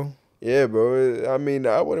 bro. Yeah, bro. I mean,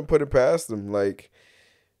 I wouldn't put it past him. Like,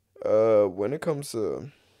 when it comes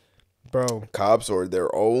to cops or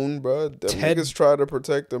their own, bro, them niggas try to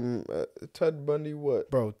protect them. Ted Bundy, what?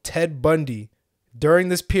 Bro, Ted Bundy. During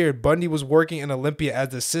this period, Bundy was working in Olympia as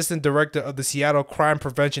the assistant director of the Seattle Crime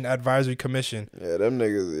Prevention Advisory Commission. Yeah, them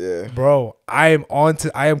niggas, yeah. Bro, I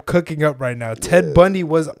am cooking up right now. Yeah. Ted Bundy he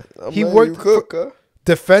worked for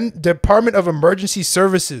Department of Emergency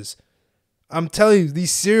Services. I'm telling you,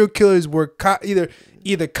 these serial killers were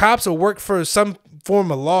either cops or worked for some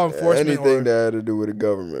form of law enforcement. Anything that had to do with the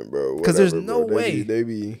government, bro. Because there's no way. They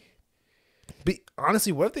be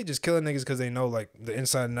honestly, what if they just killing niggas because they know like the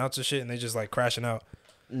inside and outs of shit and they just like crashing out?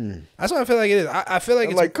 That's what I feel like it is. I feel like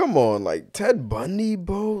it's like, come on, like Ted Bundy,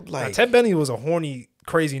 bro. Like Ted Bundy was a horny,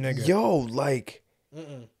 crazy nigga. Yo, like,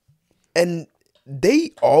 and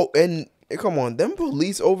come on, them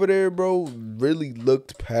police over there, bro, really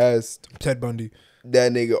looked past Ted Bundy.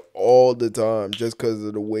 That nigga all the time just because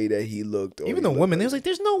of the way that he looked. Even the women, they was like,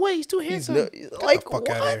 "There's no way he's too handsome." Like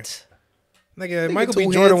what? Nigga, Michael B.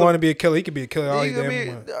 Jordan wanted to be a killer. He could be a killer.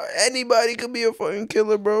 Anybody could be a fucking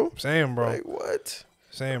killer, bro. Same, bro. Like what?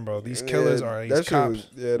 Same, bro. These killers are these cops.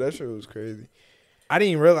 That shit was crazy. I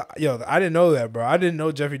didn't realize. I didn't know that, bro. I didn't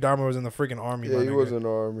know Jeffrey Dahmer was in the freaking army. Yeah, he was in the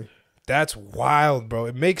army. That's wild, bro.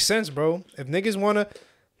 It makes sense, bro. If niggas wanna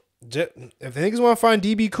find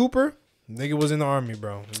DB Cooper, nigga was in the army,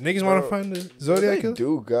 bro. If niggas wanna find the Zodiac Killer, they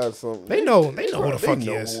do got something. They know who the fuck he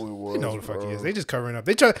is. They know who the fuck he is. They just covering up.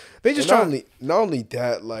 Not only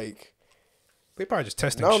that, like they probably just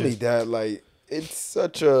testing. Not only that, like it's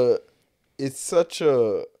such a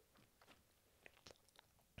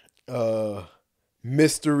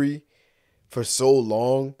mystery for so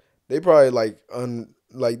long. They probably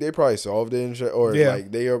they probably solved it and shit, or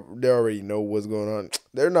like they already know what's going on.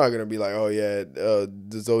 They're not gonna be like, oh yeah,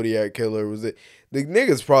 the Zodiac Killer was it. The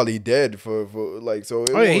nigga's probably dead for like so.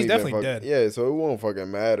 He's definitely dead. Yeah, so it won't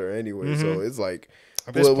fucking matter anyway. So it's like,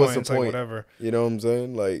 at this point, what's the point? Like whatever. You know what I'm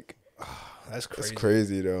saying? Like, that's crazy. It's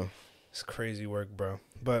crazy though. It's crazy work, bro.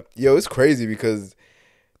 But yo, it's crazy because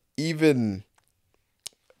even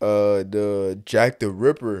the Jack the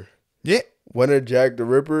Ripper. Yeah. One of Jack the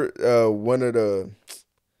Ripper, one of the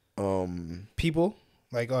people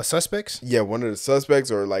Like suspects? Yeah, one of the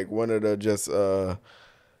suspects or like one of the just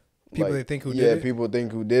People like, they think who yeah, did it? people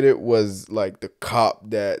think who did it was like the cop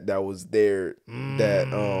that was there that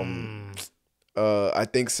I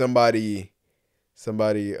think somebody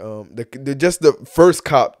the just the first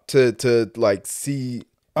cop to like see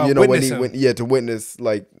you know when he went to witness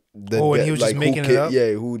like the when he was like just making who it up?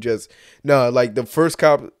 yeah who just no like the first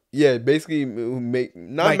cop basically who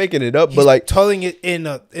not Like, making it up He's but like telling it in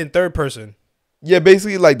third person. yeah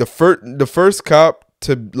basically like the first cop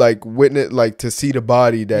to like witness like to see the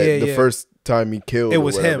body that first time he killed It or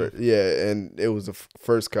was whatever. him. Yeah, and it was the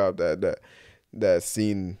first cop that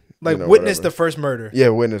seen Like you know, witnessed whatever. the first murder. Yeah,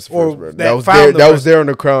 witnessed the Or first murder. that That was found there. the That was person. there on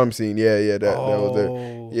the crime scene. Yeah, that was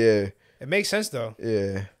there. Yeah, It makes sense though.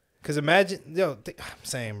 yeah. Cause imagine, I'm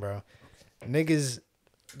saying, bro, niggas,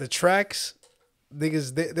 the tracks,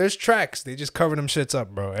 niggas, there's tracks. They just cover them shits up,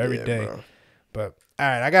 bro, every day. Bro. But all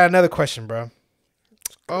right, I got another question, bro.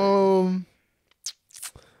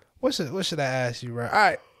 What should I ask you, bro? All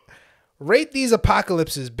right, rate these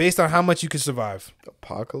apocalypses based on how much you can survive.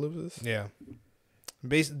 Apocalypses? Yeah,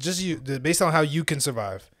 based on how you can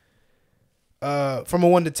survive. From a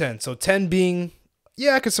 1 to 10. So 10 being,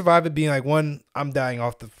 I could survive it. Being like 1, I'm dying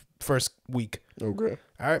off the first week. Okay.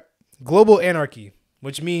 All right. Global anarchy,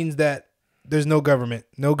 which means that there's no government.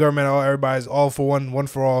 No government at all. Everybody's all for one, one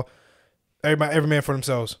for all. Every man for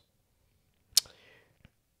themselves.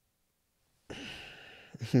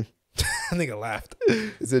 I think I laughed.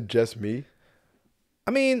 Is it just me?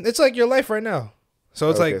 I mean, it's like your life right now. So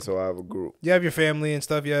it's okay, like, so I have a group. you have your family and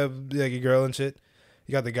stuff. You have like your girl and shit.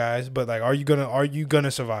 You got the guys, but like, are you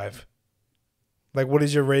gonna survive? Like, what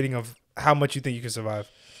is your rating of how much you think you can survive?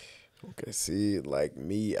 Okay, see, like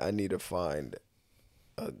me, I need to find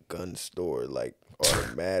a gun store like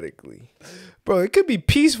automatically. Bro, it could be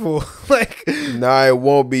peaceful. Like, Nah, it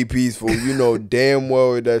won't be peaceful. You know damn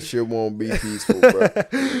well that shit won't be peaceful, bro.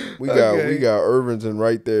 We got Irvington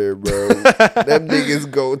right there, bro. Them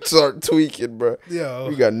niggas go start tweaking, bro. yo,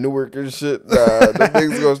 We got Newark and shit. Nah, them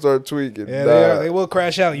niggas gonna start tweaking. yeah, they will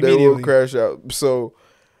crash out immediately. They will crash out. So,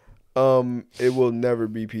 it will never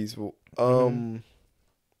be peaceful.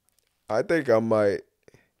 I think I might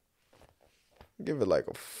give it like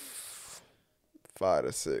a 5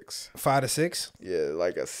 to 6. 5 to 6. Yeah,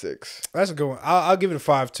 like a 6. That's a good one. I'll give it a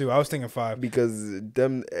 5 too. I was thinking 5 Because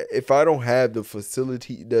them, if I don't have the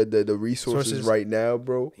facility, the resources right now,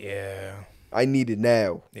 bro. Yeah. I need it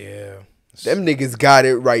now. Yeah. Them niggas got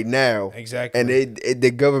it right now. Exactly. And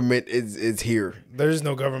the government is here. There's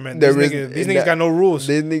no government. These niggas got no rules.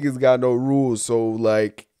 These niggas got no rules. So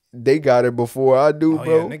like they got it before I do,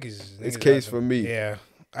 bro. Yeah, niggas it's case for me. Yeah.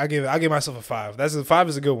 I give myself a 5. 5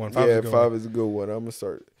 is a good one. 5 is a good one. I'm gonna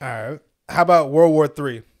start. All right. How about World War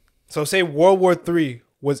III? So say World War III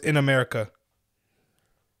was in America.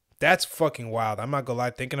 That's fucking wild. I'm not gonna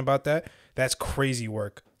lie. Thinking about that, that's crazy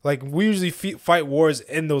work. Like, we usually fight wars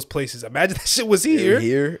in those places. Imagine that shit was here.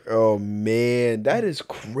 Here? Oh man, that is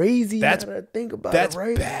crazy. That's now that I think about that's it,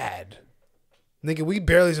 right? bad. Nigga, we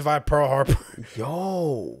barely survived Pearl Harbor.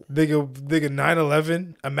 Yo. Nigga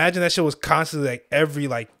 9/11. Imagine that shit was constantly like every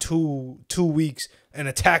like two weeks. An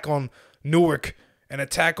attack on Newark, an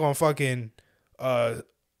attack on fucking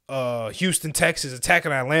Houston, Texas, attack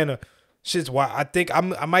on Atlanta. Shit's wild. I think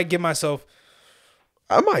I might give myself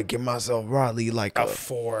Riley like a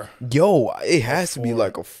 4. Yo, it has to be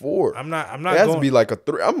like a 4. I'm not It has to be like a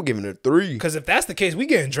 3. I'm giving it a 3. Because if that's the case, we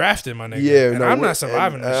getting drafted, my nigga. Yeah, and no, I'm not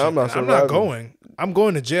surviving this shit. I'm not I'm not surviving. going. I'm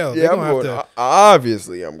going to jail. Yeah, They I'm gonna have going. to,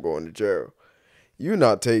 Obviously, I'm going to jail. You're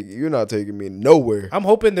not taking me nowhere. I'm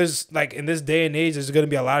hoping there's like in this day and age, there's gonna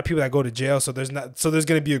be a lot of people that go to jail. So there's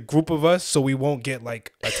gonna be a group of us, so we won't get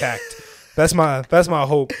like attacked. That's my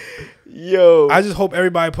hope. Yo, I just hope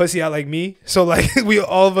everybody pussy out like me. So like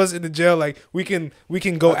all of us in the jail, like we can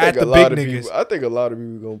go at the big niggas. I think a lot of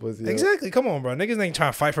people gonna pussy out. Exactly. Come on, bro. Niggas ain't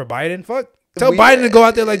trying to fight for Biden. Fuck. Tell Biden to go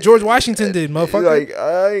out there like George Washington did, motherfucker. Like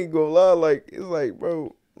I ain't gonna lie. Like it's like,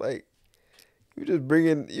 bro. Like you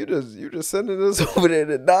just sending us over there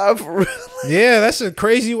to die for real. Yeah, that's a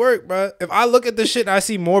crazy work, bro. If I look at this shit and I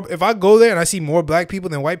see more, if I go there and I see more black people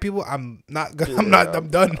than white people, I'm not. Yeah, I'm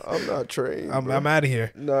done. I'm not trained. I'm out of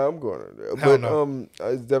here. Nah, I'm going to there. Hell But no.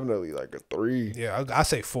 it's definitely like a 3. Yeah, I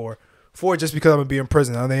say 4. 4 just because I'm gonna be in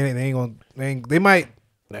prison. They might.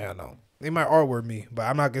 I don't know. They might R-word me, but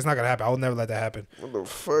I'm not. It's not gonna happen. I will never let that happen. What the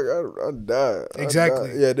fuck? I died.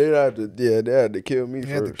 Exactly. Yeah, they had to kill me They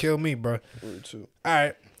first. had to kill me, bro. Me too. All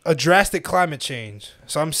right, a drastic climate change.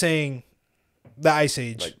 So I'm saying the ice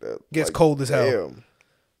age Like that. gets Like, cold as hell. Damn.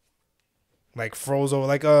 Like froze over.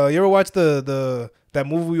 Like you ever watch that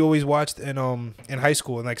movie we always watched in high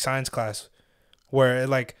school in like science class where it,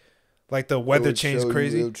 like the weather changed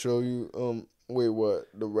crazy. It would show you. Wait, what?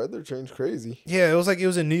 The weather changed crazy. Yeah, it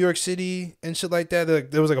was in New York City and shit like that.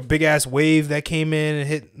 There was like a big ass wave that came in and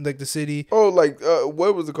hit like the city. Oh, like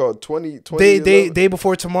what was it called? 20 Day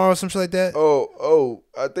before tomorrow, some shit like that. Oh,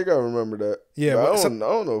 I think I remember that. Yeah, but I don't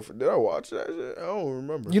know if did I watch that shit. I don't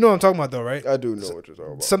remember. You know what I'm talking about though, right? I do know what you're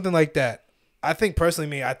talking about. Something like that. I think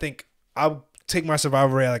personally, I think I'll take my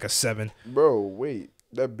survival rate at like a 7. Bro, wait,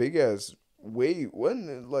 that big ass wave wasn't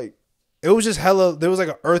it like? It was just hella. There was like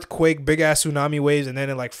an earthquake, big ass tsunami waves, and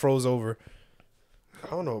then it like froze over.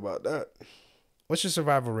 I don't know about that. What's your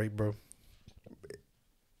survival rate, bro?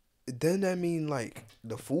 Doesn't that mean like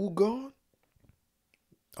the food gone?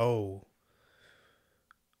 Oh,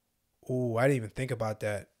 I didn't even think about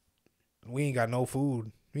that. We ain't got no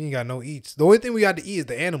food. We ain't got no eats. The only thing we got to eat is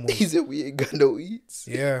the animals. He said we ain't got no eats.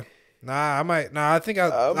 Yeah. I think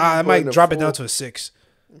I might drop it down to a 6.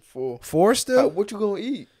 4. 4 still? What you gonna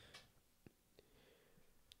eat?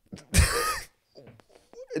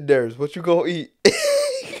 Darris, what you gonna eat?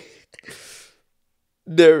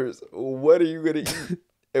 Darris, what are you gonna eat?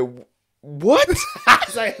 And what?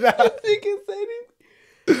 Say nah.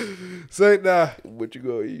 Say nah. What you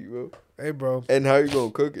gonna eat, bro? Hey, bro. And how you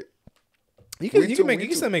gonna cook it? You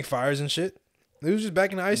can still make fires and shit. It was just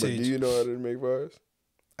back in the Ice Age. Do you know how to make fires?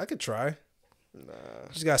 I could try. Nah.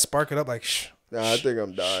 Just gotta spark it up like shh. Nah, I think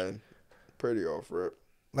I'm dying. Pretty off rip.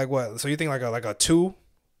 Like what? So you think like a 2?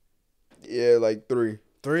 Yeah, like 3.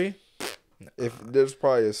 3? If there's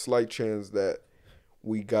probably a slight chance that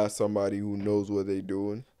we got somebody who knows what they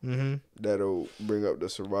doing, that'll bring up the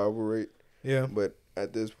survival rate. Yeah. But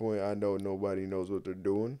at this point, I know nobody knows what they're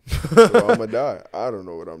doing, so I'm gonna die. I don't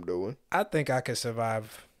know what I'm doing. I think I could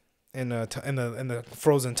survive in the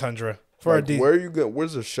frozen tundra for like, where are you going?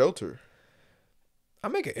 Where's the shelter? I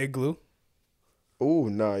make an igloo. Oh,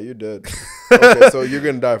 nah, you're dead. Okay, so you're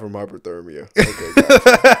gonna die from hypothermia. Okay,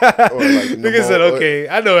 gotcha. Or like Nigga said, "Okay,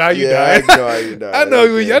 I know how you died. I know how you died. I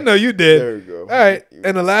know you did." There you go. All right,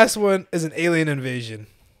 and the last one is an alien invasion.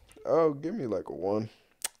 Oh, give me like a 1.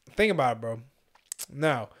 Think about it, bro.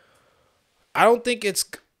 Now, I don't think it's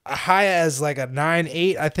high as like a 9,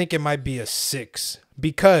 8. I think it might be a 6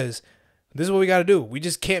 because this is what we got to do. We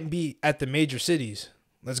just can't be at the major cities.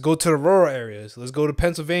 Let's go to the rural areas. Let's go to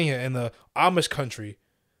Pennsylvania and the Amish country.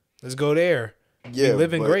 Let's go there. Yeah, we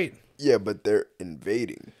living great. Yeah, but they're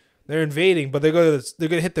invading. They're invading, but they're gonna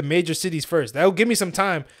hit the major cities first. That'll give me some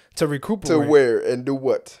time to recuperate. To where and do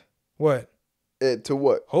what? What? To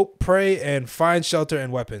what? Hope, pray, and find shelter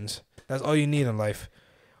and weapons. That's all you need in life.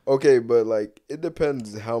 Okay, but like it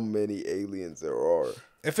depends how many aliens there are.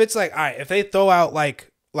 If it's like, all right, if they throw out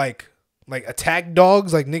like attack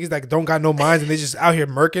dogs, like niggas that don't got no minds and they just out here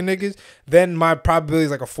murking niggas, then my probability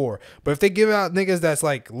is like a 4. But if they give out niggas that's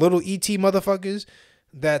like little ET motherfuckers,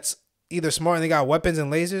 that's either smart and they got weapons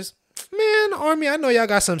and lasers, man, Army, I know y'all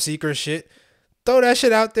got some secret shit. Throw that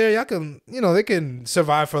shit out there. Y'all can, they can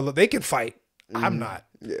survive they can fight. I'm not.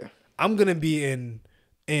 Yeah. I'm gonna be in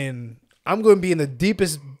the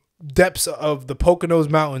deepest depths of the Poconos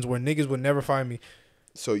Mountains where niggas would never find me.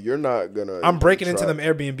 So you're not gonna. I'm breaking into them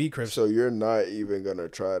Airbnb cribs. So you're not even gonna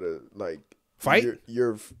try to like fight.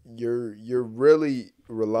 You're really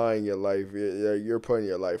relying your life. You're putting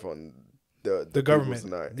your life on the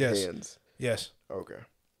government. Hands. Yes. Okay.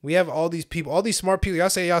 We have all these people, all these smart people. Y'all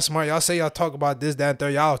say y'all smart. Y'all say y'all talk about this, that, and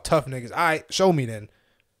third. Y'all tough niggas. All right, show me then.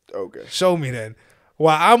 Okay. Show me then.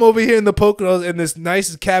 While I'm over here in the Poconos in this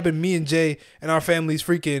nice cabin me and Jay and our families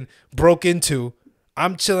freaking broke into,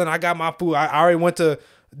 I'm chilling. I got my food. I already went to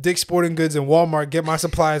Dick's Sporting Goods and Walmart, get my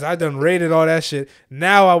supplies. I done raided all that shit.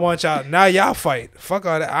 Now I want y'all. Now y'all fight. Fuck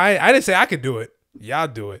all that. I didn't say I could do it. Y'all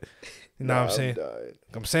do it. You know what I'm saying? Dying.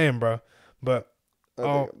 I'm saying, bro. But I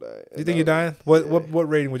think I'm dying. You think you're dying? What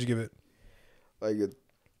rating would you give it? Like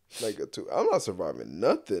a 2. I'm not surviving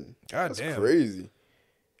nothing. God That's damn. crazy.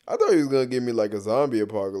 I thought he was gonna give me like a zombie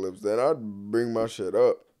apocalypse. Then I'd bring my shit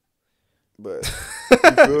up. But you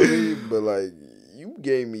feel me? But like you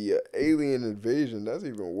gave me an alien invasion. That's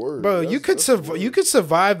even worse. Bro, you could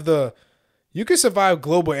survive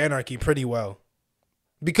global anarchy pretty well.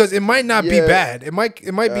 Because it might not be bad. It might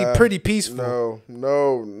be pretty peaceful.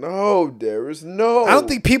 No, Darris, no. I don't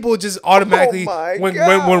think people just automatically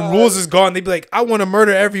when rules is gone, they be like, I want to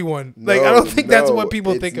murder everyone. I don't think that's what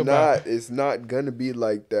people think about. It's not gonna be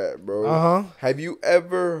like that, bro. Uh-huh. Have you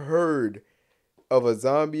ever heard of a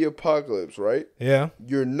zombie apocalypse, right? Yeah.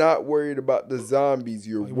 You're not worried about the zombies.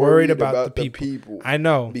 You're worried about the people. I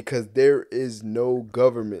know. Because there is no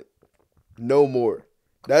government. No more.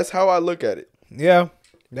 That's how I look at it. Yeah.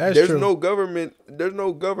 That's There's true. no government. There's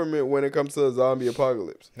no government when it comes to a zombie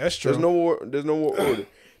apocalypse. That's true. There's no more order.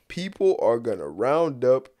 People are gonna round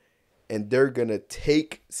up, and they're gonna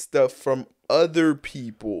take stuff from other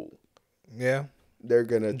people. Yeah. They're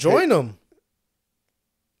gonna Join them.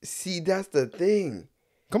 See, that's the thing.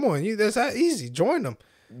 Come on, that's that easy. Join them.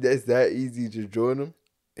 That's that easy to join them.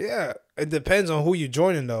 Yeah, it depends on who you're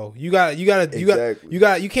joining though. You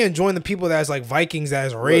can't join the people that's like Vikings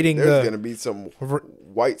that's raiding. There's gonna be some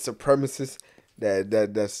white supremacists that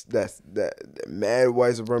mad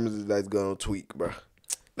white supremacists that's gonna tweak, bro.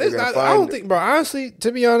 I don't think, bro. Honestly,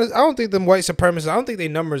 to be honest, I don't think them white supremacists. I don't think their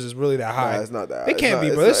numbers is really that high. Nah, it's not that. They can't be,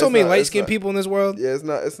 bro. There's so many light skinned people in this world. Yeah, it's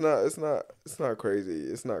not crazy.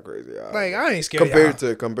 It's not crazy. Like I ain't scared.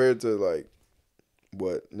 Compared to like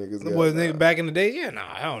what niggas got. What niggas back in the day? Yeah,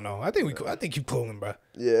 I don't know. I think you cooling, bro.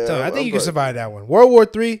 Yeah, I think you can survive that one. World War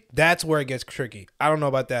III, that's where it gets tricky. I don't know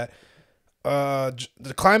about that.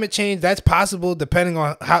 The climate change, that's possible depending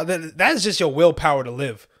on how. That's just your willpower to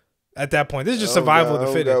live. At that point, this is just survival of the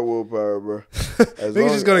fittest. I don't got willpower, bro.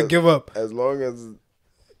 Niggas just gonna give up. As long as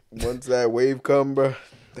once that wave come, bro,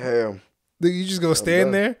 damn. You just gonna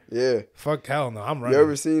stand there? Yeah. Fuck hell no, I'm running. You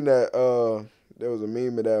ever seen that? There was a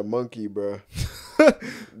meme of that monkey, bro.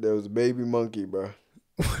 There was a baby monkey, bro.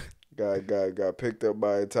 Got picked up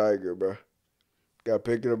by a tiger, bro. Got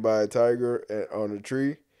picked up by a tiger on a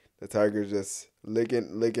tree. The tiger's just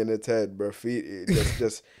licking its head, bro. Feet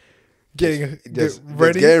just getting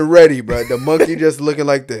ready, bro. The monkey just looking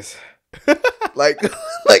like this. like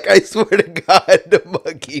I swear to God, the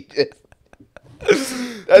monkey just.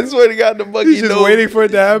 I swear to God, the monkey He's just waiting for it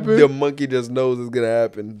to happen. The monkey just knows it's gonna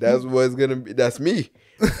happen. That's what it's gonna be. That's me.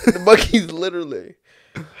 The monkey's literally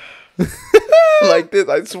like this.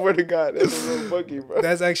 I swear to God, that's a little monkey, bro.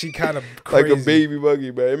 That's actually kind of crazy. Like a baby monkey,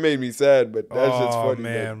 bro. It made me sad, but that's just funny.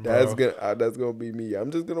 Man, that's gonna be me.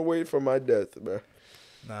 I'm just gonna wait for my death, bro.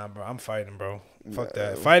 Nah, bro, I'm fighting, bro. Fuck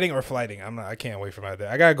that. Fighting or flighting. I can't wait for my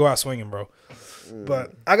death. I gotta go out swinging, bro.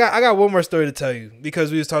 But I got one more story to tell you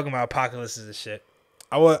because we was talking about apocalypses and shit.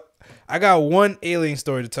 I got one alien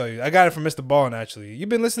story to tell you. I got it from Mr. Ballin, actually. You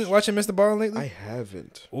been watching Mr. Ballin lately? I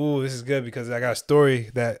haven't. Ooh, this is good because I got a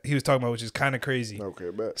story that he was talking about, which is kind of crazy. Okay,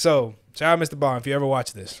 bet. So, shout out Mr. Ballin if you ever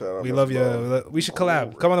watch this. We love you. We should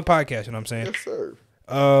collab. Come on the podcast, you know what I'm saying? Yes,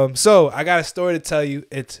 sir. So, I got a story to tell you.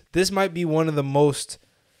 This might be one of the most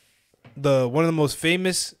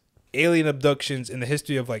famous alien abductions in the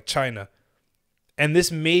history of like China. And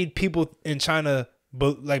this made people in China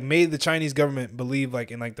made the Chinese government believe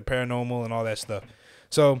like in like the paranormal and all that stuff.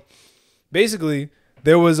 So basically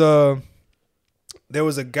there was a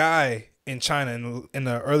guy in China in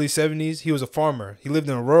the early 70s. He was a farmer. He lived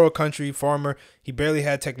in a rural country, farmer. He barely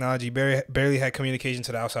had technology, barely had communication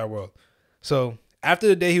to the outside world. So after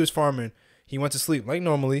the day he was farming, he went to sleep like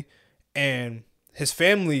normally, and his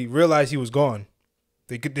family realized he was gone.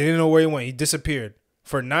 They didn't know where he went. He disappeared.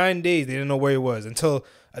 For 9 days, they didn't know where he was until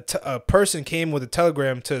a person came with a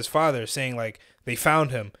telegram to his father saying, like, they found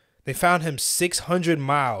him. They found him 600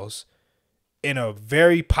 miles in a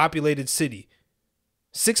very populated city.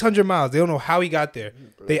 600 miles. They don't know how he got there.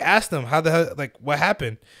 They asked him, how the hell, like, what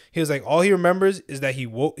happened? He was like, all he remembers is that he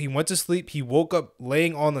went to sleep. He woke up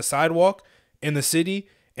laying on the sidewalk in the city,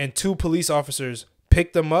 and 2 police officers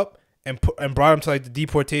picked him up and brought him to, like, the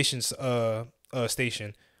deportation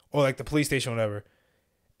station or, like, the police station or whatever.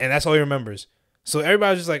 And that's all he remembers. So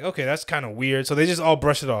everybody's just like, okay, that's kind of weird. So they just all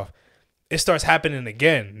brush it off. It starts happening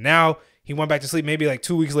again. Now he went back to sleep maybe like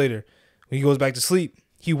 2 weeks later. When he goes back to sleep,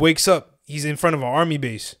 he wakes up. He's in front of an army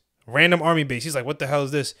base, random army base. He's like, what the hell is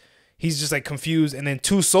this? He's just like confused. And then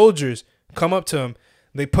 2 soldiers come up to him.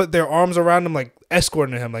 They put their arms around him, like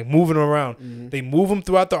escorting him, like moving him around. Mm-hmm. They move him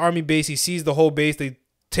throughout the army base. He sees the whole base. They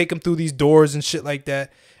take him through these doors and shit like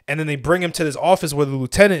that. And then they bring him to this office where the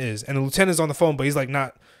lieutenant is. And the lieutenant's on the phone, but he's like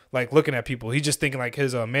not like looking at people. He's just thinking like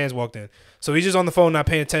his man's walked in. So he's just on the phone, not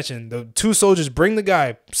paying attention. The 2 soldiers bring the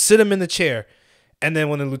guy, sit him in the chair. And then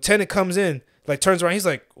when the lieutenant comes in, like turns around, he's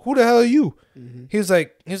like, who the hell are you? Mm-hmm. He was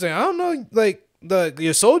like, I don't know. Like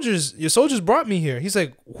your soldiers brought me here. He's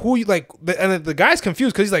like, who you like? And the guy's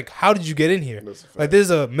confused because he's like, how did you get in here? Like this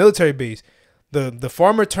is a military base. The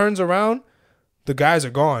farmer turns around, the guys are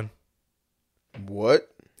gone. What?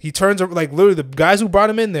 He turns like literally the guys who brought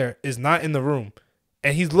him in there is not in the room.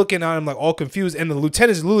 And he's looking at him like all confused. And the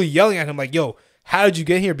lieutenant is literally yelling at him like, yo, how did you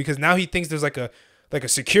get here? Because now he thinks there's like a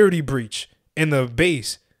security breach in the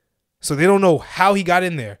base. So they don't know how he got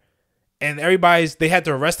in there. And they had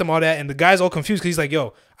to arrest him, all that. And the guy's all confused because he's like,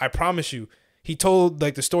 yo, I promise you. He told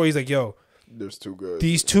like the story. He's like, yo, There's two guys.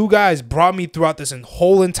 These two guys brought me throughout this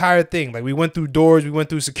whole entire thing. Like we went through doors, we went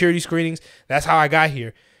through security screenings. That's how I got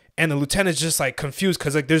here. And the lieutenant's just like confused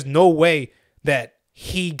because like there's no way that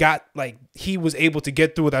he was able to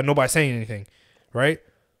get through without nobody saying anything, right?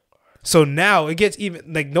 So now it gets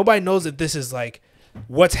even like nobody knows if this is like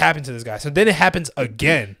what's happened to this guy. So then it happens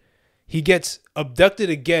again. He gets abducted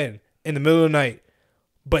again in the middle of the night,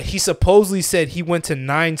 but he supposedly said he went to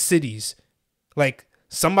 9 cities. Like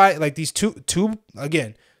somebody, like these two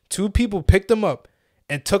people picked him up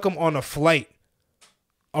and took him on a flight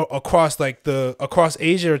across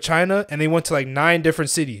Asia or China, and they went to like 9 different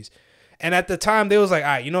cities. And at the time, they was like, all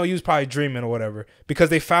right, you know, he was probably dreaming or whatever, because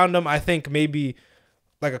they found him, I think maybe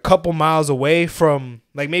like a couple miles away from,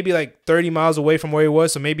 like maybe like 30 miles away from where he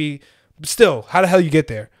was. So maybe, still, how the hell you get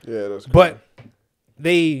there? Yeah, that's cool. But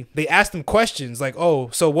they asked him questions like, oh,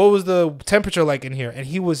 so what was the temperature like in here? And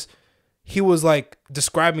he was like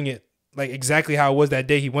describing it like exactly how it was that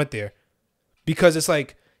day he went there, because it's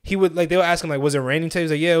like they would ask him like, was it raining today? He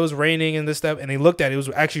was like, yeah, it was raining and this stuff. And they looked at it, it was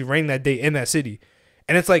actually raining that day in that city.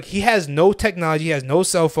 And it's like, he has no technology, he has no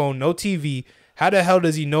cell phone, no TV. How the hell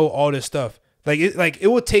does he know all this stuff?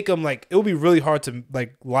 It would take him, like, it would be really hard to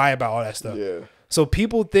like lie about all that stuff. Yeah. So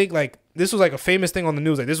people think like this was like a famous thing on the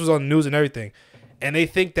news, like this was on the news and everything, and they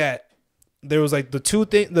think that there was like the two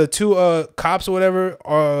cops or whatever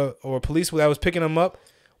or police that was picking him up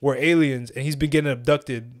were aliens, and he's been getting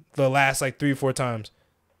abducted the last like 3 or 4 times.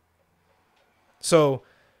 So,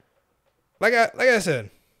 like I said,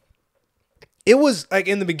 it was like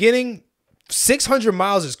in the beginning, 600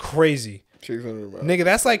 miles is crazy. 600 miles. Nigga,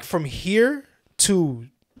 that's like from here to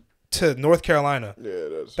North Carolina.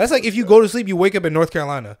 Yeah, that's like if you go to sleep, you wake up in North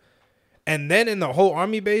Carolina. And then in the whole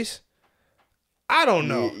army base, I don't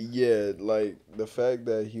know. Yeah, like the fact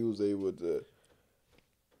that he was able to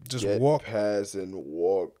just walk past and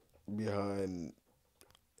walk behind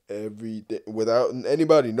everything without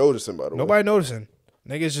anybody noticing, by the way. Nobody noticing.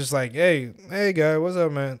 Niggas just like, hey guy, what's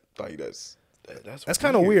up, man? Like that's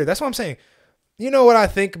kind of weird. That's what I'm saying. You know what I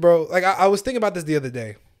think, bro? Like I was thinking about this the other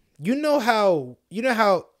day. You know how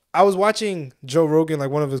I was watching Joe Rogan,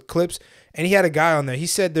 like one of his clips, and he had a guy on there. He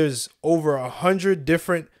said there's over 100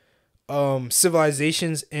 different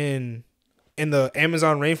civilizations in the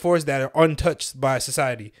Amazon rainforest that are untouched by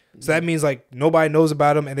society. So that means like nobody knows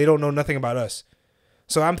about them and they don't know nothing about us.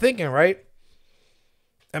 So I'm thinking, right?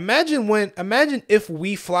 Imagine if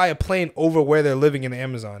we fly a plane over where they're living in the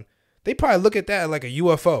Amazon. They probably look at that like a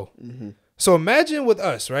UFO. Mm-hmm. So imagine with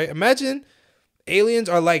us, right? Imagine aliens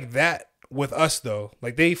are like that with us though.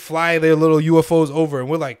 Like they fly their little UFOs over and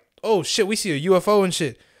we're like, oh shit, we see a UFO and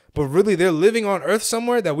shit. But really they're living on Earth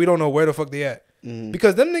somewhere that we don't know where the fuck they at. Mm-hmm.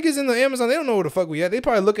 Because them niggas in the Amazon, they don't know where the fuck we at. They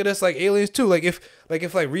probably look at us like aliens too. Like if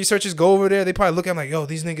researchers go over there, they probably look at them like, yo,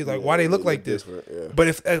 these niggas, like, why they look like this? Yeah. But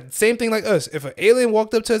if same thing like us, if an alien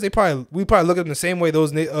walked up to us, we probably look at them the same way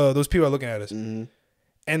those people are looking at us. Mm-hmm.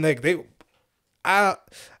 And like I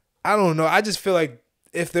don't know. I just feel like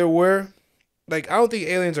if there were, like, I don't think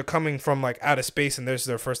aliens are coming from like out of space and this is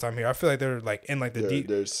their first time here. I feel like they're like in like the deep.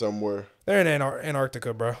 They're somewhere. They're in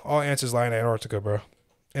Antarctica, bro. All answers lie in Antarctica, bro.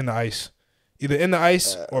 In the ice. Either in the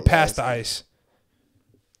ice or past the ice.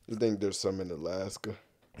 You think there's some in Alaska?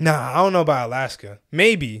 Nah, I don't know about Alaska.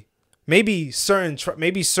 Maybe certain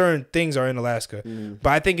things are in Alaska, but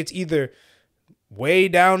I think it's either way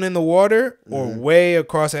down in the water or way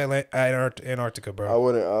across Antarctica, bro. I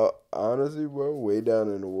wouldn't. Honestly, bro, way down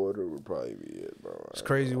in the water would probably be it, bro. It's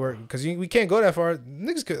crazy work because we can't go that far.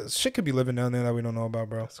 Shit could be living down there that we don't know about,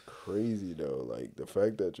 bro. That's crazy though. Like the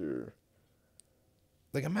fact that you're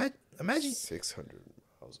like imagine 600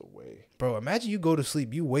 miles away, bro. Imagine you go to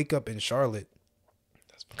sleep, you wake up in Charlotte,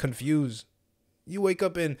 confused. You wake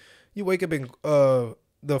up in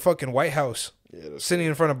the fucking White House, sitting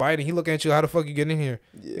in front of Biden. He looking at you. How the fuck you get in here?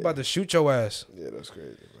 Yeah. He about to shoot your ass. Yeah, that's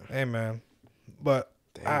crazy, man. Hey, man. But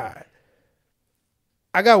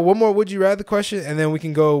I got one more would you rather question, and then we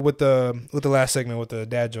can go with the last segment with the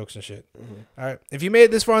dad jokes and shit. Mm-hmm. All right. If you made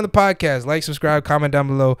it this far on the podcast, like, subscribe, comment down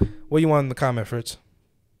below. What do you want in the comment, Fritz?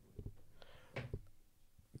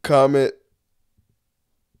 Comment.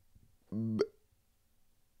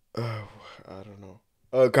 I don't know.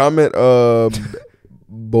 Comment.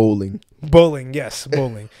 Bowling. Bowling. Yes,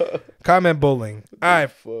 bowling. Comment bowling. All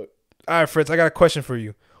right, Fritz. I got a question for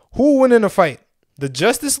you. Who will win in a fight? The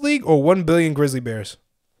Justice League or 1 billion grizzly bears?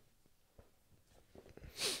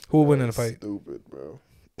 Who will win in a fight? Stupid, bro.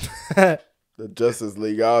 The Justice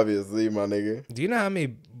League, obviously, my nigga. Do you know how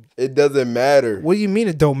many? It doesn't matter. What do you mean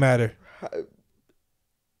it don't matter?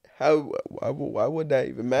 Why would that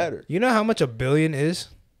even matter? You know how much a billion is?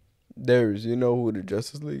 You know who the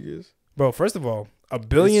Justice League is? Bro, first of all, a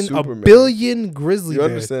billion grizzly You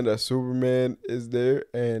bears. understand that Superman is there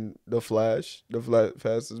and the Flash,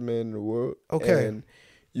 fastest man in the world. Okay. And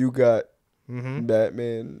you got Mm-hmm.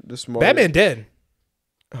 Batman, the smart. Batman dead.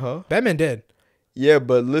 Huh? Batman dead. Yeah,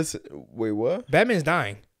 but listen. Wait, what? Batman's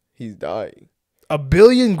dying. He's dying. A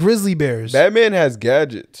billion grizzly bears. Batman has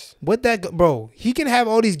gadgets. Bro, he can have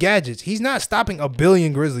all these gadgets. He's not stopping a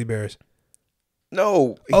billion grizzly bears.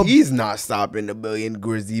 No, he's not stopping a billion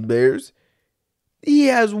grizzly bears. He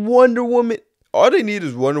has Wonder Woman. All they need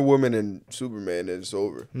is Wonder Woman and Superman, and it's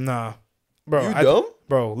over. Nah. Bro, You dumb?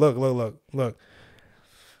 Bro, look.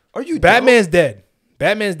 Are you Batman's dead.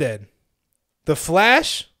 Batman's dead. The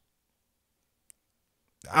Flash,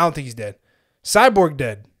 I don't think he's dead. Cyborg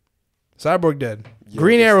dead.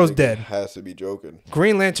 Green Arrow's dead. Has to be joking.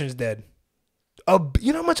 Green Lantern's dead.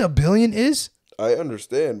 You know how much a billion is? I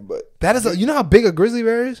understand, but That is you know how big a grizzly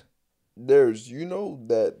bear is? you know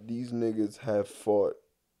that these niggas have fought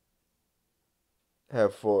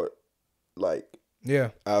like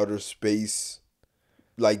outer space,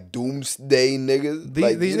 like Doomsday niggas.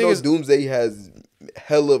 These niggas, Doomsday has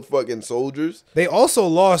hella fucking soldiers. They also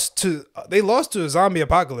lost to a zombie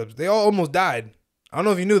apocalypse. They all almost died. I don't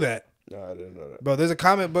know if you knew that. No, I didn't know that. Bro, there's a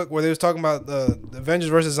comic book where they was talking about the Avengers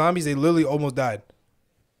versus zombies. They literally almost died.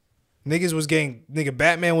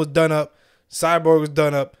 Batman was done up. Cyborg was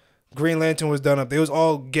done up. Green Lantern was done up. They was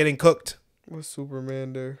all getting cooked. What's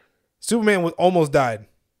Superman there? Superman almost died.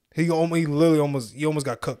 He almost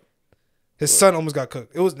got cooked. His son almost got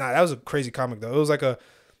cooked. That was a crazy comic though. It was like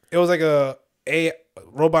a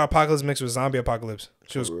robot apocalypse mixed with zombie apocalypse.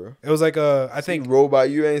 It was like I think robot.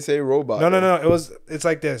 You ain't say robot. No. It's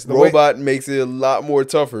like this. The robot makes it a lot more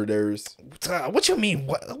tougher. What you mean?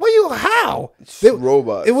 How?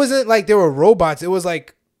 Robots. It wasn't like there were robots. It was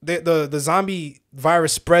like the zombie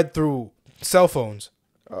virus spread through cell phones.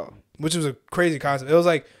 Oh. Which was a crazy concept. It was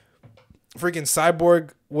like freaking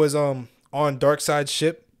Cyborg was on Darkseid's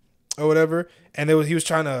ship or whatever, and he was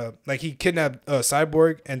trying to he kidnapped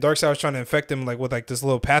Cyborg, and Darkseid was trying to infect him with this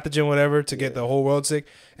little pathogen whatever to get the whole world sick,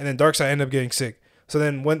 and then Darkseid ended up getting sick. So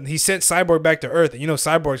then when he sent Cyborg back to Earth, and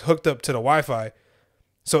Cyborg's hooked up to the Wi-Fi,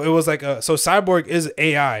 so it was so Cyborg is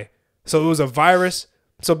AI, so it was a virus.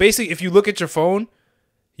 So basically, if you look at your phone,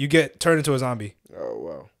 you get turned into a zombie. Oh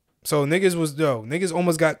wow. So niggas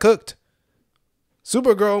almost got cooked.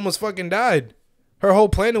 Supergirl almost fucking died. Her whole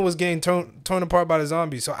planet was getting torn apart by the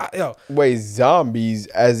zombies. So wait, zombies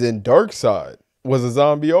as in Darkseid was a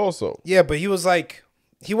zombie also? Yeah, but he was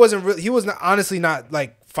he wasn't really, he was honestly not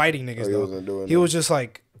fighting niggas. He wasn't doing He was just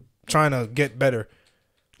trying to get better.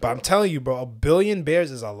 But I'm telling you, bro, a billion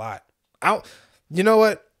bears is a lot. You know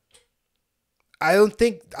what? I would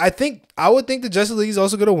think the Justice League is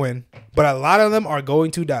also gonna win, but a lot of them are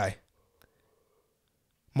going to die.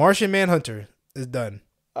 Martian Manhunter is done.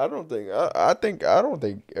 I don't think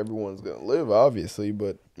everyone's gonna live, obviously,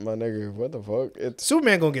 but my nigga, what the fuck?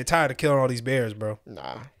 Superman gonna get tired of killing all these bears, bro.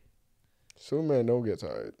 Nah. Superman don't get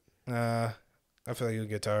tired. I feel like he'll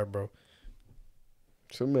get tired, bro.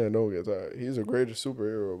 Superman don't get tired. He's the greatest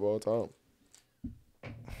superhero of all time.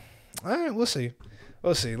 All right, we'll see.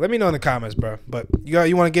 Let me know in the comments, bro. But you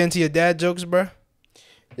want to get into your dad jokes, bro?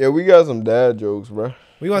 Yeah, we got some dad jokes, bro.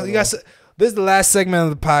 This is the last segment of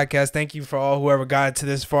the podcast. Thank you for whoever got to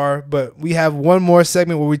this far. But we have one more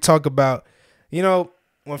segment where we talk about,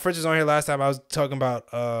 when Fritz was on here last time, I was talking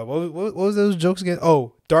about what was those jokes again?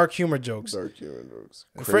 Oh, dark humor jokes.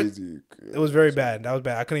 Crazy. It was very bad. That was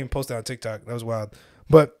bad. I couldn't even post it on TikTok. That was wild.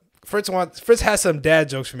 But Fritz has some dad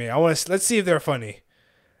jokes for me. Let's see if they're funny.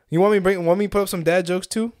 You want me to put up some dad jokes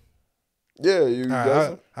too? Yeah, you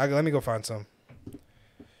got some? Let me go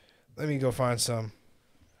find some.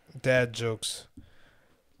 Dad jokes.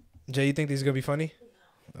 Jay, you think these are gonna be funny?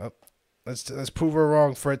 Oh, let's prove her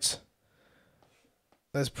wrong, Fritz.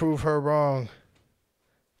 Let's prove her wrong.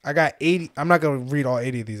 I got 80. I'm not gonna read all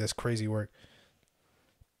 80 of these. That's crazy work.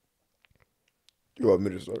 You want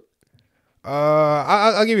me to start?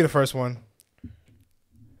 I'll give you the first one.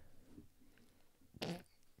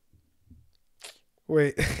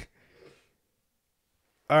 Wait.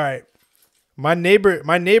 All right. My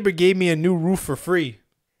neighbor gave me a new roof for free.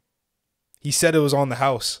 He said it was on the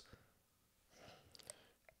house.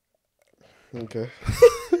 Okay.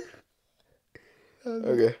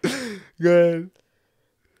 Okay. Go ahead.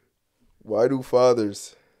 Why do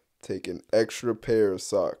fathers take an extra pair of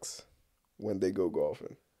socks when they go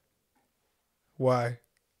golfing? Why?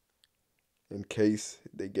 In case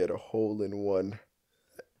they get a hole in one.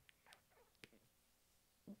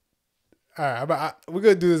 All right, we're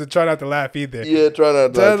gonna do this and try not to laugh either. Yeah, try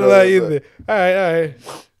not to laugh either. All right.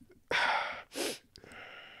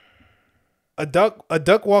 A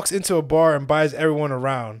duck walks into a bar and buys everyone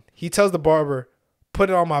around. He tells the barber, "Put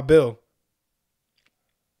it on my bill."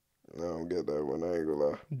 I don't get that one. I ain't gonna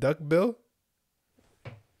lie. Duck bill?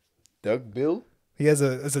 Duck Bill? He has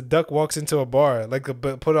as a duck walks into a bar, like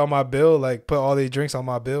put it on my bill, like put all these drinks on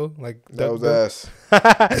my bill, like That duck was bill. ass.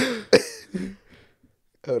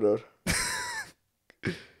 Hold on.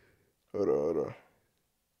 Hold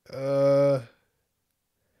on.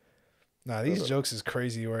 Nah, these jokes is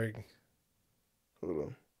crazy work. Hold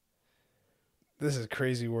on. This is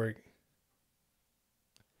crazy work.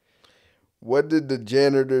 What did the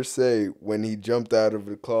janitor say when he jumped out of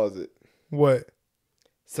the closet? What?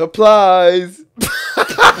 Supplies.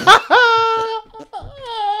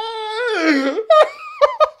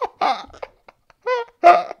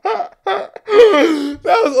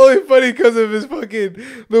 That was only funny because of his fucking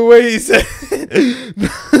the way he said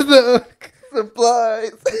it.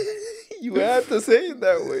 Supplies. You have to say it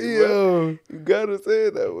that way, Yo. bro. You gotta say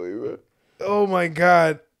it that way, bro. Oh my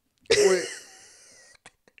god. Wait.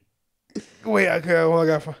 Wait, okay, well, I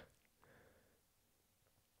got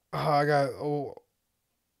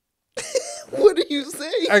What are you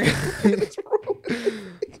saying?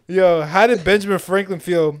 Yo, how did Benjamin Franklin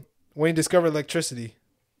feel when he discovered electricity?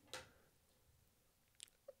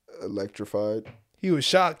 Electrified. He was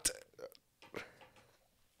shocked.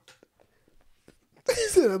 He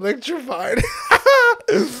said electrified.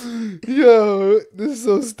 Yo, this is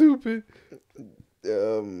so stupid.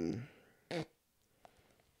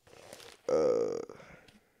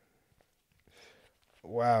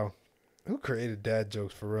 Wow. Who created dad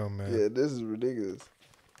jokes for real, man? Yeah, this is ridiculous.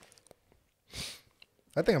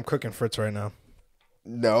 I think I'm cooking Fritz right now.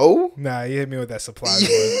 No. Nah, you hit me with that supplies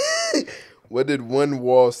one. What did one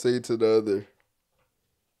wall say to the other?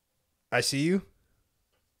 I see you?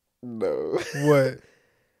 No. What?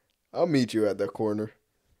 I'll meet you at the corner.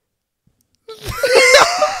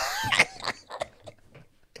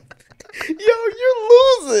 Yo, you're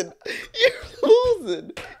losing. You're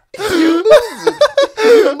losing. You're losing.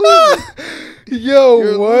 You're losing. Yo,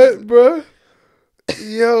 You're what, losing. bro?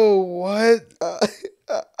 Yo, what?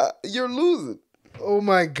 You're losing. Oh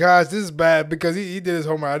my gosh, this is bad because he did his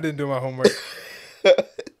homework. I didn't do my homework.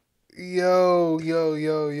 Yo.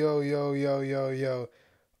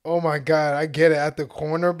 Oh my god, I get it at the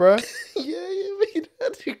corner, bro. Yeah, you mean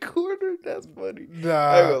at the corner? That's funny. I ain't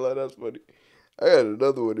Nah, gonna lie, that's funny. I got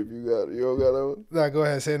another one if you got it. You don't got that one? nah, go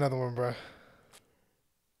ahead, say another one, bro.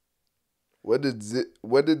 What did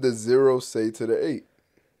the 0 say to the 8?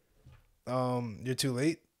 You're too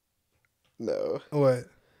late. No. What?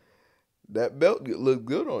 That belt looked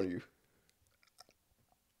good on you.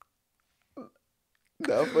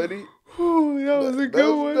 Not funny? Ooh, that was a That good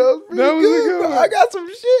was- one. That was, pretty That was good, a good bro. one. I got some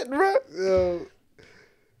shit, bro. Yo.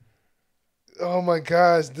 Oh my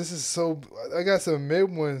gosh, this is so. I got some mid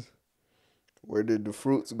ones. Where did the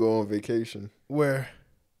fruits go on vacation? Where?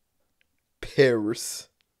 Paris.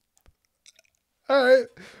 All right.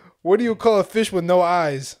 What do you call a fish with no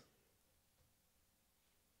eyes?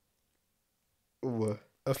 What?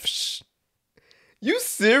 A fish. You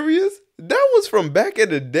serious? That was from back in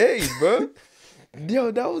the day, bro.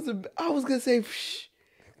 Yo, I was gonna say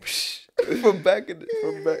from back. Yo,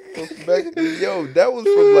 that was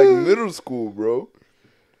from like middle school, bro.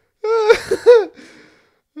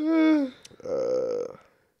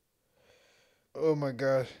 Oh my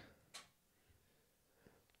gosh.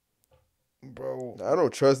 Bro. I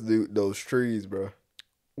don't trust those trees, bro.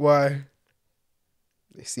 Why?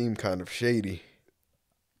 They seem kind of shady.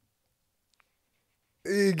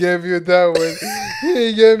 He gave you that one.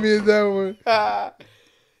 He gave me that one.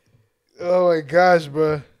 Oh my gosh,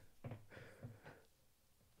 bro.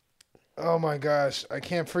 Oh my gosh. I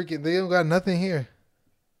can't freaking. They don't got nothing here.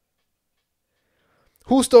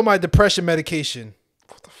 Who stole my depression medication?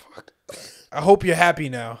 What the fuck? I hope you're happy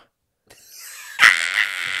now.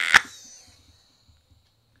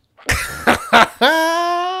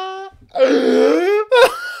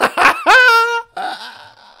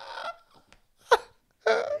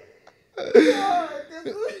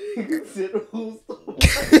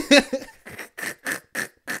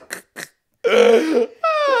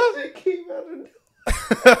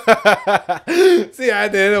 See, I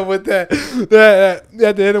had to hit him with that. I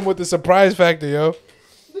had to hit him with the surprise factor, yo.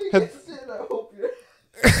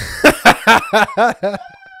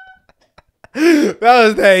 That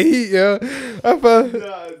was that heat, yo. I felt.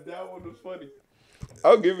 Nah, that one was funny.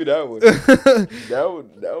 I'll give you that one.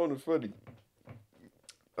 that one was funny.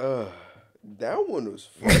 That one was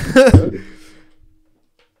funny.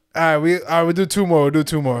 All right, we do two more. We'll do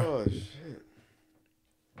two more. Oh shit.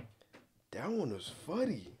 That one was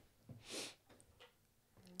funny.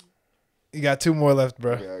 You got 2 more left,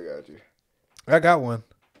 bro. Yeah, I got you. I got one.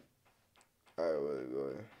 All right, well, go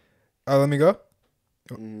ahead. Oh, let me go.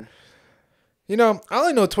 Mm. You know, I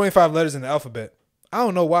only know 25 letters in the alphabet. I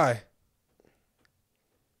don't know why.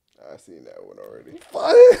 I seen that one already.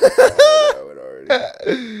 I seen that one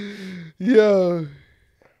already. Yo.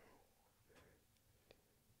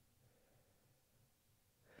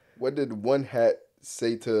 What did one hat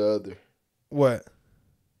say to the other? What?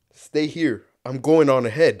 Stay here. I'm going on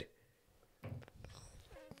ahead.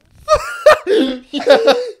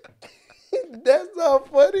 That's not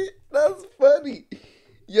funny. That's funny.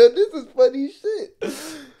 Yo, this is funny shit.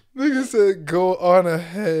 Nigga said go on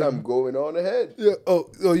ahead. I'm going on ahead. Yeah. Oh,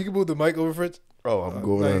 you can move the mic over, Fritz. Oh, I'm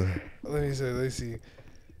going on. Let me see.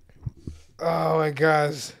 Oh my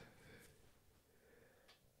gosh.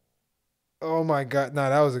 Oh my god. Nah,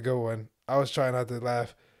 that was a good one. I was trying not to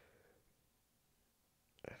laugh.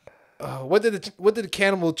 What did the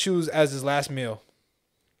cannibal choose as his last meal?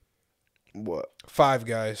 What? 5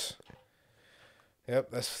 Guys.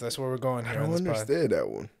 Yep, that's where we're going here. I don't understand that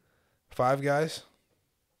one. 5 Guys.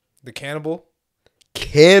 The cannibal.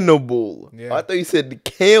 Cannibal. Yeah. I thought you said the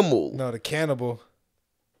camel. No, the cannibal.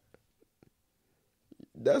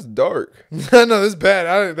 That's dark. No, it's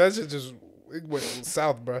bad. That shit just it went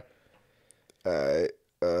south, bro. All right.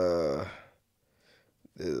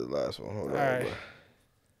 This is the last one. Hold on. All right.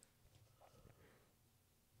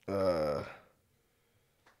 Bro.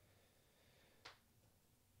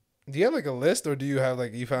 Do you have like a list, or do you have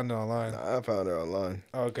like you found it online? Nah, I found it online.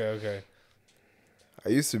 Okay. I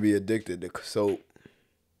used to be addicted to soap,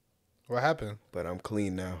 What happened? but I'm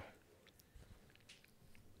clean now.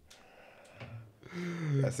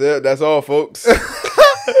 That's it. That's all, folks. Yo,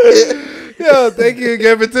 thank you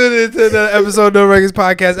again for tuning into the episode No Records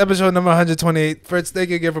Podcast, episode number 128. Fritz, thank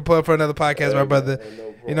you again for pulling for another podcast, my brother.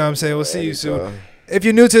 You know what I'm saying? We'll see you soon. If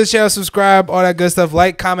you're new to the channel, subscribe, all that good stuff.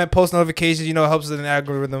 Like, comment, post notifications. You know, it helps us in the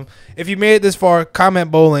algorithm. If you made it this far,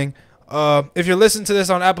 comment bowling. If you're listening to this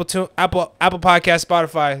on Apple Podcast,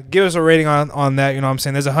 Spotify, give us a rating on that. You know what I'm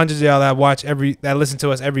saying? There's hundreds of y'all that listen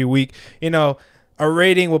to us every week. You know, a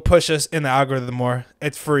rating will push us in the algorithm more.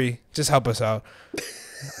 It's free. Just help us out.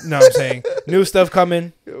 You know what I'm saying? New stuff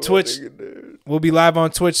coming. Twitch. We'll be live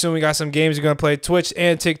on Twitch soon. We got some games we're going to play. Twitch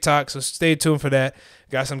and TikTok, so stay tuned for that.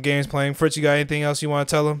 Got some games playing. Fritz, you got anything else you want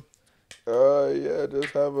to tell them? Yeah,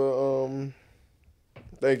 just have a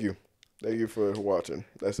thank you. Thank you for watching.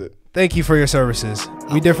 That's it. Thank you for your services.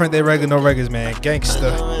 We different than regular, no regulars, man.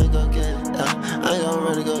 Gangsta.